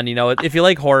it's fun, if you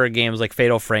like horror games, like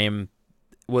Fatal Frame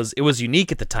it was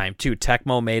unique at the time too.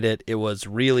 Tecmo made it. It was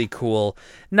really cool.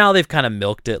 Now they've kind of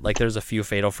milked it. Like there's a few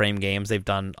Fatal Frame games. They've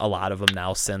done a lot of them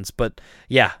now since. But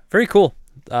yeah, very cool.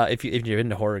 If you're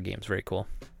into horror games, very cool.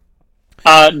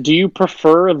 Do you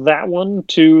prefer that one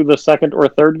to the second or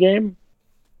third game?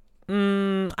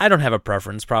 I don't have a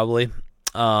preference, probably.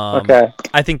 Okay.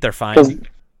 I think they're fine.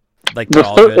 Like they're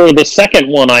all good. good. The second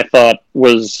one I thought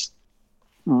was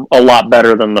a lot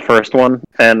better than the first one,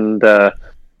 and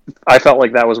I felt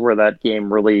like that was where that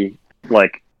game really,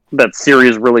 like, that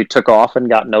series really took off and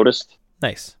got noticed.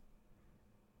 Nice.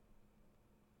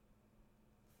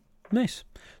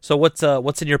 So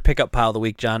what's in your pickup pile of the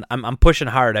week, John? I'm pushing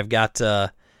hard. I got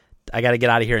to get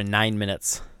out of here in 9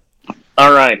 minutes.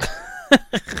 All right.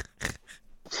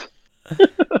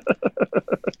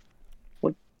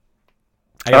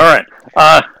 All right.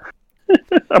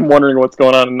 I'm wondering what's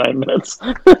going on in 9 minutes.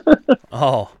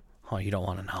 Oh, you don't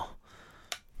want to know.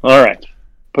 All right.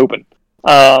 Pooping.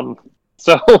 So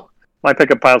my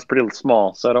pickup pile's pretty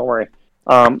small, so don't worry.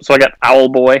 So I got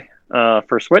Owlboy,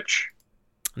 for Switch,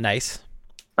 Nice.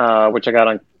 which I got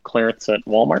on clearance at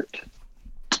Walmart.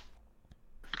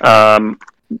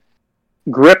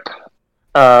 Grip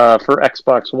for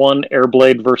Xbox One,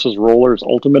 Airblade versus Rollers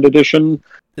Ultimate Edition,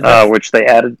 which they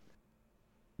added.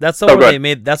 That's the one they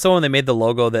made. That's the one they made the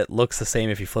logo that looks the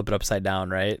same if you flip it upside down,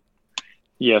 right?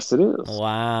 Yes, it is.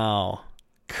 Wow,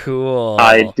 cool.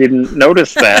 I didn't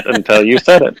notice that until you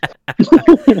said it.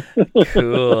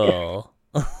 Cool.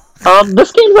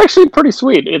 This game's actually pretty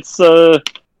sweet. It's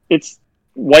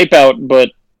Wipeout, but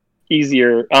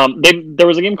easier. There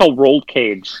was a game called Rolled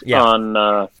Cage on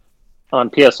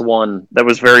PS1 that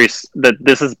was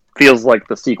feels like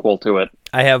the sequel to it.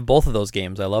 I have both of those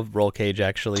games. I love Roll Cage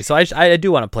actually, so I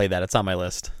do want to play that. It's on my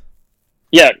list.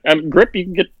 Yeah, Grip you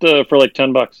can get for like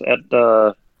 $10 at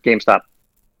GameStop.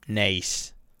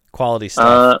 Nice, quality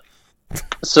stuff.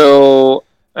 So,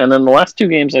 and then the last two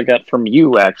games I got from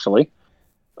you actually.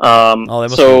 They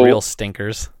must be real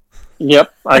stinkers.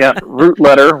 Yep, I got Root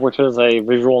Letter, which is a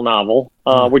visual novel.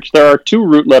 Which there are 2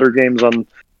 Root Letter games on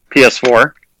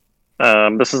PS4.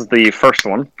 This is the first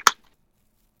one.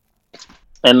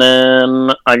 And then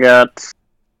I got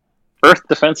Earth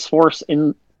Defense Force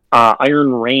in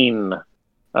Iron Rain,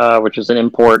 which is an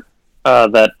import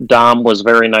that Dom was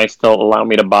very nice to allow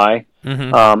me to buy.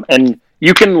 Mm-hmm. And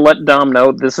you can let Dom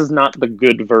know this is not the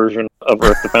good version of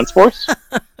Earth Defense Force.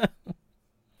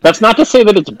 That's not to say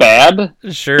that it's bad.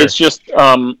 Sure. It's just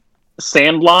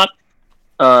Sandlot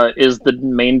is the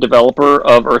main developer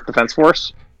of Earth Defense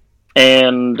Force.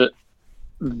 And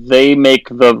they make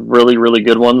the really, really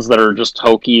good ones that are just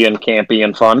hokey and campy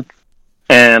and fun.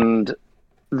 And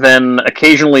then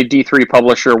occasionally D3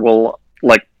 Publisher will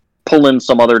like pull in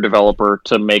some other developer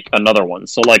to make another one.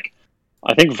 So like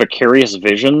I think Vicarious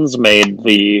Visions made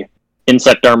the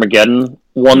Insect Armageddon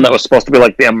one that was supposed to be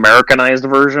like the Americanized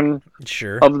version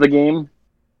of the game.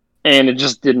 And it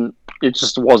just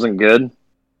wasn't good.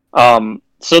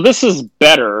 So this is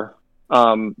better.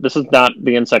 This is not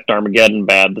the Insect Armageddon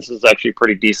bad. This is actually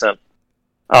pretty decent.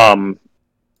 But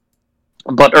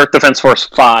Earth Defense Force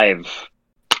 5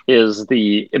 is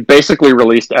it basically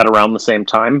released at around the same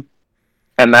time.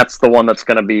 And that's the one that's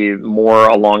going to be more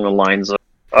along the lines of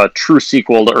a true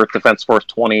sequel to Earth Defense Force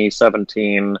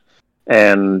 2017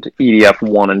 and EDF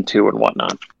 1 and 2 and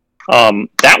whatnot.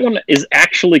 That one is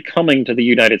actually coming to the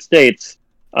United States.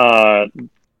 I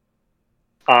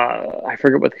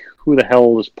forget who the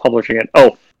hell is publishing it.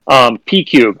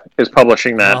 P-Cube is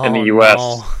publishing that in the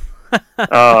US.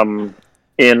 No.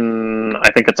 In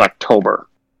I think it's October.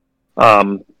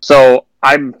 So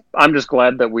I'm just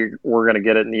glad that we're going to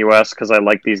get it in the US because I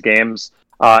like these games.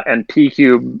 And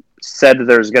P-Cube said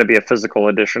there's going to be a physical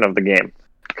edition of the game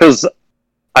because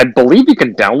I believe you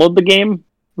can download the game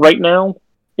right now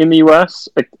in the US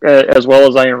as well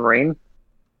as Iron Rain.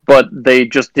 But they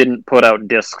just didn't put out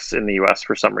discs in the US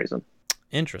for some reason.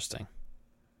 Interesting.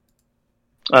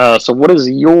 So what does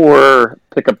your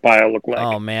pickup pile look like?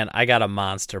 Oh man, I got a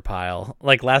monster pile.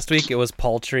 Like last week it was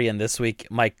paltry, and this week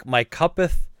my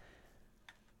cuppeth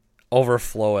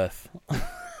overfloweth.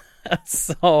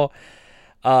 So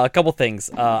a couple things.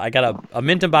 I got a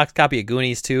mint in box copy of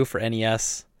Goonies 2 for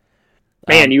NES.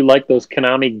 Man, you like those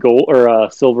Konami gold or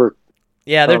silver?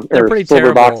 Yeah, they're pretty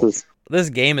silver terrible. Boxes. This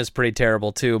game is pretty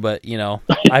terrible too, but you know,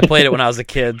 I played it when I was a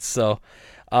kid, so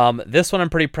this one I'm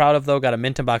pretty proud of though. Got a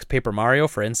mint in box Paper Mario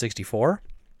for N64.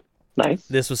 Nice.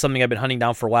 This was something I've been hunting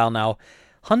down for a while now.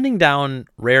 Hunting down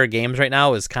rare games right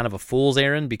now is kind of a fool's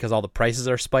errand because all the prices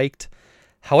are spiked.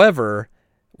 However,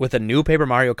 with a new Paper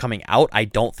Mario coming out, I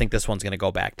don't think this one's going to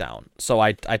go back down. So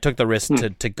I took the risk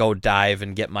to go dive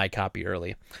and get my copy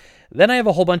early. Then I have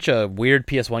a whole bunch of weird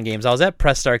PS1 games. I was at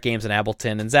Press Start Games in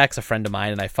Appleton, and Zach's a friend of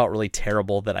mine, and I felt really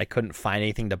terrible that I couldn't find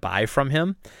anything to buy from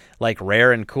him, like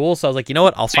rare and cool. So I was like, you know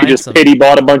what? I'll find some. Pity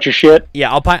bought a bunch of shit. Yeah,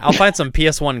 I'll find some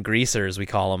PS1 greasers, we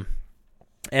call them.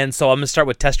 And so I'm gonna start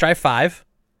with Test Drive 5.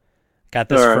 Got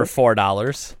this for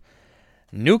 $4.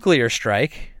 Nuclear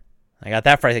Strike. I got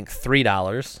that for I think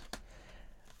 $3.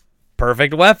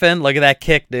 Perfect Weapon. Look at that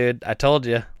kick, dude. I told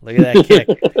you. Look at that kick.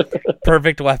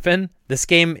 Perfect Weapon. This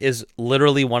game is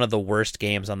literally one of the worst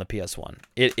games on the PS1.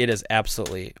 It is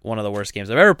absolutely one of the worst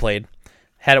games I've ever played.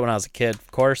 Had it when I was a kid,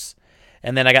 of course.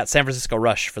 And then I got San Francisco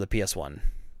Rush for the PS1.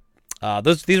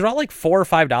 These are all like $4 or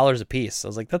 $5 a piece. I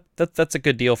was like, that's a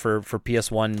good deal for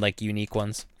PS1 like unique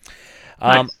ones.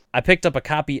 Nice. I picked up a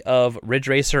copy of Ridge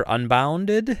Racer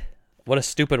Unbounded. What a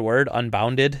stupid word,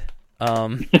 Unbounded.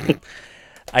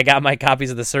 I got my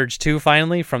copies of The Surge 2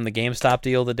 finally from the GameStop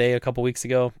deal a couple weeks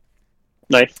ago.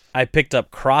 Nice. I picked up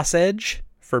Cross Edge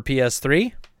for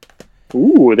PS3.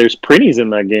 Ooh, there's pretties in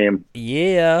that game.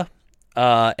 Yeah.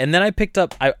 And then I picked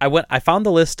up. I found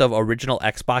the list of original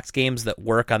Xbox games that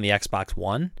work on the Xbox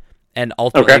One, and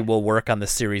ultimately will work on the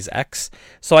Series X.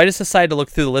 So I just decided to look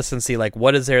through the list and see like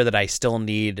what is there that I still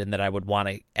need and that I would want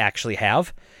to actually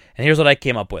have. And here's what I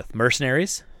came up with: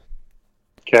 Mercenaries.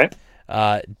 Okay.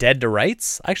 Dead to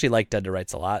Rights. I actually like Dead to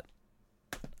Rights a lot.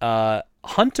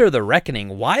 Hunter the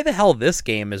Reckoning. Why the hell this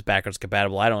game is backwards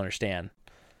compatible, I don't understand.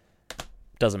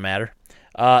 Doesn't matter.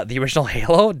 The original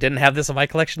Halo. Didn't have this in my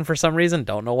collection for some reason.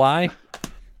 Don't know why.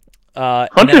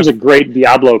 Hunter's a great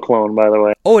Diablo clone, by the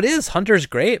way. Oh, it is. Hunter's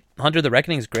great. Hunter the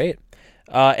Reckoning's great.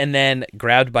 And then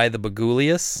Grabbed by the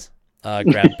Bagoulius.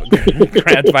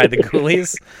 Grabbed by the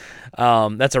Ghoulies.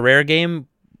 That's a Rare game.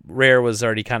 Rare was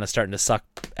already kind of starting to suck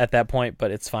at that point,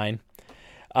 but it's fine.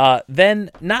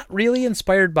 Then, not really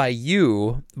inspired by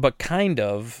you, but kind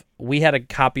of, we had a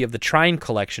copy of the Trine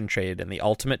Collection traded in, the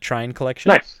Ultimate Trine Collection.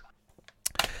 Nice.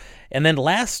 And then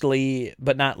lastly,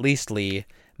 but not leastly,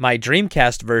 my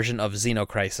Dreamcast version of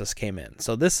Xenocrisis came in.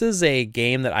 So this is a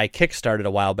game that I kickstarted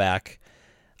a while back.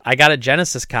 I got a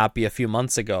Genesis copy a few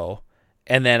months ago,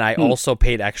 and then I also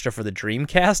paid extra for the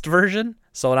Dreamcast version.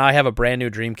 So now I have a brand new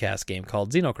Dreamcast game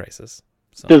called Xenocrisis.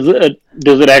 So.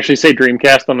 Does it actually say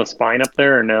Dreamcast on the spine up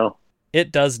there, or no?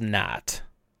 It does not.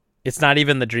 It's not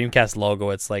even the Dreamcast logo.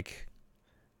 It's like,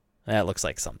 that looks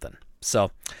like something.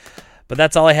 So, but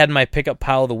that's all I had in my pickup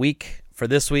pile of the week for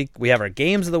this week. We have our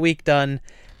games of the week done.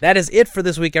 That is it for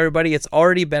this week, everybody. It's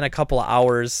already been a couple of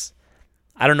hours.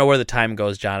 I don't know where the time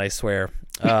goes, John, I swear.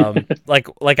 I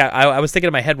was thinking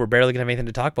in my head, we're barely going to have anything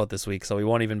to talk about this week, so we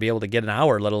won't even be able to get an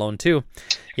hour, let alone two.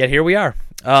 Yet here we are.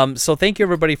 So thank you,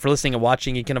 everybody, for listening and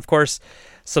watching. You can, of course,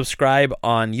 subscribe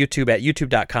on YouTube at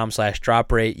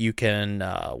youtube.com/droprate. You can,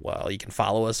 you can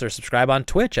follow us or subscribe on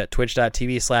Twitch at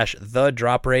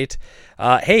twitch.tv/thedroprate.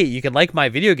 Hey, you can like my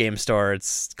video game store.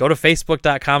 Go to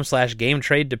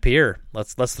facebook.com/GameTradeDePere.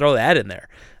 Let's throw that in there.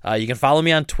 You can follow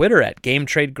me on Twitter at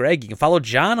GameTradeGreg. You can follow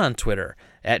John on Twitter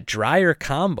at Dryer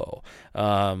Combo.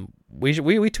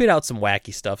 We tweet out some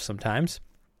wacky stuff sometimes.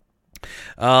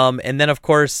 And then, of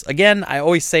course, again, I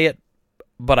always say it,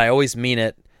 but I always mean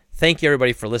it. Thank you,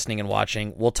 everybody, for listening and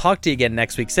watching. We'll talk to you again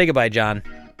next week. Say goodbye, John.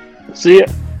 See ya.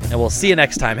 And we'll see you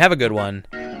next time. Have a good one.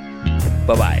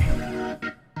 Bye-bye.